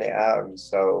pulling it out of your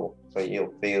soul so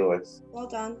you'll feel it. Well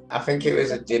done. I think it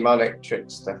was a demonic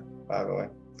trickster, by the way.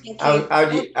 Thank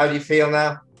you. How do you feel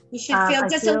now? You should feel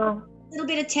just a little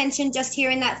bit of tension just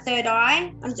here in that third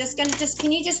eye. I'm just going to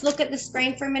can you just look at the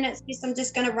screen for a minute, sis? I'm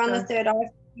just going to run the third eye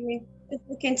for you. Just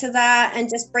look into that and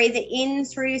just breathe it in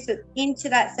through into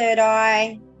that third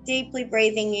eye, deeply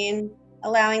breathing in,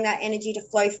 allowing that energy to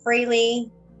flow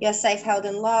freely. You're safe, held,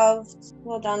 and loved.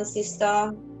 Well done,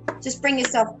 sister. Just bring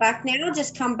yourself back now.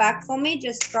 Just come back for me.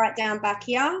 Just right down back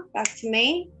here. Back to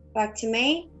me. Back to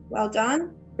me. Well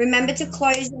done. Remember to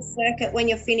close your circuit when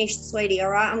you're finished, sweetie,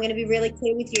 all right? I'm going to be really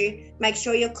clear with you. Make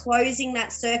sure you're closing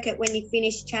that circuit when you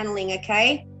finish channeling,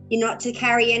 okay? You're not to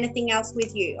carry anything else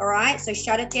with you, all right? So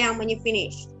shut it down when you're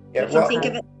finished. Yeah, you can think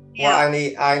of it. What I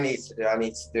need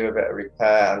to do a bit of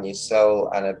repair on your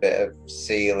soul and a bit of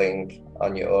sealing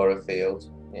on your aura field.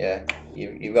 Yeah,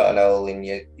 you've got an hole in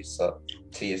your soul,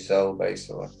 to your soul,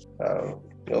 basically. So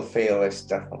you'll feel this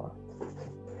definitely.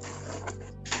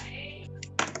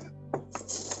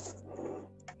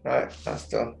 Right, that's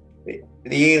done. The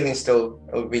healing still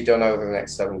will be done over the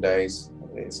next 7 days.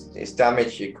 It's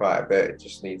damaged you quite a bit. It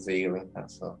just needs healing.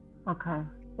 That's all. Okay.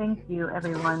 Thank you,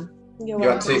 everyone. Do you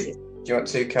want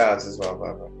two cards as well,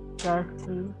 Barbara? Yes,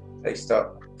 please. Say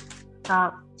stop.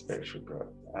 Stop. Spiritual growth.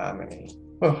 Harmony.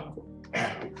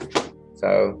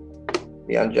 So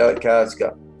the angelic card's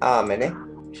got harmony,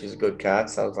 which is a good card.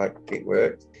 Sounds like it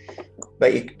worked.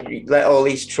 But you let all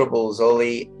these troubles, all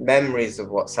the memories of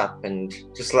what's happened,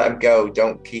 just let them go.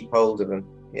 Don't keep hold of them.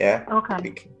 Yeah.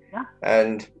 Okay. Yeah.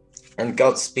 And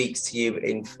God speaks to you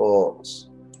in thoughts.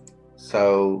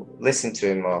 So listen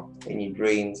to him more in your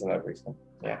dreams and everything.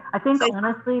 Yeah. I think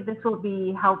honestly, this will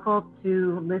be helpful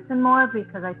to listen more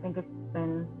because I think it's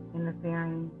been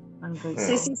interfering. So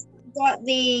since you've got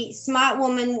the smart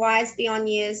woman, wise beyond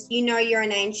years, you know you're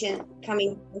an ancient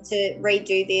coming to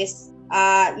redo this.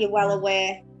 You're well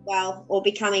aware, or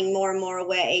becoming more and more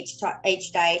aware each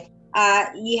day.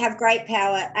 You have great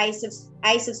power, Ace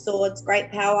of Swords,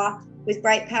 great power. With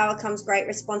great power comes great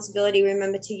responsibility.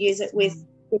 Remember to use it with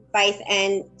faith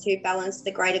and to balance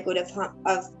the greater good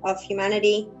of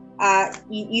humanity.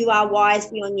 You are wise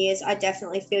beyond years. I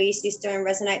definitely feel you, sister, and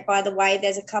resonate. By the way,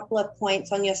 there's a couple of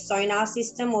points on your sonar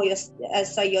system, or your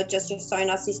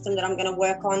sonar system that I'm going to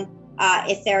work on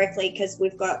etherically, because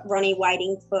we've got Ronnie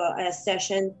waiting for a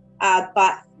session.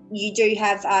 But you do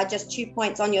have just 2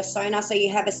 points on your sonar, so you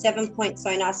have a 7-point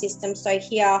sonar system. So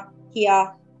here,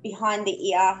 behind the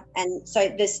ear, and so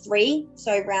there's 3.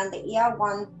 So around the ear,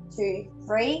 1, 2,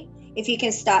 3. If you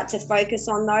can start to focus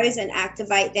on those and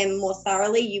activate them more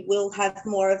thoroughly, you will have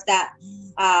more of that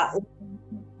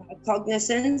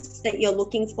cognizance that you're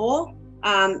looking for.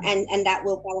 And that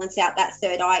will balance out that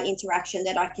third eye interaction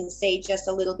that I can see just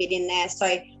a little bit in there.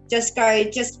 So just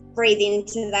breathe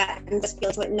into that and just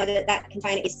feel to it. Know that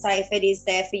container is safe. It is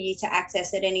there for you to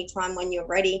access at any time when you're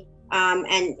ready.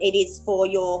 And it is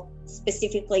for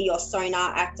specifically your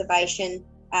sonar activation.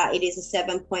 It is a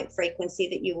 7-point frequency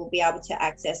that you will be able to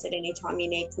access at any time you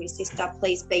need to, sister.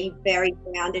 Please be very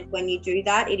grounded when you do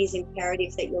that. It is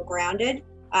imperative that you're grounded.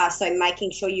 So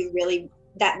making sure you really,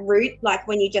 that root, like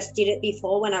when you just did it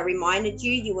before, when I reminded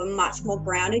you, you were much more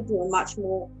grounded. You were much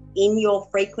more in your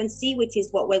frequency, which is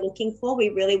what we're looking for. We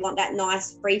really want that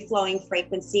nice free-flowing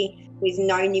frequency with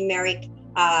no numeric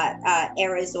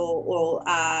errors or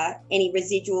any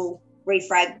residual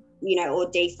refrag, or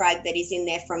defrag that is in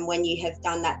there from when you have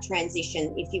done that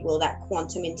transition, if you will, that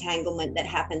quantum entanglement that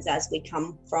happens as we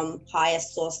come from higher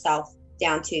source self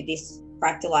down to this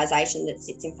fractalization that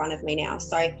sits in front of me now.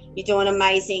 So you're doing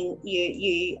amazing.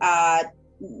 You are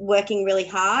working really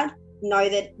hard. Know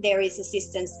that there is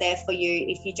assistance there for you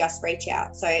if you just reach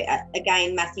out. So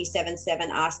again, Matthew 7:7,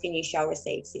 ask and you shall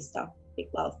receive, sister. Big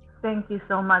love. Thank you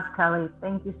so much, Kelly.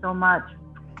 Thank you so much.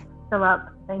 Philip,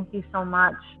 thank you so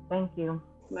much. Thank you.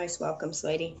 Most welcome,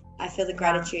 sweetie. I feel the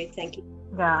gratitude. Thank you.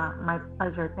 Yeah, my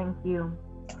pleasure. Thank you.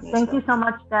 Thank you so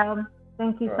much, Deb.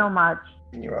 Thank you so much.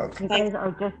 You're welcome. You guys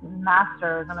are just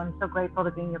masters, and I'm so grateful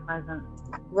to be in your presence.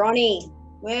 Ronnie,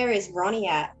 where is Ronnie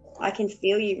at? I can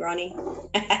feel you, Ronnie.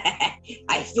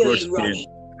 I feel you, Ronnie.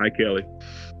 Hi, Kelly.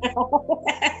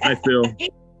 Hi, Phil.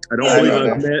 I don't believe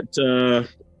I've met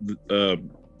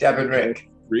Deb and Rick.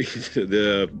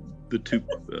 The two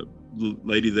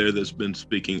lady there that's been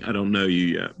speaking. I don't know you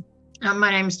yet. My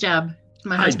name's Deb.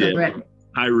 My Hi, husband, Deb. Rick.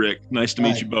 Hi, Rick. Nice to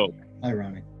meet you both. Hi,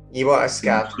 Ronnie. You want a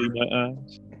scarf? See my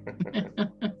eyes?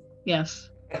 Yes.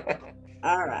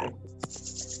 All right.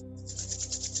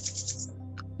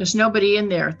 There's nobody in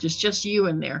there. There's just you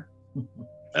in there.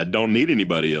 I don't need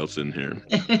anybody else in here.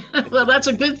 Well, that's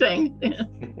a good thing.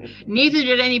 Neither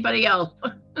did anybody else.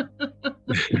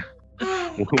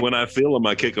 When I feel them,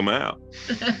 I kick them out.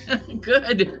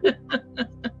 Good.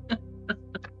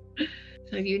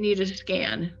 So you need a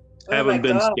scan. Haven't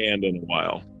been scanned in a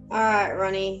while. All right,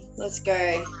 Ronnie, let's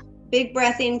go. Big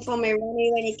breath in for me,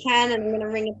 Ronnie, when you can, and I'm going to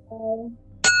ring a bell.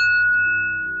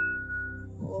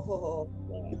 Oh,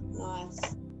 yeah, nice.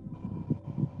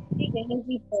 Big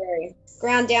energy through.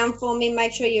 Ground down for me.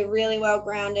 Make sure you're really well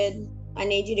grounded. I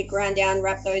need you to ground down,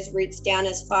 wrap those roots down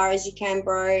as far as you can,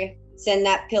 bro. Send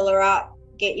that pillar up.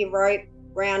 Get your rope,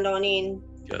 ground on in.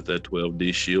 Got that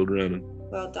 12D shield running.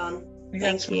 Well done.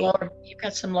 You've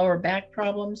got some lower back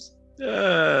problems.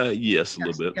 Yes, a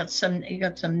little bit. You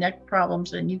got some neck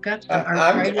problems, and you've got some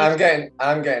I'm getting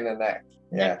a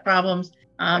neck problems.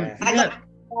 I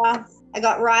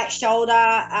got right shoulder.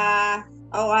 I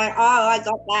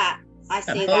got that. I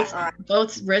see that. All right.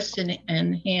 Both wrists and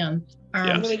hands.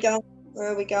 Arms.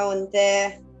 Where are we going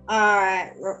there? All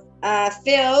right.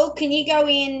 Phil, can you go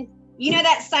in? You know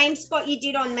that same spot you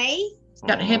did on me?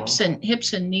 Got hips and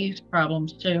knees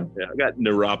problems too. Yeah, I got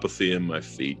neuropathy in my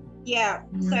feet. Yeah.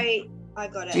 So I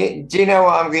got it. Do you know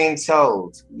what I'm being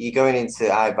told? You're going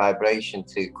into high vibration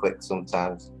too quick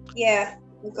sometimes. Yeah,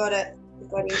 I got it.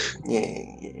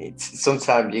 Yeah,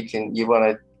 sometimes you want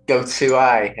to go too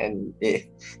high, and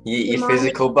your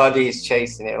physical body is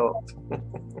chasing it up.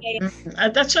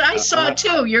 That's what I saw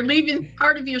too. You're leaving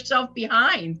part of yourself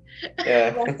behind.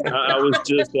 Yeah. I was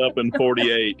just up in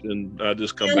 48, and I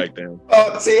just come back down.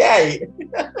 48.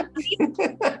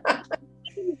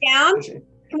 Down.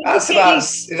 That's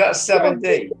is that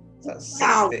 7D? That's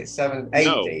 8D.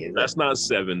 No, that's not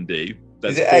 7D.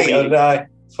 That's is it 8 or 9?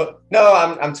 No,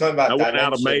 I'm talking about. I went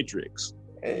out of Matrix.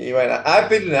 You went. I've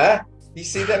been there. You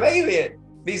see them aliens?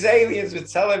 These aliens were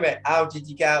telling me, "How did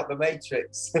you get out of the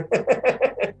Matrix?"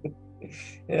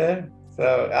 Yeah.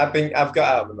 So I've got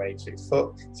out of the Matrix.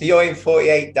 So you're in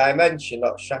 48 dimension,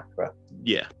 not chakra.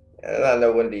 Yeah.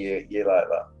 No wonder you like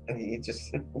that. You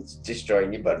just it's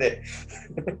destroying your body.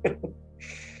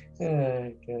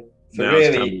 Okay. So now really,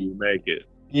 it's time to make it.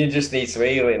 You just need some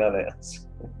healing on it.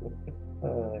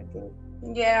 Okay.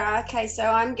 Yeah. Okay. So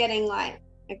I'm getting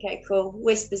okay, cool.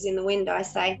 Whispers in the wind, I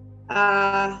say.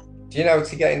 Do you know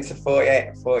to get into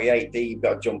 48D, you've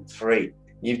got to jump 3.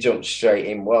 You've jumped straight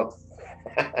in 1,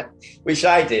 which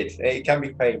I did. It can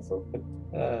be painful.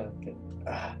 Okay.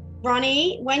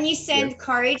 Ronnie, when you send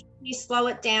code, can you slow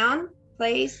it down,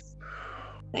 please?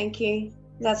 Thank you.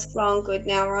 That's flowing good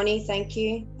now, Ronnie. Thank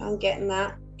you. I'm getting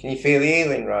that. Can you feel the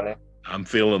healing, Ronnie? I'm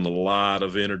feeling a lot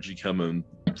of energy coming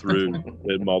through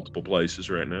in multiple places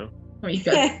right now. Well, you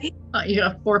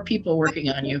got 4 people working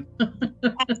on you.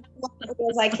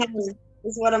 As I can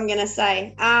is what I'm gonna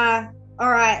say. All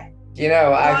right. You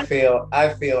know, I feel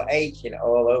aching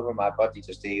all over my body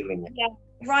just healing it. Yeah.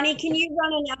 Ronnie, can you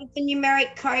run an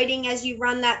alphanumeric coding as you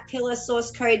run that pillar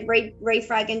source code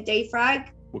refrag and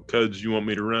defrag? What codes do you want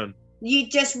me to run? You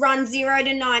just run 0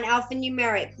 to 9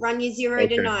 alphanumeric. Run your 0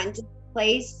 to 9,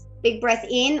 please. Big breath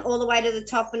in all the way to the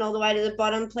top and all the way to the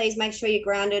bottom. Please make sure you're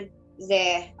grounded.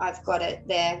 There, I've got it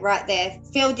there, right there.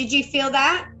 Phil, did you feel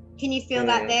that? Can you feel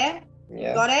that there?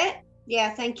 Yeah. Got it?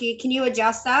 Yeah, thank you. Can you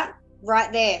adjust that?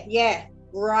 Right there. Yeah,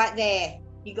 right there.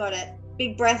 You got it.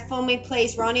 Big breath for me,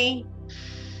 please, Ronnie.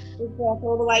 Big breath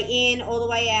all the way in, all the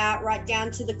way out, right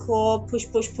down to the core. Push,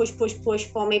 push, push, push, push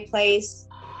for me, please.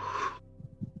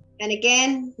 And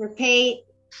again, repeat.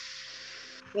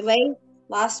 Release.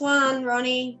 Last one,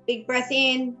 Ronnie. Big breath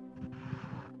in.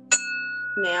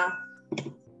 Now.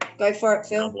 Go for it,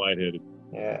 Phil. I'm lightheaded.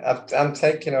 Yeah, I'm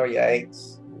taking all your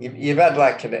 8s. You've had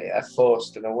like a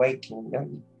forced and awakening,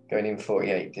 haven't you? Going in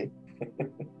 48D.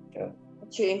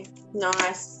 True.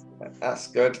 Nice. That's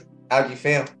good. How do you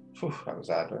feel? Whew, that was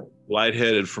hard, right?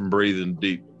 Lightheaded from breathing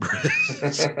deep. Well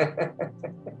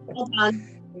done.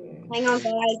 Hang on,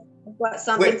 guys. I've got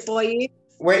something for you.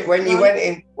 When you went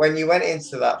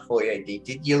into that 48D,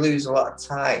 did you lose a lot of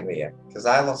time here? Because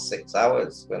I lost 6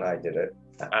 hours when I did it.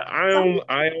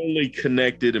 I only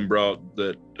connected and brought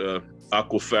that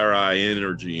aquaferri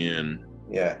energy in.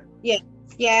 Yeah. Yeah.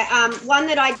 One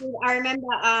that I did, I remember,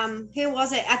 who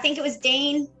was it? I think it was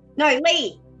Dean. No,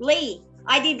 Lee.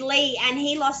 I did Lee, and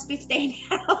he lost 15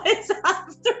 hours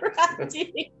after I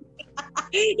did it.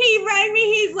 He rang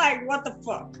me, he's like, what the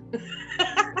fuck?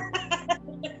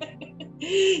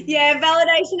 Yeah,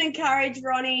 validation and courage,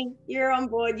 Ronnie. You're on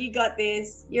board. You got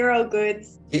this. You're all good.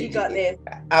 You got this.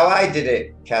 How I did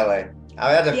it, Kelly,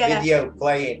 I had a video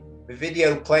playing. The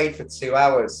video played for 2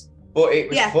 hours, but it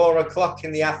was 4 o'clock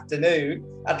in the afternoon.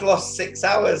 I'd lost 6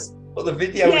 hours, but the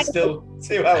video was still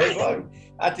 2 hours long.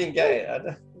 I didn't get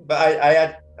it. But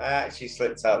I actually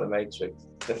slipped out the Matrix,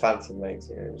 the Phantom Matrix.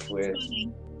 It was weird.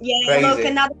 Yeah, Crazy. look,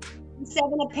 another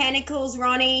 7 of Pentacles,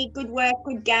 Ronnie. Good work,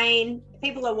 good gain.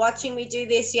 People are watching me do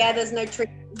this. Yeah, there's no trick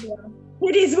here.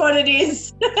 It is what it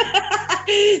is.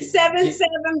 7-7,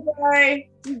 bro.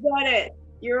 You got it.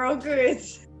 You're all good.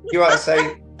 You want to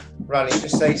say, Ronnie,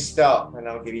 just say stop, and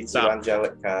I'll give you 2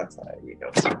 angelic cards. There you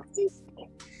go.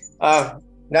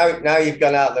 Now you've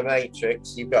gone out of the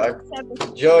Matrix. You've got to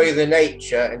enjoy the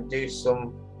nature and do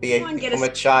become a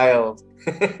child.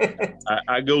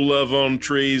 I go love on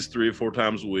trees 3 or 4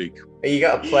 times a week. You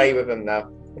got to play with them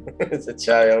now as a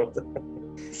child.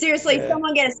 Seriously,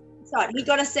 someone get a shot. He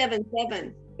got a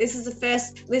 7-7. This is the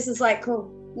first. This is like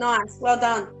cool. Nice. Well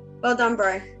done,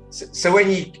 bro. So when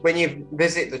you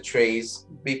visit the trees,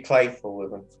 be playful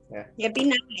with them. Yeah, be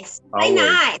nice. Always. Be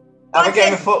nice. Have a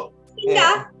game of foot.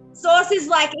 Sauce is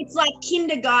it's like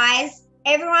kinder, guys.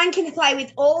 Everyone can play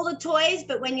with all the toys,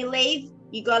 but when you leave,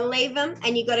 you got to leave them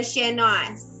and you got to share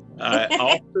nice. I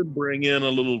often bring in a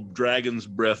little dragon's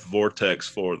breath vortex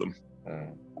for them.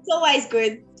 It's always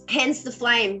good. Hence the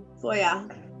flame for you.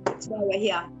 That's why we're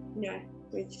here.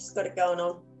 We've just got it going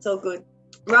on. It's all good.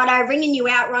 Righto, ringing you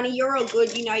out, Ronnie. You're all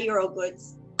good. You know you're all good.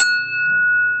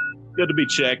 Good to be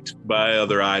checked by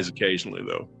other eyes occasionally,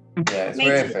 though. Yeah, it's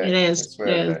worth it. It is. It's worth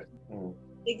it.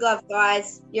 Big love,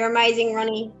 guys. You're amazing,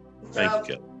 Ronnie. Thank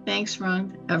you, Kat. Thanks,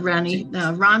 Ronnie.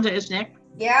 Rhonda is next.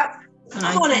 Yeah. And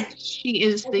I think she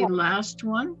is the last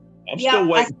one. I'm still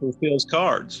waiting for Phil's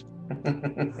cards.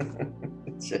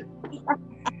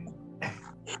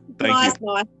 Nice.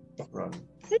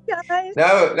 Hey, guys.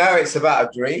 No, it's about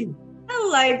a dream.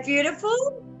 Hello,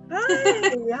 beautiful.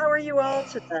 Hi. How are you all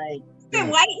tonight? Been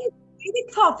waiting for you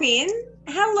to pop in.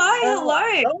 Hello.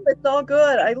 Oh, it's all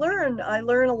good. I learn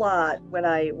a lot when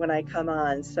I come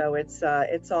on, so it's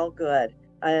all good.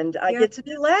 And I get to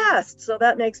be last, so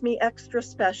that makes me extra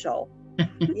special.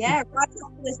 Yeah, right up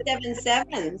to the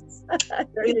 7-7s.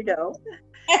 There you go.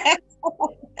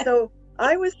 So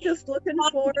I was just looking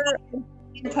for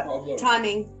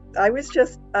timing. I was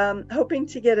just hoping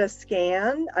to get a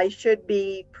scan. I should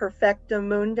be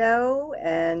perfectamundo,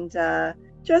 and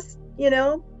just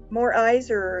more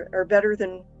eyes are better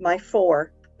than my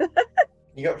 4.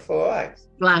 You got 4 eyes.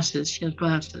 Glasses. She has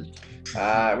glasses.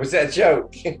 Was that a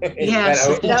joke? Yes,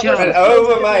 it went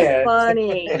over my head.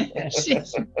 Funny.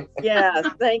 Yes,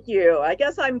 thank you. I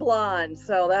guess I'm blonde,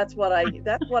 so that's what I just.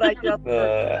 I'm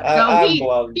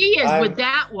blonde. He is with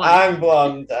that one. I'm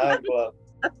blonde.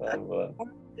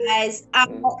 Guys, I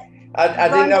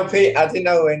didn't know. I didn't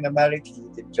know in America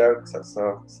you did jokes.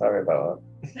 So sorry about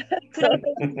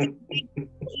that.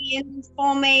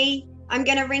 For me, I'm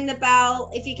going to ring the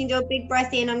bell. If you can do a big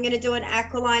breath in, I'm going to do an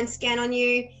aqualine scan on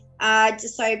you.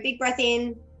 Just so big breath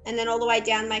in and then all the way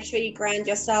down. Make sure you ground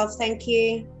yourself. Thank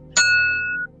you.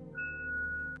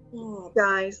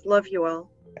 Guys, love you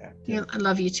all. Yeah, I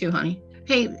love you too, honey.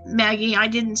 Hey, Maggie, I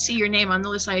didn't see your name on the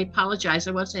list. I apologize.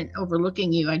 I wasn't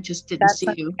overlooking you. I just didn't see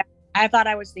you. I thought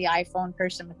I was the iPhone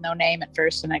person with no name at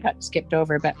first, and I got skipped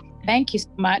over. But thank you so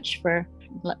much for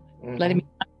letting me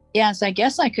know. Yes, I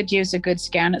guess I could use a good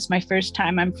scan. It's my first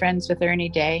time I'm friends with Ernie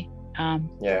Day.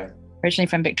 Originally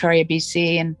from Victoria,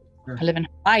 BC, and I live in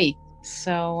Hawaii.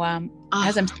 So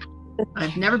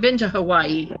I've never been to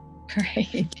Hawaii.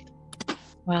 Great.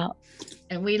 Well,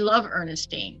 and we love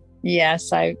Ernestine.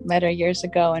 Yes, I met her years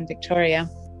ago in Victoria.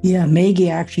 Yeah,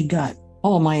 Maggie actually got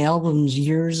all my albums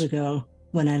years ago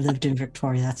when I lived in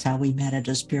Victoria. That's how we met at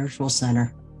a spiritual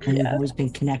center. And we've always been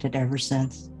connected ever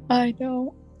since. I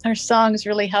know. Her songs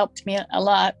really helped me a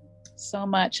lot. So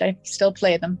much. I still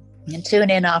play them and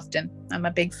tune in often. I'm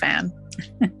a big fan.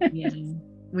 Yeah,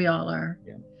 we all are.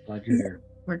 Yeah, glad you're here.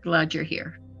 We're glad you're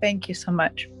here. Thank you so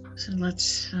much. So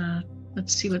let's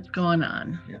see what's going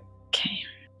on. Yeah. Okay.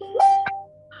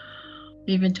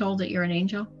 You've been told that you're an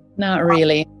angel? Not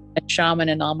really. A shaman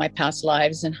in all my past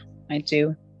lives, and I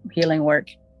do healing work.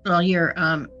 Well, you're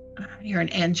an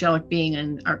angelic being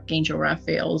in Archangel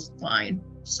Raphael's line.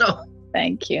 So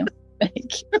thank you.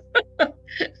 Thank you.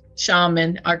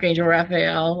 Shaman, Archangel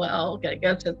Raphael. Well, I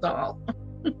guess it's all.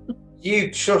 Do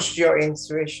you trust your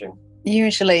intuition?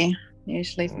 Usually.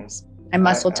 I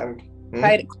muscle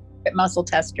muscle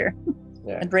tester.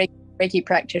 Yeah. A Reiki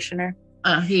practitioner.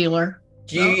 A healer.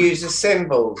 Do you use the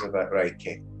symbols of that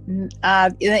Reiki?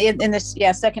 In this,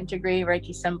 second degree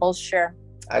Reiki symbols, sure.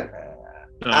 I'd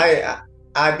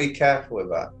be careful with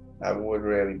that. I would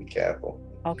really be careful.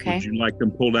 Okay. Would you like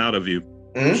them pulled out of you?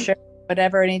 Sure.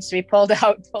 Whatever needs to be pulled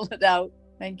out, pull it out.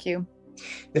 Thank you.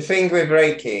 The thing with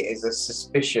Reiki is a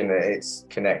suspicion that it's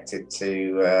connected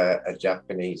to a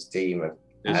Japanese demon.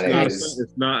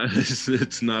 It's not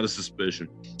a suspicion.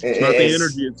 It's not the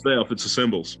energy itself. It's the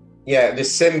symbols. Yeah, the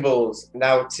symbols.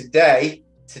 Now today,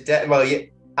 well,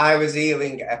 I was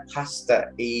healing a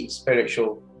pastor,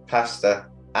 spiritual pastor,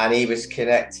 and he was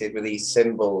connected with these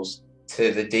symbols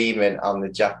to the demon on the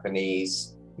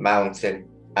Japanese mountain,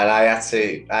 and I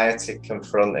had to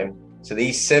confront him. So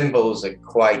these symbols are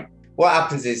quite. What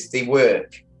happens is they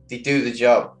work, they do the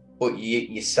job, but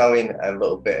you're selling a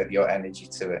little bit of your energy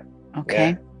to it. Okay.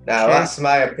 Yeah? Now that's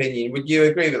my opinion. Would you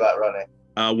agree with that, Ronnie?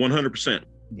 100%.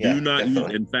 Yeah, do not use.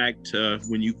 definitely. In fact,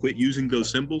 when you quit using those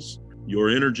symbols, your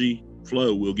energy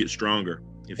flow will get stronger.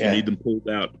 If you need them pulled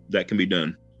out, that can be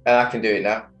done. And I can do it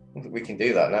now. We can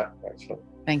do that now, actually.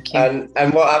 Thank you.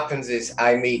 And what happens is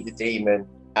I meet the demon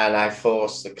and I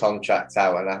force the contract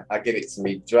out, and I give it to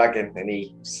me dragon, and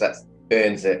he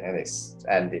burns it, and it's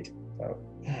ended. So,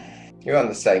 you're on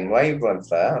the same wavelength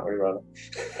there, aren't we, Ronnie?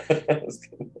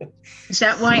 Is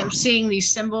that why I'm seeing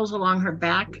these symbols along her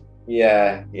back?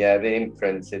 Yeah, they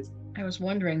imprinted. I was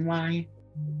wondering why.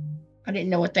 I didn't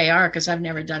know what they are because I've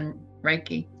never done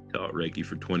Reiki. Taught Reiki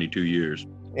for 22 years.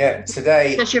 Yeah,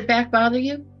 today. Does your back bother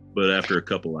you? But after a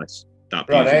couple, I stopped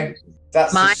Ronnie, using it.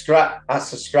 that's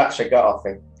a scratch I got off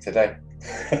him today.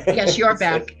 Yes, your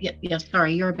back. Yes,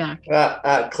 sorry, your back.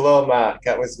 That claw mark,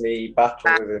 that was me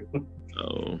battle with him.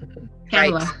 Oh.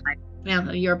 Pamela,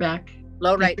 yeah, your back.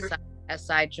 Low right side,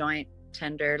 SI joint,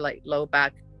 tender, like low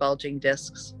back, bulging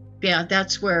discs. Yeah,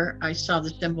 that's where I saw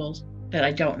the symbols that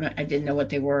I didn't know what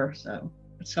they were. So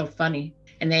it's so funny.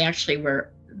 And they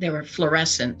were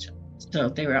fluorescent. So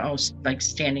they were all like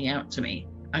standing out to me.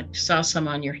 I saw some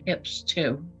on your hips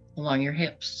too, along your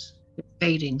hips. It's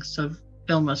fading, so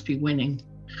Phil must be winning.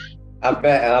 I've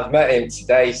met him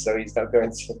today, so he's not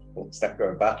going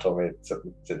battle me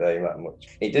today that much.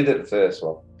 He did it the first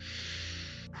one.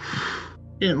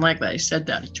 Didn't like that I said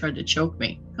that. He tried to choke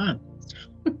me. God.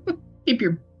 Keep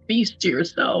your beast to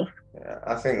yourself. Yeah,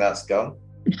 I think that's gone.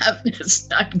 It's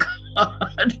not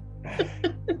gone.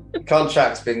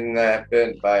 Contract's been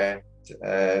burnt by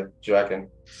a dragon,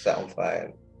 set on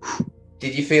fire.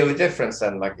 Did you feel the difference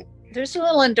then, Maggie? There's a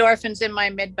little endorphins in my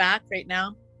mid back right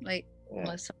now, like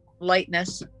some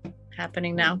lightness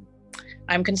happening now.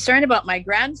 I'm concerned about my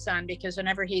grandson because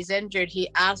whenever he's injured, he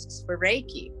asks for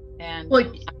Reiki. And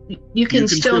well, you can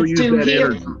still do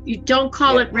healing. You don't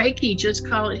call it Reiki, just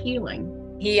call it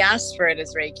healing. He asks for it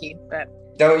as Reiki, but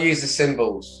don't use the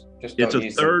symbols.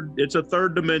 It's a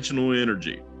third dimensional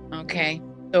energy. Okay.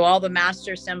 So all the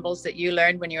master symbols that you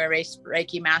learned when you were a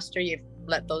Reiki master, you've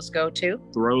let those go too?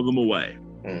 Throw them away.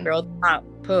 Throw them out.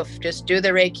 Poof. Just do the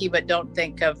Reiki, but don't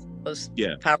think of those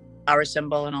power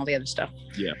symbol and all the other stuff.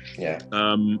 Yeah.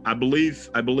 I believe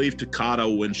Takata,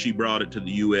 when she brought it to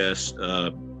the U.S.,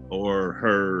 or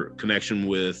her connection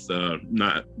with the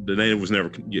name was never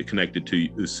connected to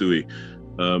Usui,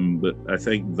 but I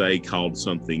think they called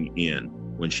something in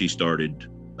when she started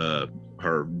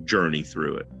her journey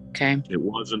through it. Okay. It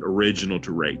wasn't original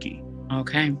to Reiki.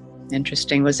 Okay.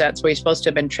 Interesting. Was that where you're supposed to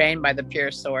have been trained by the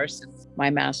pure source? My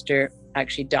master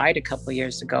actually died a couple of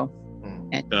years ago.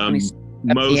 And most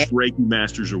Reiki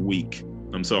masters are weak.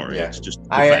 I'm sorry. Yeah. It's just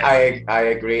I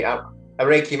agree. A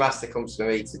Reiki master comes to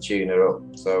me to tune her up.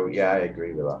 So yeah, I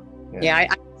agree with that. Yeah,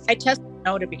 I tested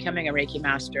no to becoming a Reiki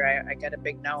master. I get a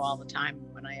big no all the time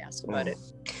when I ask about it.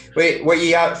 Wait, what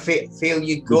you feel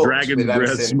your gut? The dragon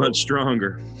breath's much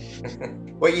stronger.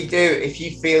 What you do, if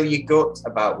you feel your gut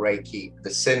about Reiki, the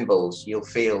symbols, you'll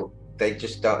feel they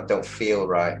just don't feel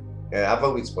right. Yeah, I've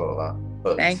always thought that,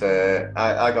 but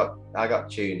I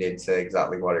got tuned into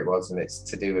exactly what it was, and it's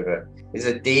to do with it's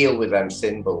a deal with them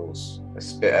symbols,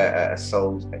 a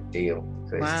soul deal.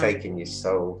 So it's taking your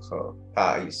soul, sort of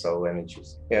part of your soul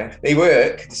energies. Yeah, they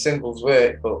work. The symbols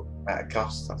work, but at a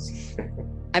cost.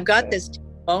 I've got this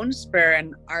bone spur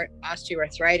and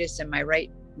osteoarthritis in my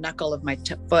right knuckle of my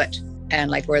foot, and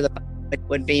like where the foot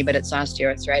would be, but it's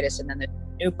osteoarthritis, and then the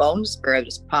new bone spur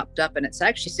just popped up, and it's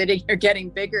actually sitting here getting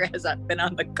bigger as I've been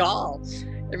on the call.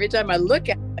 Every time I look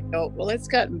at it, I go, well, it's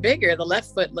gotten bigger. The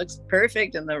left foot looks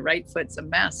perfect, and the right foot's a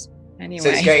mess. Anyway. So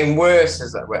it's getting worse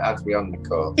as we're on the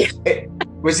call.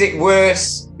 Was it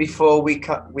worse before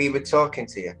we were talking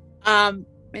to you? A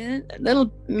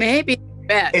little, maybe.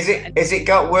 Is it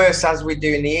got worse as we're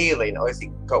doing the healing, or has it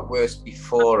got worse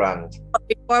beforehand?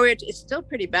 It's still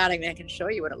pretty bad. I mean, I can show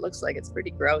you what it looks like. It's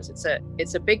pretty gross. It's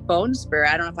a big bone spur.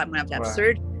 I don't know if I'm gonna have to have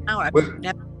surgery now.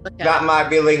 That might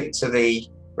be linked to the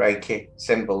Reiki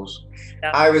symbols.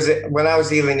 Yeah. When I was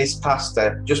healing this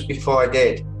pastor, just before I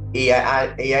did, he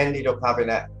ended up having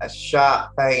a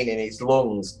sharp pain in his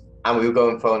lungs, and we were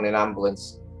going for an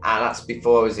ambulance, and that's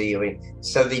before I was healing.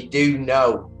 So they do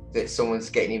know that someone's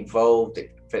getting involved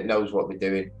that knows what they're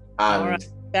doing, and right.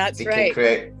 That's they right.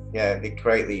 they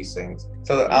create these things.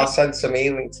 So I'll send some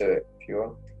healing to it if you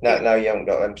want. Now you haven't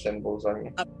got them symbols on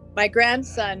you. My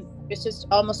grandson, it's just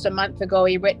almost a month ago,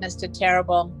 he witnessed a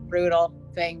terrible, brutal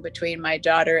thing between my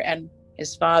daughter and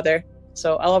his father.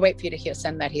 So I'll wait for you to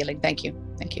send that healing. Thank you.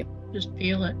 Thank you. Just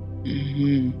feel it.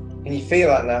 Mm-hmm. Can you feel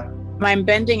that now? I'm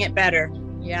bending it better.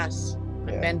 Yes.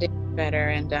 I'm bending it better.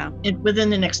 And within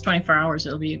the next 24 hours,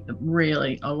 it'll be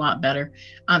really a lot better.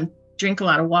 Drink a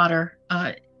lot of water.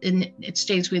 And it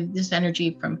stays with this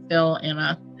energy from Phil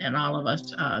and all of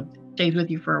us, stays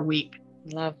with you for a week.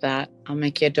 Love that. I'll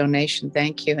make you a donation.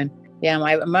 Thank you. And yeah,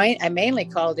 I mainly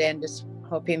called in just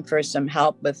hoping for some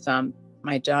help with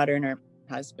my daughter and her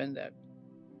husband.